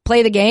 just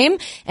play the game.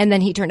 And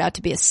then he turned out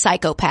to be a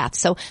psychopath.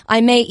 So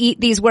I may eat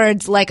these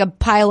words like a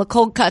pile of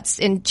cold cuts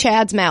in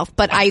Chad's mouth,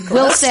 but I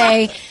will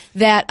say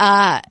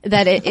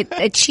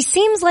that she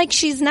seems like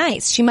she's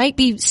nice. She might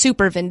be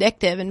super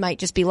vindictive and might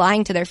just be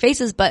lying to their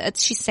faces, but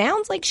she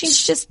sounds like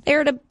she's just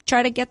there to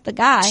try to get the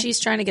guy. She's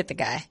trying to get the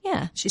guy.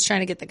 Yeah. She's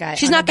trying to get the guy.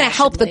 She's not going to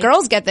help the unabashedly.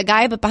 girls get the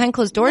guy, but behind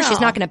closed doors, she's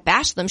No. not going to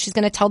bash them. She's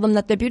going to tell them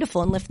that they're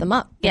beautiful and lift them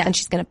up. Yeah. And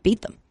she's going to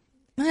beat them.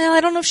 Well,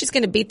 I don't know if she's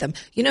going to beat them.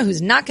 You know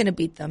who's not going to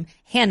beat them?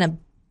 Hannah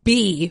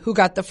B, who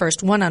got the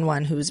first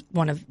one-on-one, who's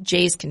one of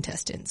Jay's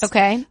contestants.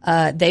 Okay.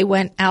 They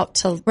went out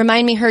to,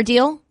 Remind me her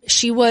deal.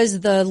 she was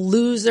the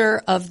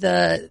loser of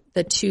the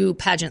two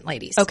pageant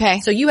ladies.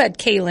 Okay. So you had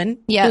Kaylin,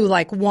 Yeah. who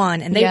like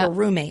won, and they Yeah. were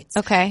roommates.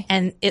 Okay.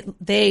 And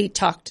they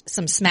talked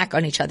some smack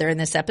on each other in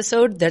this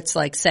episode that's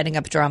like setting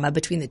up drama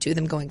between the two of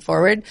them going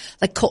forward.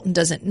 Like Colton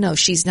doesn't know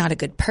she's not a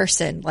good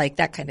person, like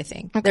that kind of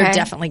thing. They're Okay.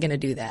 definitely going to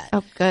do that.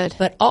 Oh, good.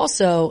 But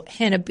also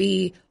Hannah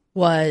B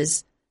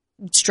was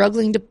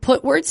struggling to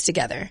put words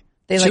together.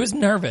 She was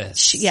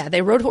nervous.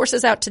 They rode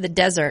horses out to the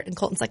desert, and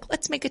Colton's like,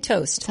 "Let's make a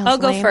toast. Sounds I'll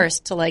go lame.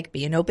 first to like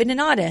being open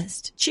and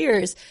honest.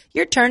 Cheers.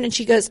 Your turn." And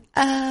she goes,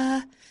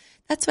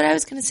 that's what I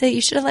was going to say. You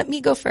should have let me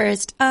go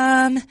first.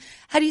 How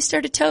do you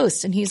start a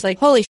toast?" And he's like,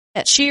 Holy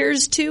shit.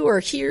 "Cheers to," or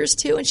 "Here's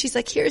to." And she's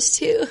like, "Here's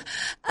to."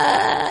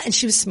 And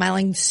she was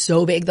smiling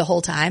so big the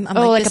whole time. I'm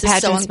like this a is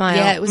pageant so smile.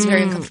 Yeah, it was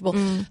very uncomfortable.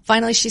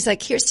 Finally, she's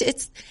like, "Here's to,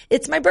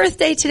 it's my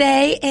birthday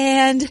today."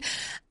 And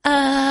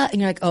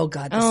you're like, "Oh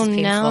God, this is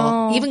painful."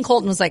 no. Even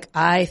Colton was like,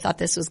 "I thought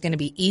this was going to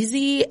be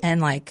easy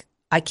and like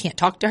I can't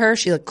talk to her.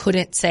 She like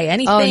couldn't say Oh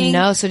anything.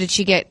 no! So did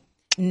she get?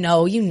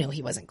 No, you knew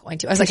he wasn't going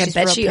to. I was like, I She's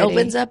bet real she pretty.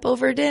 opens up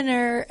over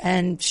dinner,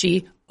 and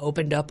she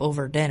opened up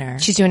over dinner.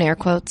 She's doing air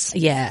quotes.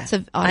 Yeah, It's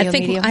an audio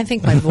medium. I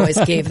think my voice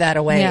gave that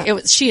away. Yeah.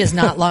 She is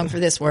not long for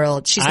this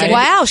world. She's gonna,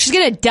 Wow, she's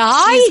gonna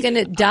die. she's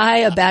gonna die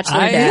a bachelor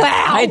death.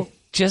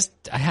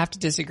 I have to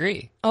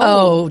disagree.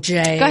 Oh,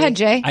 Jay, Go ahead,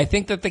 Jay. I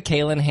think that the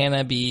Kaylin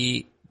Hannah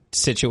B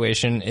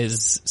situation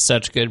is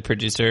such good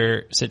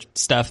producer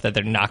stuff that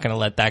they're not going to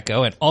let that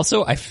go. And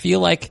also, I feel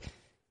like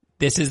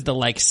this is the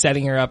like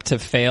setting her up to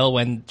fail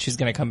when she's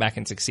going to come back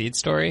and succeed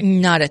story.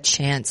 Not a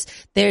chance.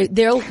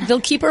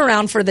 They'll keep her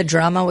around for the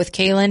drama with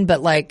Kaylin,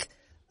 but like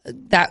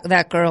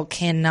that girl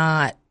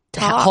cannot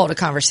hold a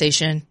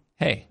conversation.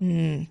 Hey,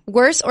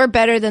 Worse or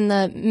better than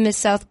the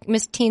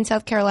Miss Teen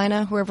South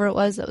Carolina, whoever it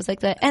was that was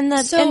like that, and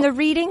the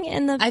reading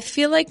and the. I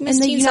feel like Miss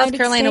in the Teen South United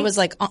Carolina States? was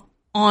like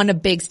on a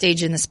big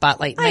stage in the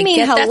spotlight. And I mean,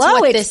 get that's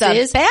hello, what it's this The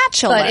is,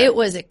 Bachelor. but it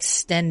was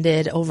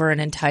extended over an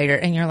entire,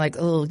 and you're like,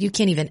 oh, you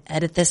can't even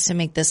edit this to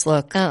make this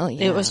look. Oh,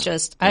 yeah. It was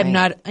just, I'm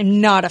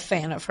not a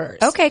fan of hers.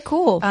 Okay,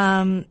 cool.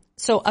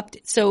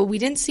 So we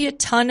didn't see a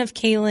ton of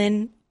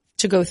Kaylin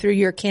to go through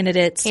your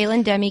candidates.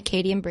 Kaylin, Demi,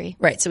 Katie, and Bree.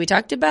 Right. So we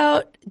talked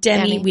about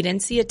Demi. Demi. We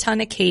didn't see a ton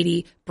of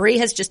Katie. Bree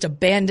has just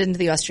abandoned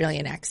the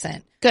Australian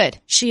accent. Good.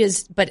 She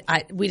is, but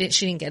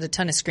she didn't get a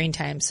ton of screen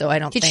time, so I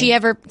don't Did think. she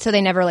ever? So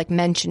they never like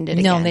mentioned it.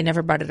 No, again. they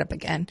never brought it up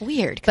again.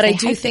 Weird. 'cause But they I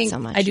do hyped it think so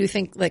much.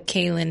 that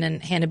Kaylin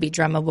and Hannah B.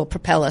 drama will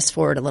propel us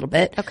forward a little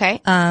bit.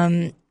 Okay.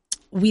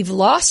 We've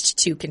lost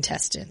 2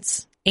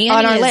 contestants. Annie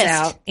On our is list.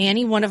 out.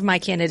 Annie, one of my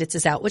candidates,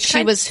 is out. Which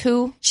She was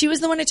who? She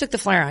was the one who took the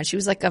flyer on. She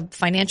was like a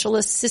financial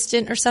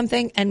assistant or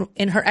something. And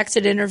in her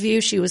exit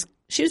interview, she was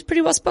pretty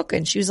well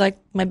spoken. She was like,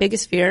 my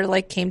biggest fear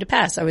like came to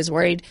pass. I was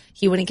worried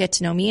he wouldn't get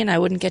to know me and I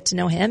wouldn't get to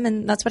know him.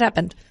 And that's what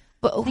happened.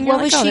 But And you're what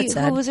like, was oh, she? that's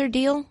sad. What was her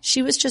deal?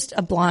 She was just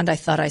a blonde I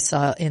thought I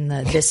saw in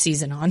this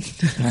season on.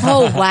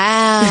 Oh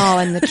wow!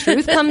 And the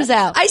truth comes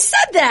out. I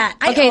said that.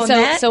 I Okay, own so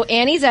that. so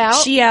Annie's out.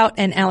 She out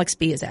and Alex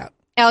B is out.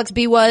 Alex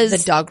B was The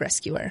dog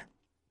rescuer.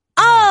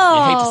 you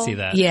hate to see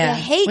that. Yeah. I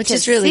hate which to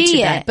is really see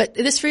too bad. it. But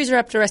this frees her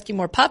up to rescue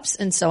more pups,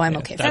 and so I'm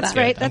okay for that's that.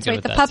 good. right. I'm That's good right.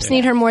 with The that, pups too.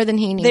 need her more than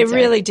he needs. They her.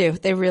 really do.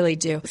 They really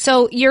do.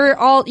 So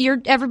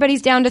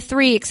everybody's down to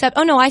 3 except.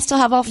 Oh no, I still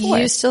have all 4.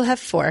 You still have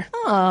 4.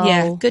 Oh.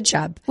 Yeah, good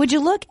job. Would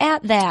you look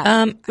at that?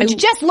 Would I- you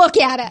just look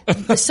at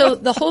it? So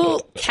the whole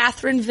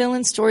Catherine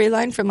villain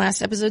storyline from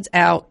last episode's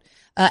out.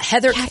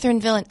 Heather Catherine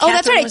Villain. Oh,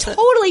 that's Catherine right. I was the-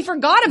 totally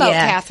forgot about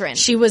Yeah. Catherine.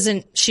 She was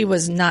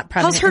not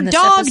prominent. How's her in this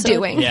dog episode.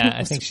 doing? Yeah,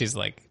 I think she's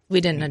like We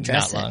didn't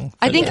address not it. long.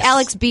 I for think this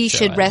Alex B show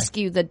should either.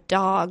 rescue the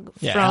dog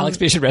Yeah, from Alex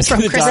B should rescue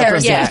the Chris dog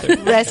Harris. from yeah,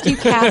 Catherine. rescue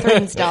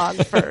Catherine's dog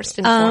first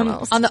and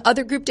foremost. On the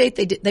other group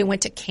date, they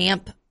went to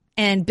camp,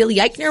 and Billy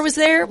Eichner was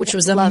there, which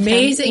was Love him.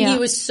 amazing. Yeah. He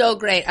was so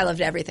great. I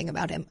loved everything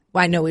about him.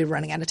 Well, I know we were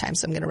running out of time,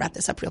 so I'm going to wrap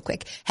this up real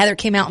quick. Heather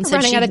came out and said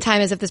Running she out of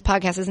time as if this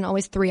podcast isn't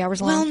always 3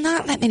 hours long. Well,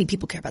 not that many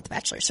people care about The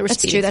Bachelor, so we're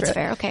that's speeding true. That's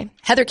through it. fair. Okay.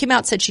 Heather came out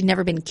and said she'd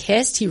never been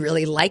kissed. He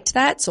really liked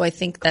that, so I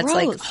think that's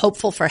like Gross.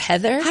 hopeful for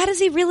Heather. How does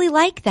he really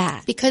like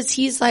that? Because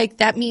he's like,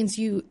 that means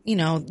you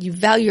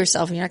value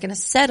yourself and you're not going to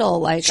settle.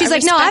 Like She's I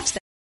like, no, respect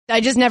I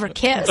just never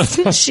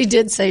kissed. She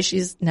did say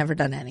she's never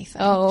done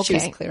anything. Oh, She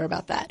was okay. clear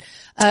about that.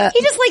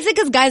 He just likes it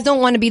because guys don't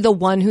want to be the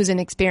one who's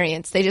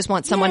inexperienced. They just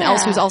want someone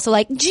else who's also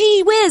like,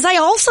 gee whiz, I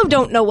also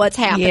don't know what's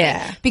happening.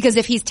 Yeah. Because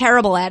if he's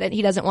terrible at it,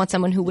 he doesn't want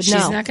someone who would know.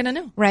 She's not going to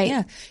know. Right.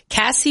 Yeah.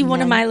 Cassie, one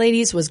of my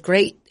ladies, was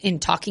great in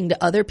talking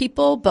to other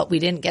people, but we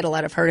didn't get a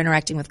lot of her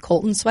interacting with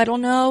Colton, so I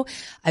don't know.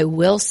 I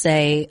will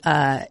say,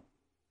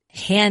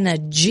 Hannah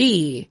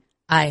G,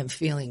 I am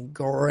feeling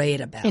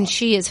great about. And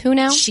she is who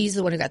now? She's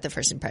the one who got the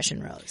first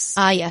impression rose.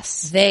 Ah,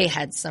 yes. They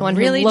had some One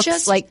really who looks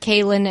just like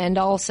Kaylin and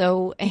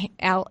also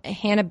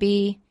Hannah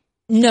B.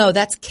 No,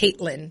 that's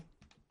Caitlin.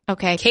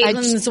 Okay.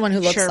 Caitlin's the one who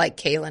looks sure. like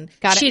Kaylin.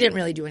 Got it. She didn't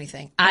really do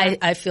anything.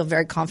 I feel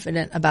very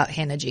confident about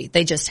Hannah G.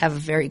 They just have a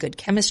very good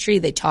chemistry.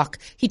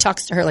 He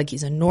talks to her like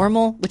he's a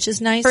normal, which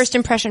is nice. First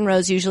impression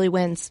rose usually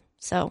wins.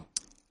 So.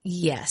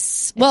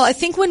 Yes. Well, I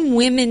think when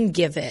women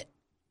give it,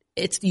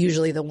 it's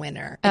usually the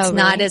winner. It's Oh,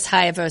 not really? as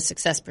high of a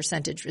success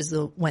percentage as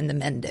when the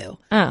men do.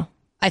 Oh.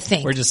 I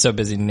think. We're just so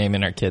busy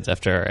naming our kids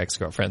after our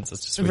ex-girlfriends.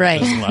 It's just right.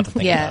 there's a lot to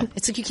think yeah. about.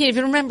 It's like you can't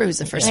even remember who's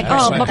the first Like,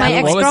 impression. oh, but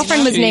my What was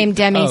ex-girlfriend was she? named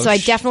Demi, Oh, so I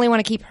definitely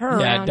want to keep her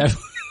Yeah, around.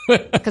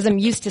 definitely. Because I'm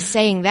used to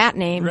saying that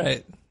name.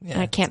 Right.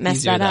 Yeah, I can't it's mess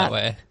easier that up.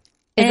 way.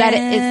 Is that it?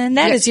 And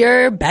that is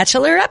your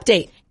Bachelor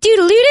update.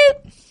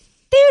 Doodle-doo-doo.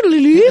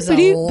 It was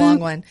a long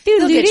one.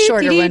 They'll get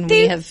shorter when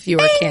we have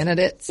fewer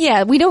candidates.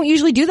 Yeah, we don't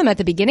usually do them at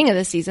the beginning of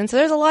the season, so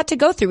there's a lot to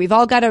go through. We've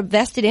all got a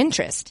vested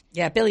interest.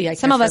 Yeah, Billy, I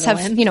Some of us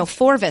have,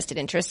 4 vested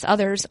interests,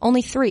 others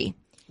only 3.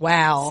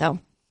 Wow. So,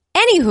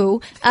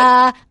 anywho,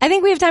 I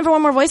think we have time for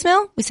one more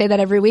voicemail. We say that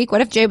every week.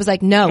 What if Jay was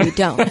like, no, we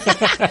don't?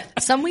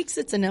 Some weeks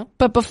it's a no.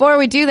 But before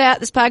we do that,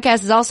 this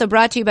podcast is also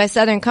brought to you by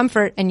Southern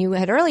Comfort, and you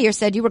had earlier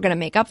said you were going to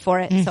make up for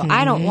it. So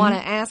I don't want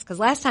to ask, because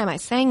last time I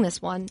sang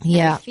this one, and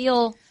Yeah. I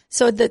feel...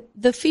 So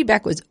the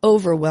feedback was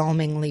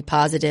overwhelmingly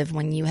positive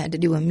when you had to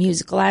do a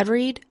musical ad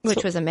read.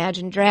 Which was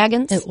Imagine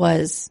Dragons. It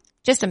was.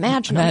 Just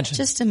imagine.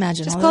 Just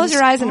imagine. Just all close those-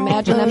 your eyes and all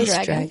imagine them those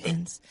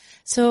dragons.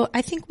 So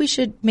I think we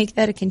should make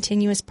that a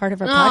continuous part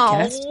of our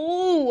podcast.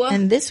 Oh.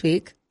 And this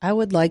week, I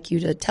would like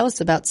you to tell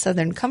us about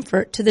Southern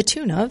Comfort to the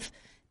tune of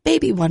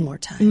Baby One More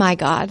Time. My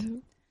God.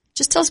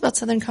 Just tell us about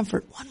Southern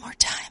Comfort one more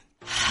time.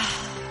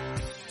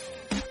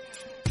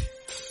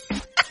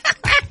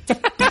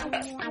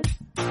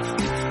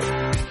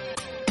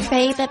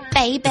 Baby,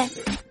 baby.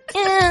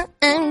 Yeah.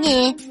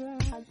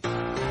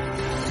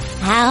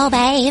 Oh,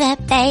 baby,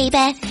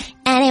 baby.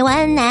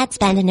 Anyone that's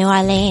been to New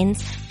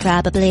Orleans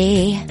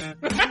probably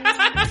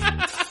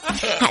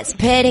has a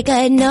pretty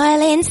good New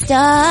Orleans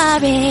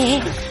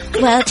story.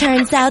 Well,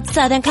 turns out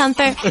Southern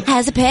Comfort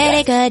has a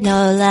pretty good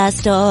NOLA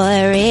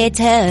story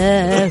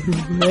too.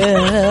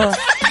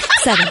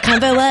 Southern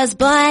Comfort was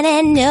born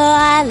in New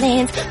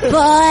Orleans,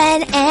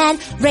 born and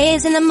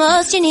raised in the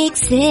most unique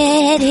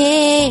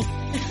city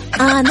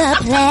on the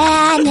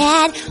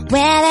planet,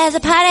 where there's a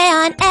party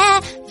on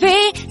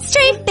every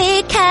street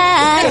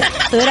because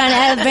food on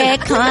every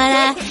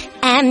corner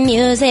and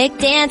music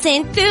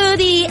dancing through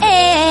the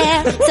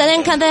air.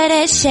 Southern Comfort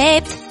is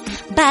shaped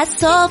by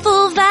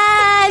soulful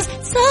vibes,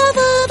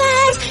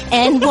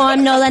 and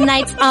warm NOLA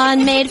nights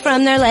on made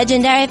from their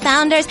legendary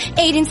founders'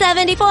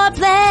 1874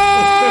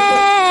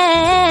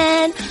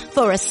 blend.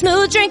 For a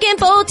smooth drinking,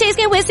 bold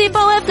tasting whiskey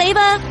full of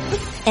flavor,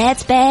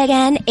 it's big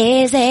and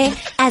easy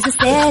as the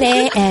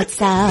city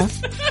itself,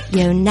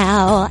 you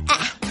know.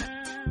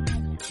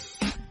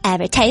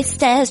 Every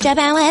taste is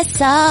dripping with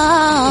soul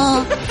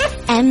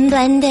and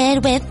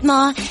blended with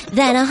more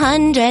than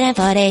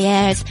 140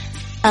 years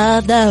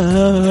of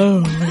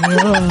the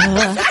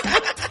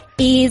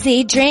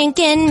easy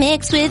drinking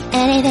mixed with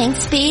anything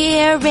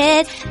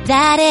spirit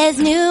that is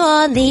New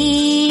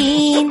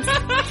Orleans.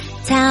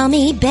 Tell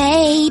me,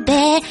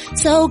 baby,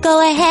 so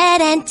go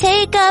ahead and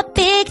take a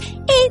big,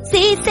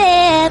 easy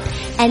sip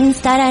and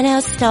start a new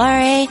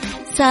story.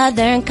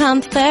 Southern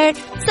Comfort,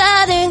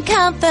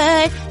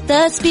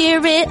 the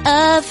spirit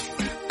of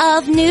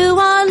New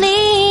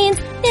Orleans,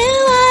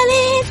 New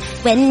Orleans.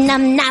 When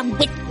I'm not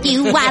with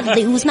you, I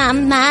lose my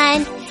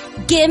mind.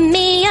 Give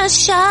me a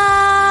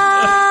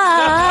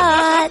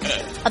shot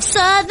of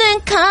Southern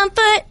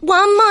Comfort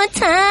one more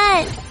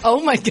time.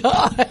 Oh my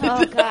God.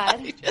 Oh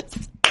God.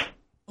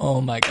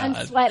 Oh my God.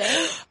 I'm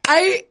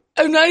sweating.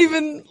 I'm not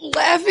even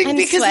laughing I'm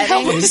because that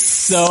sweating. was It's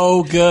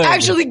so good.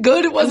 actually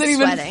good. It wasn't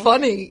even sweating.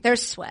 funny.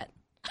 There's sweat.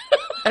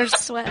 There's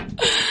sweat.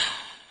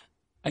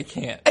 I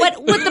can't. What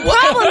the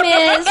problem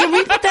is, Can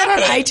we put that on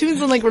iTunes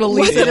and like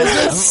release it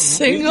as a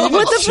single?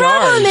 what the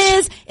problem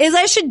is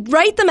I should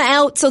write them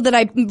out so that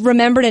I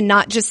remember to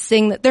not just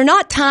sing that. They're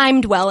not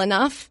timed well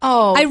enough.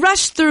 Oh. I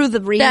rushed through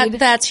the read.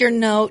 That's your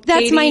note.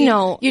 That's Katie. my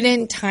note. You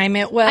didn't time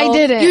it well. I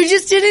didn't. You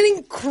just did an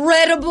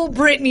incredible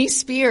Britney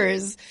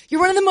Spears.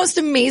 You're one of the most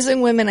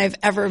amazing women I've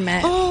ever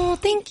met. Oh,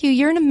 thank you.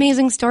 You're an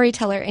amazing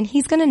storyteller, and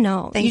he's gonna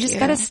know. Thank you just you.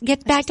 gotta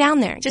get back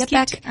down there. Just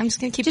get keep, back. I'm just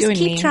gonna keep Just doing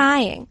keep me.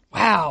 trying.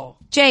 Wow.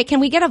 Jay, can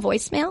we get a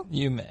voicemail?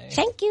 You may.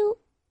 Thank you.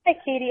 Hi,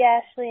 Katie,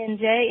 Ashley, and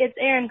Jay. It's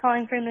Erin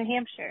calling from New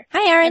Hampshire.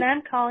 Hi, Erin. And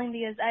I'm calling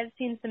because I've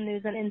seen some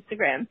news on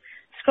Instagram.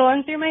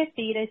 Scrolling through my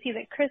feed, I see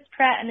that Chris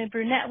Pratt and a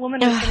brunette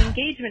woman with an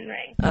engagement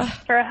ring.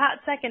 For a hot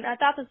second, I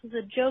thought this was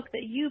a joke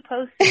that you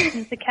posted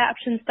since the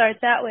caption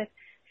starts out with,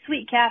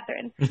 Sweet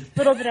Catherine.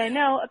 Little did I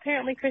know,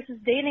 apparently Chris is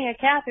dating a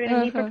Catherine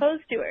and he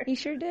proposed to her. He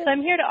sure did. So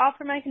I'm here to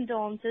offer my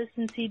condolences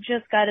since he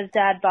just got his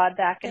dad bod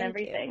back and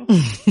everything.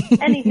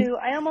 Anywho,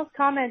 I almost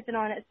commented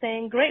on it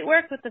saying, great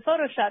work with the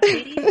Photoshop,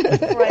 Katie,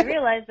 before I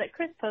realized that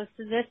Chris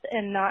posted this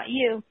and not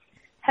you.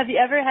 Have you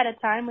ever had a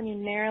time when you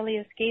narrowly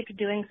escaped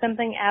doing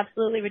something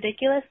absolutely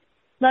ridiculous?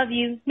 Love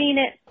you. Mean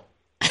it.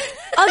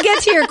 I'll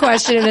get to your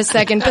question in a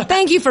second, but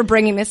thank you for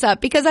bringing this up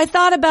because I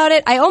thought about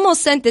it. I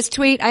almost sent this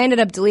tweet. I ended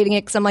up deleting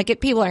it because I'm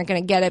like, people aren't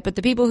going to get it, but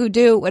the people who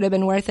do would have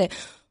been worth it.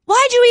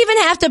 Why'd you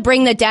even have to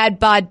bring the dad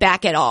bod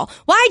back at all?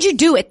 Why'd you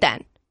do it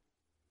then?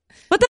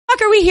 What the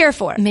fuck are we here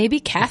for? Maybe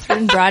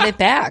Catherine brought it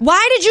back.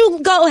 Why did you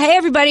go, hey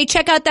everybody,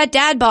 check out that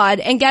dad bod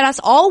and get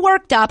us all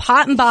worked up,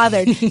 hot and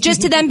bothered,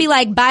 just to then be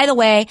like, by the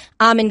way,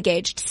 I'm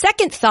engaged.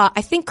 Second thought,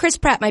 I think Chris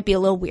Pratt might be a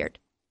little weird.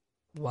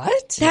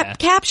 What? That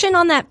caption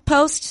on that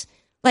post,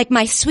 like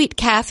my sweet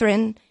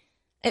Catherine,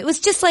 it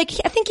was just like,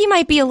 I think he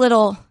might be a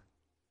little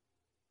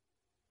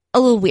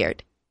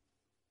weird.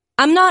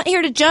 I'm not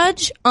here to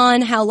judge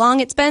on how long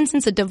it's been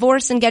since a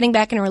divorce and getting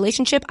back in a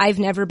relationship. I've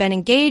never been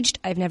engaged.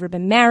 I've never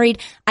been married.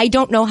 I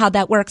don't know how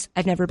that works.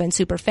 I've never been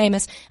super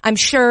famous. I'm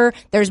sure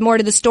there's more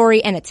to the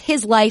story and it's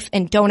his life,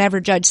 and don't ever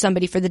judge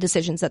somebody for the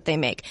decisions that they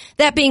make.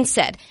 That being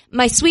said,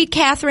 my sweet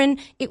Catherine,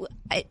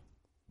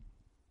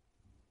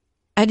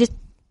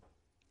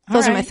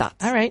 those are my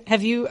thoughts. All right.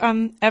 Have you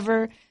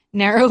ever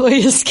narrowly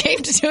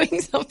escaped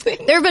doing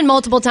something? There have been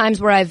multiple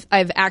times where I've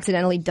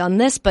accidentally done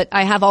this, but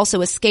I have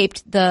also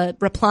escaped the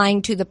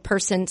replying to the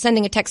person,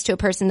 sending a text to a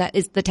person that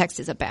is the text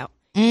is about.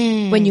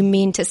 When you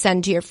mean to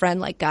send to your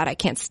friend, like, God, I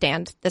can't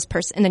stand this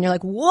person. And then you're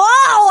like, whoa,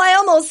 I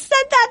almost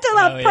sent that to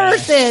that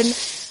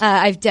person.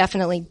 I've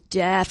definitely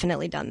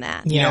done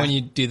that. You know when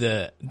you do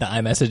the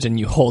iMessage and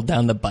you hold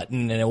down the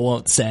button and it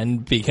won't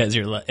send because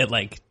it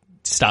like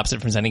stops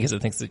it from sending because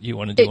it thinks that you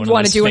want to do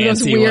one of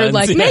those weird,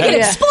 ones. like, make it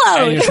explode.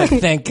 And you're just like,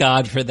 thank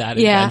God for that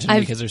invention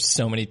because there's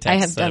so many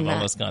texts that I've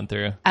almost gone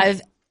through.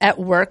 At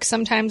work,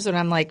 sometimes when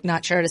I'm like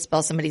not sure how to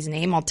spell somebody's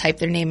name, I'll type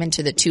their name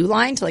into the to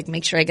line to like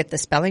make sure I get the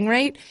spelling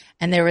right.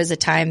 And there was a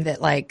time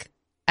that like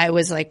I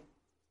was like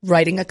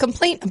writing a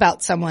complaint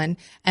about someone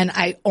and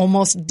I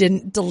almost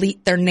didn't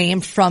delete their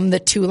name from the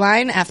to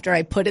line after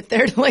I put it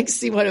there to like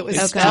see what it was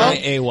spelled.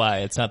 A-Y,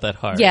 it's not that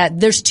hard. Yeah,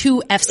 there's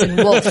two F's in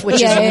wolf,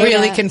 which is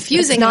really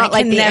confusing. It's not I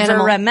like can the never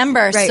animal.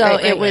 remember. Right, so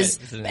right, it was,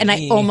 and I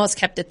E. almost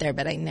kept it there,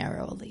 but I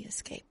narrowly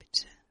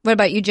escaped. What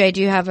about you, Jay?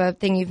 Do you have a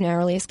thing you've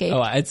narrowly escaped?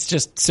 Oh, it's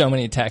just so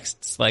many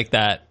texts like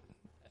that.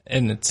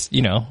 And it's,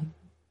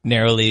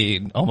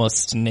 narrowly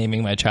almost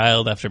naming my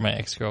child after my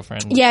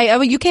ex-girlfriend. Yeah,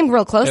 well, you came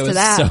real close It to was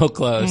that. so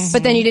close.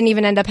 But then you didn't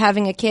even end up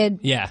having a kid.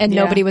 Yeah. And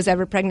nobody was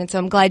ever pregnant, so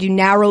I'm glad you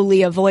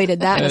narrowly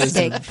avoided that It was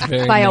mistake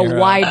very by a narrow,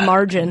 wide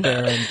margin.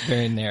 Very,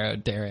 very narrow,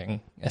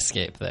 daring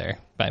escape there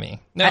by me.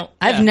 No,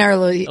 I've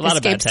narrowly a lot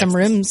of bad escaped some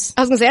texts. rooms.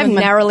 I was going to say, I've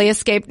narrowly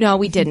escaped. No,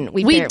 we didn't.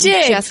 We We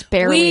did. just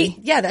barely.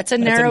 That's a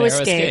narrow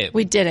escape.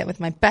 We did it with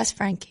my best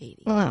friend,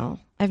 Katie. Wow.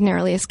 I've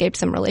narrowly escaped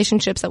some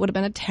relationships that would have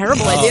been a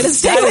terrible idea to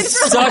stay That with. is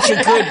such a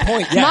good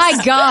point. Yes.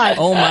 My God.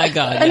 Oh my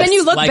God. And then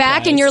you look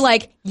back and you're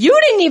like, you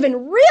didn't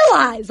even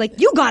realize. Like,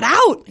 you got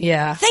out.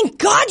 Yeah. Thank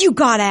God you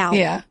got out.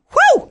 Yeah.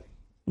 Whew.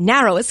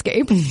 Narrow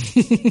escape.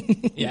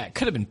 yeah, it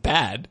could have been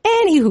bad.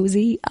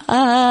 Anywhoozy.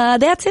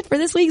 That's it for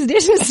this week's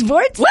edition of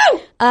sports. Woo!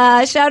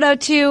 Shout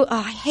out to,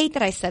 I hate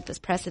that I set this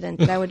precedent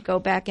that I would go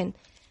back and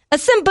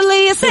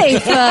assembly a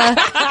safe.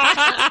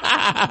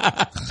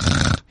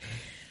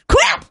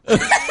 Crap!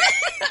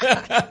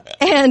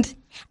 And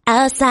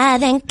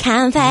Southern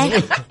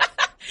Comfort.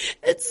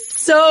 It's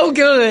so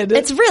good.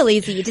 It's real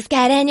easy. You just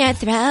get in your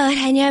throat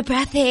and you're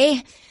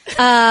breathy.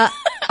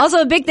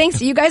 Also, a big thanks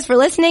to you guys for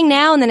listening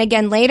now and then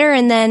again later.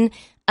 And then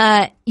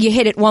you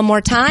hit it one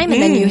more time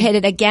and then you hit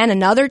it again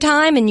another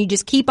time and you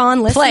just keep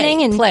on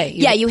listening. Play.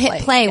 You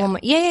hit play. One more.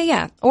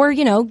 Yeah. Or,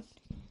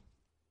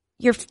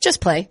 you're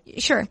just play.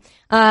 Sure.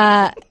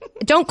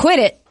 Don't quit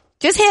it.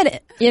 Just hit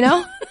it,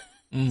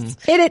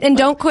 Hit it and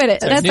don't quit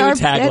it. That's our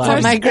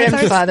tagline. My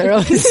grandfather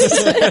always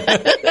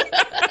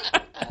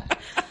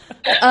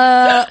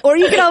or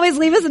you can always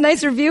leave us a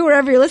nice review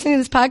wherever you're listening to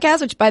this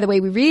podcast, which, by the way,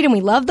 we read and we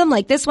love them.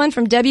 Like this one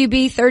from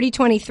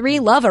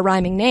WB3023, love a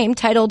rhyming name,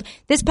 titled,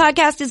 "This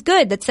podcast is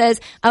good," that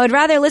says, "I would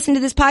rather listen to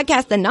this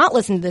podcast than not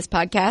listen to this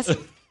podcast."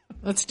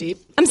 That's deep.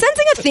 I'm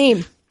sensing a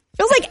theme.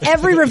 Feels like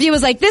every review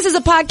is like, this is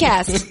a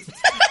podcast.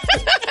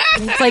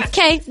 It's like,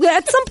 okay,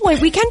 at some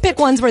point we can pick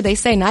ones where they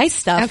say nice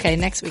stuff. Okay,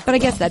 next week. But I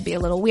guess that'd be a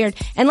little weird.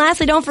 And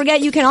lastly, don't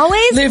forget, you can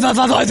always leave us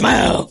a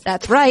voicemail.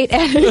 That's right.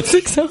 At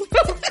 860.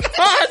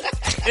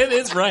 It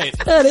is right.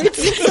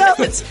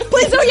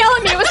 Please don't yell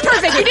at me. It was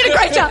perfect. You did a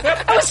great job.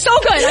 That was so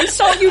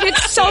good. You did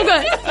so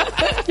good.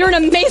 You're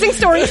an amazing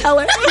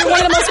storyteller. You're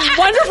one of the most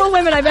wonderful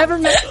women I've ever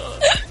met.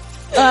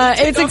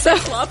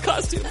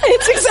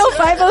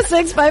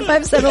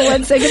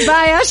 860-506-5571. Say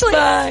goodbye, Ashley.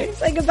 Bye.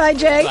 Say goodbye,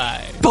 Jay.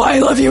 Bye. Bye.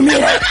 Love you,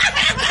 Mia.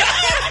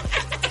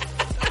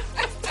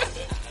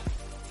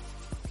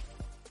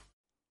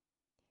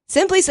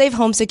 Simply Safe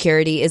Home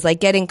Security is like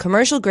getting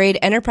commercial-grade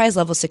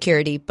enterprise-level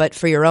security, but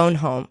for your own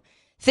home.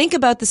 Think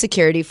about the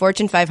security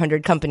Fortune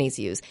 500 companies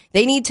use.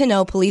 They need to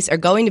know police are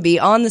going to be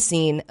on the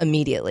scene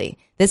immediately.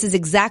 This is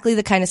exactly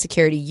the kind of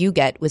security you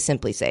get with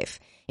Simply Safe.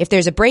 If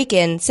there's a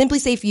break-in, Simply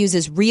Safe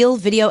uses real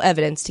video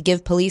evidence to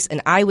give police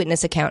an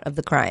eyewitness account of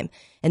the crime.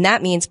 And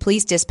that means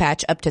police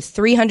dispatch up to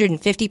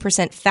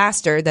 350%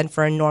 faster than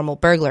for a normal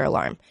burglar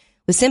alarm.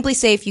 With Simply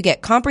Safe, you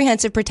get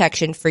comprehensive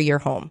protection for your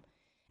home.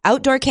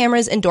 Outdoor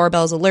cameras and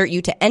doorbells alert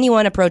you to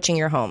anyone approaching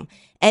your home.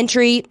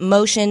 Entry,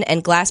 motion,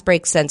 and glass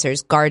break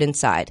sensors guard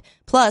inside.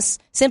 Plus,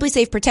 Simply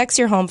Safe protects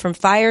your home from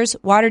fires,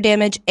 water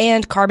damage,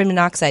 and carbon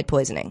monoxide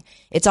poisoning.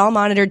 It's all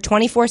monitored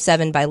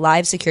 24/7 by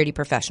live security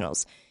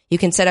professionals. You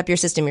can set up your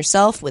system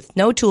yourself with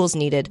no tools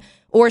needed,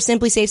 or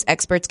Simply Safe's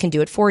experts can do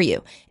it for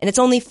you. And it's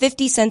only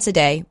 50 cents a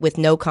day with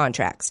no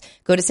contracts.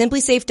 Go to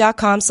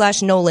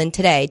simplysafe.com/Nolan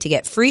today to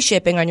get free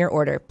shipping on your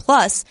order,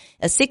 plus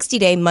a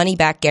 60-day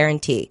money-back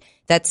guarantee.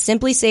 That's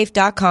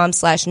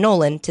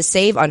simplysafe.com/Nolan to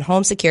save on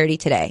home security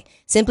today.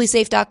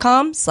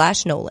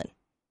 simplysafe.com/Nolan.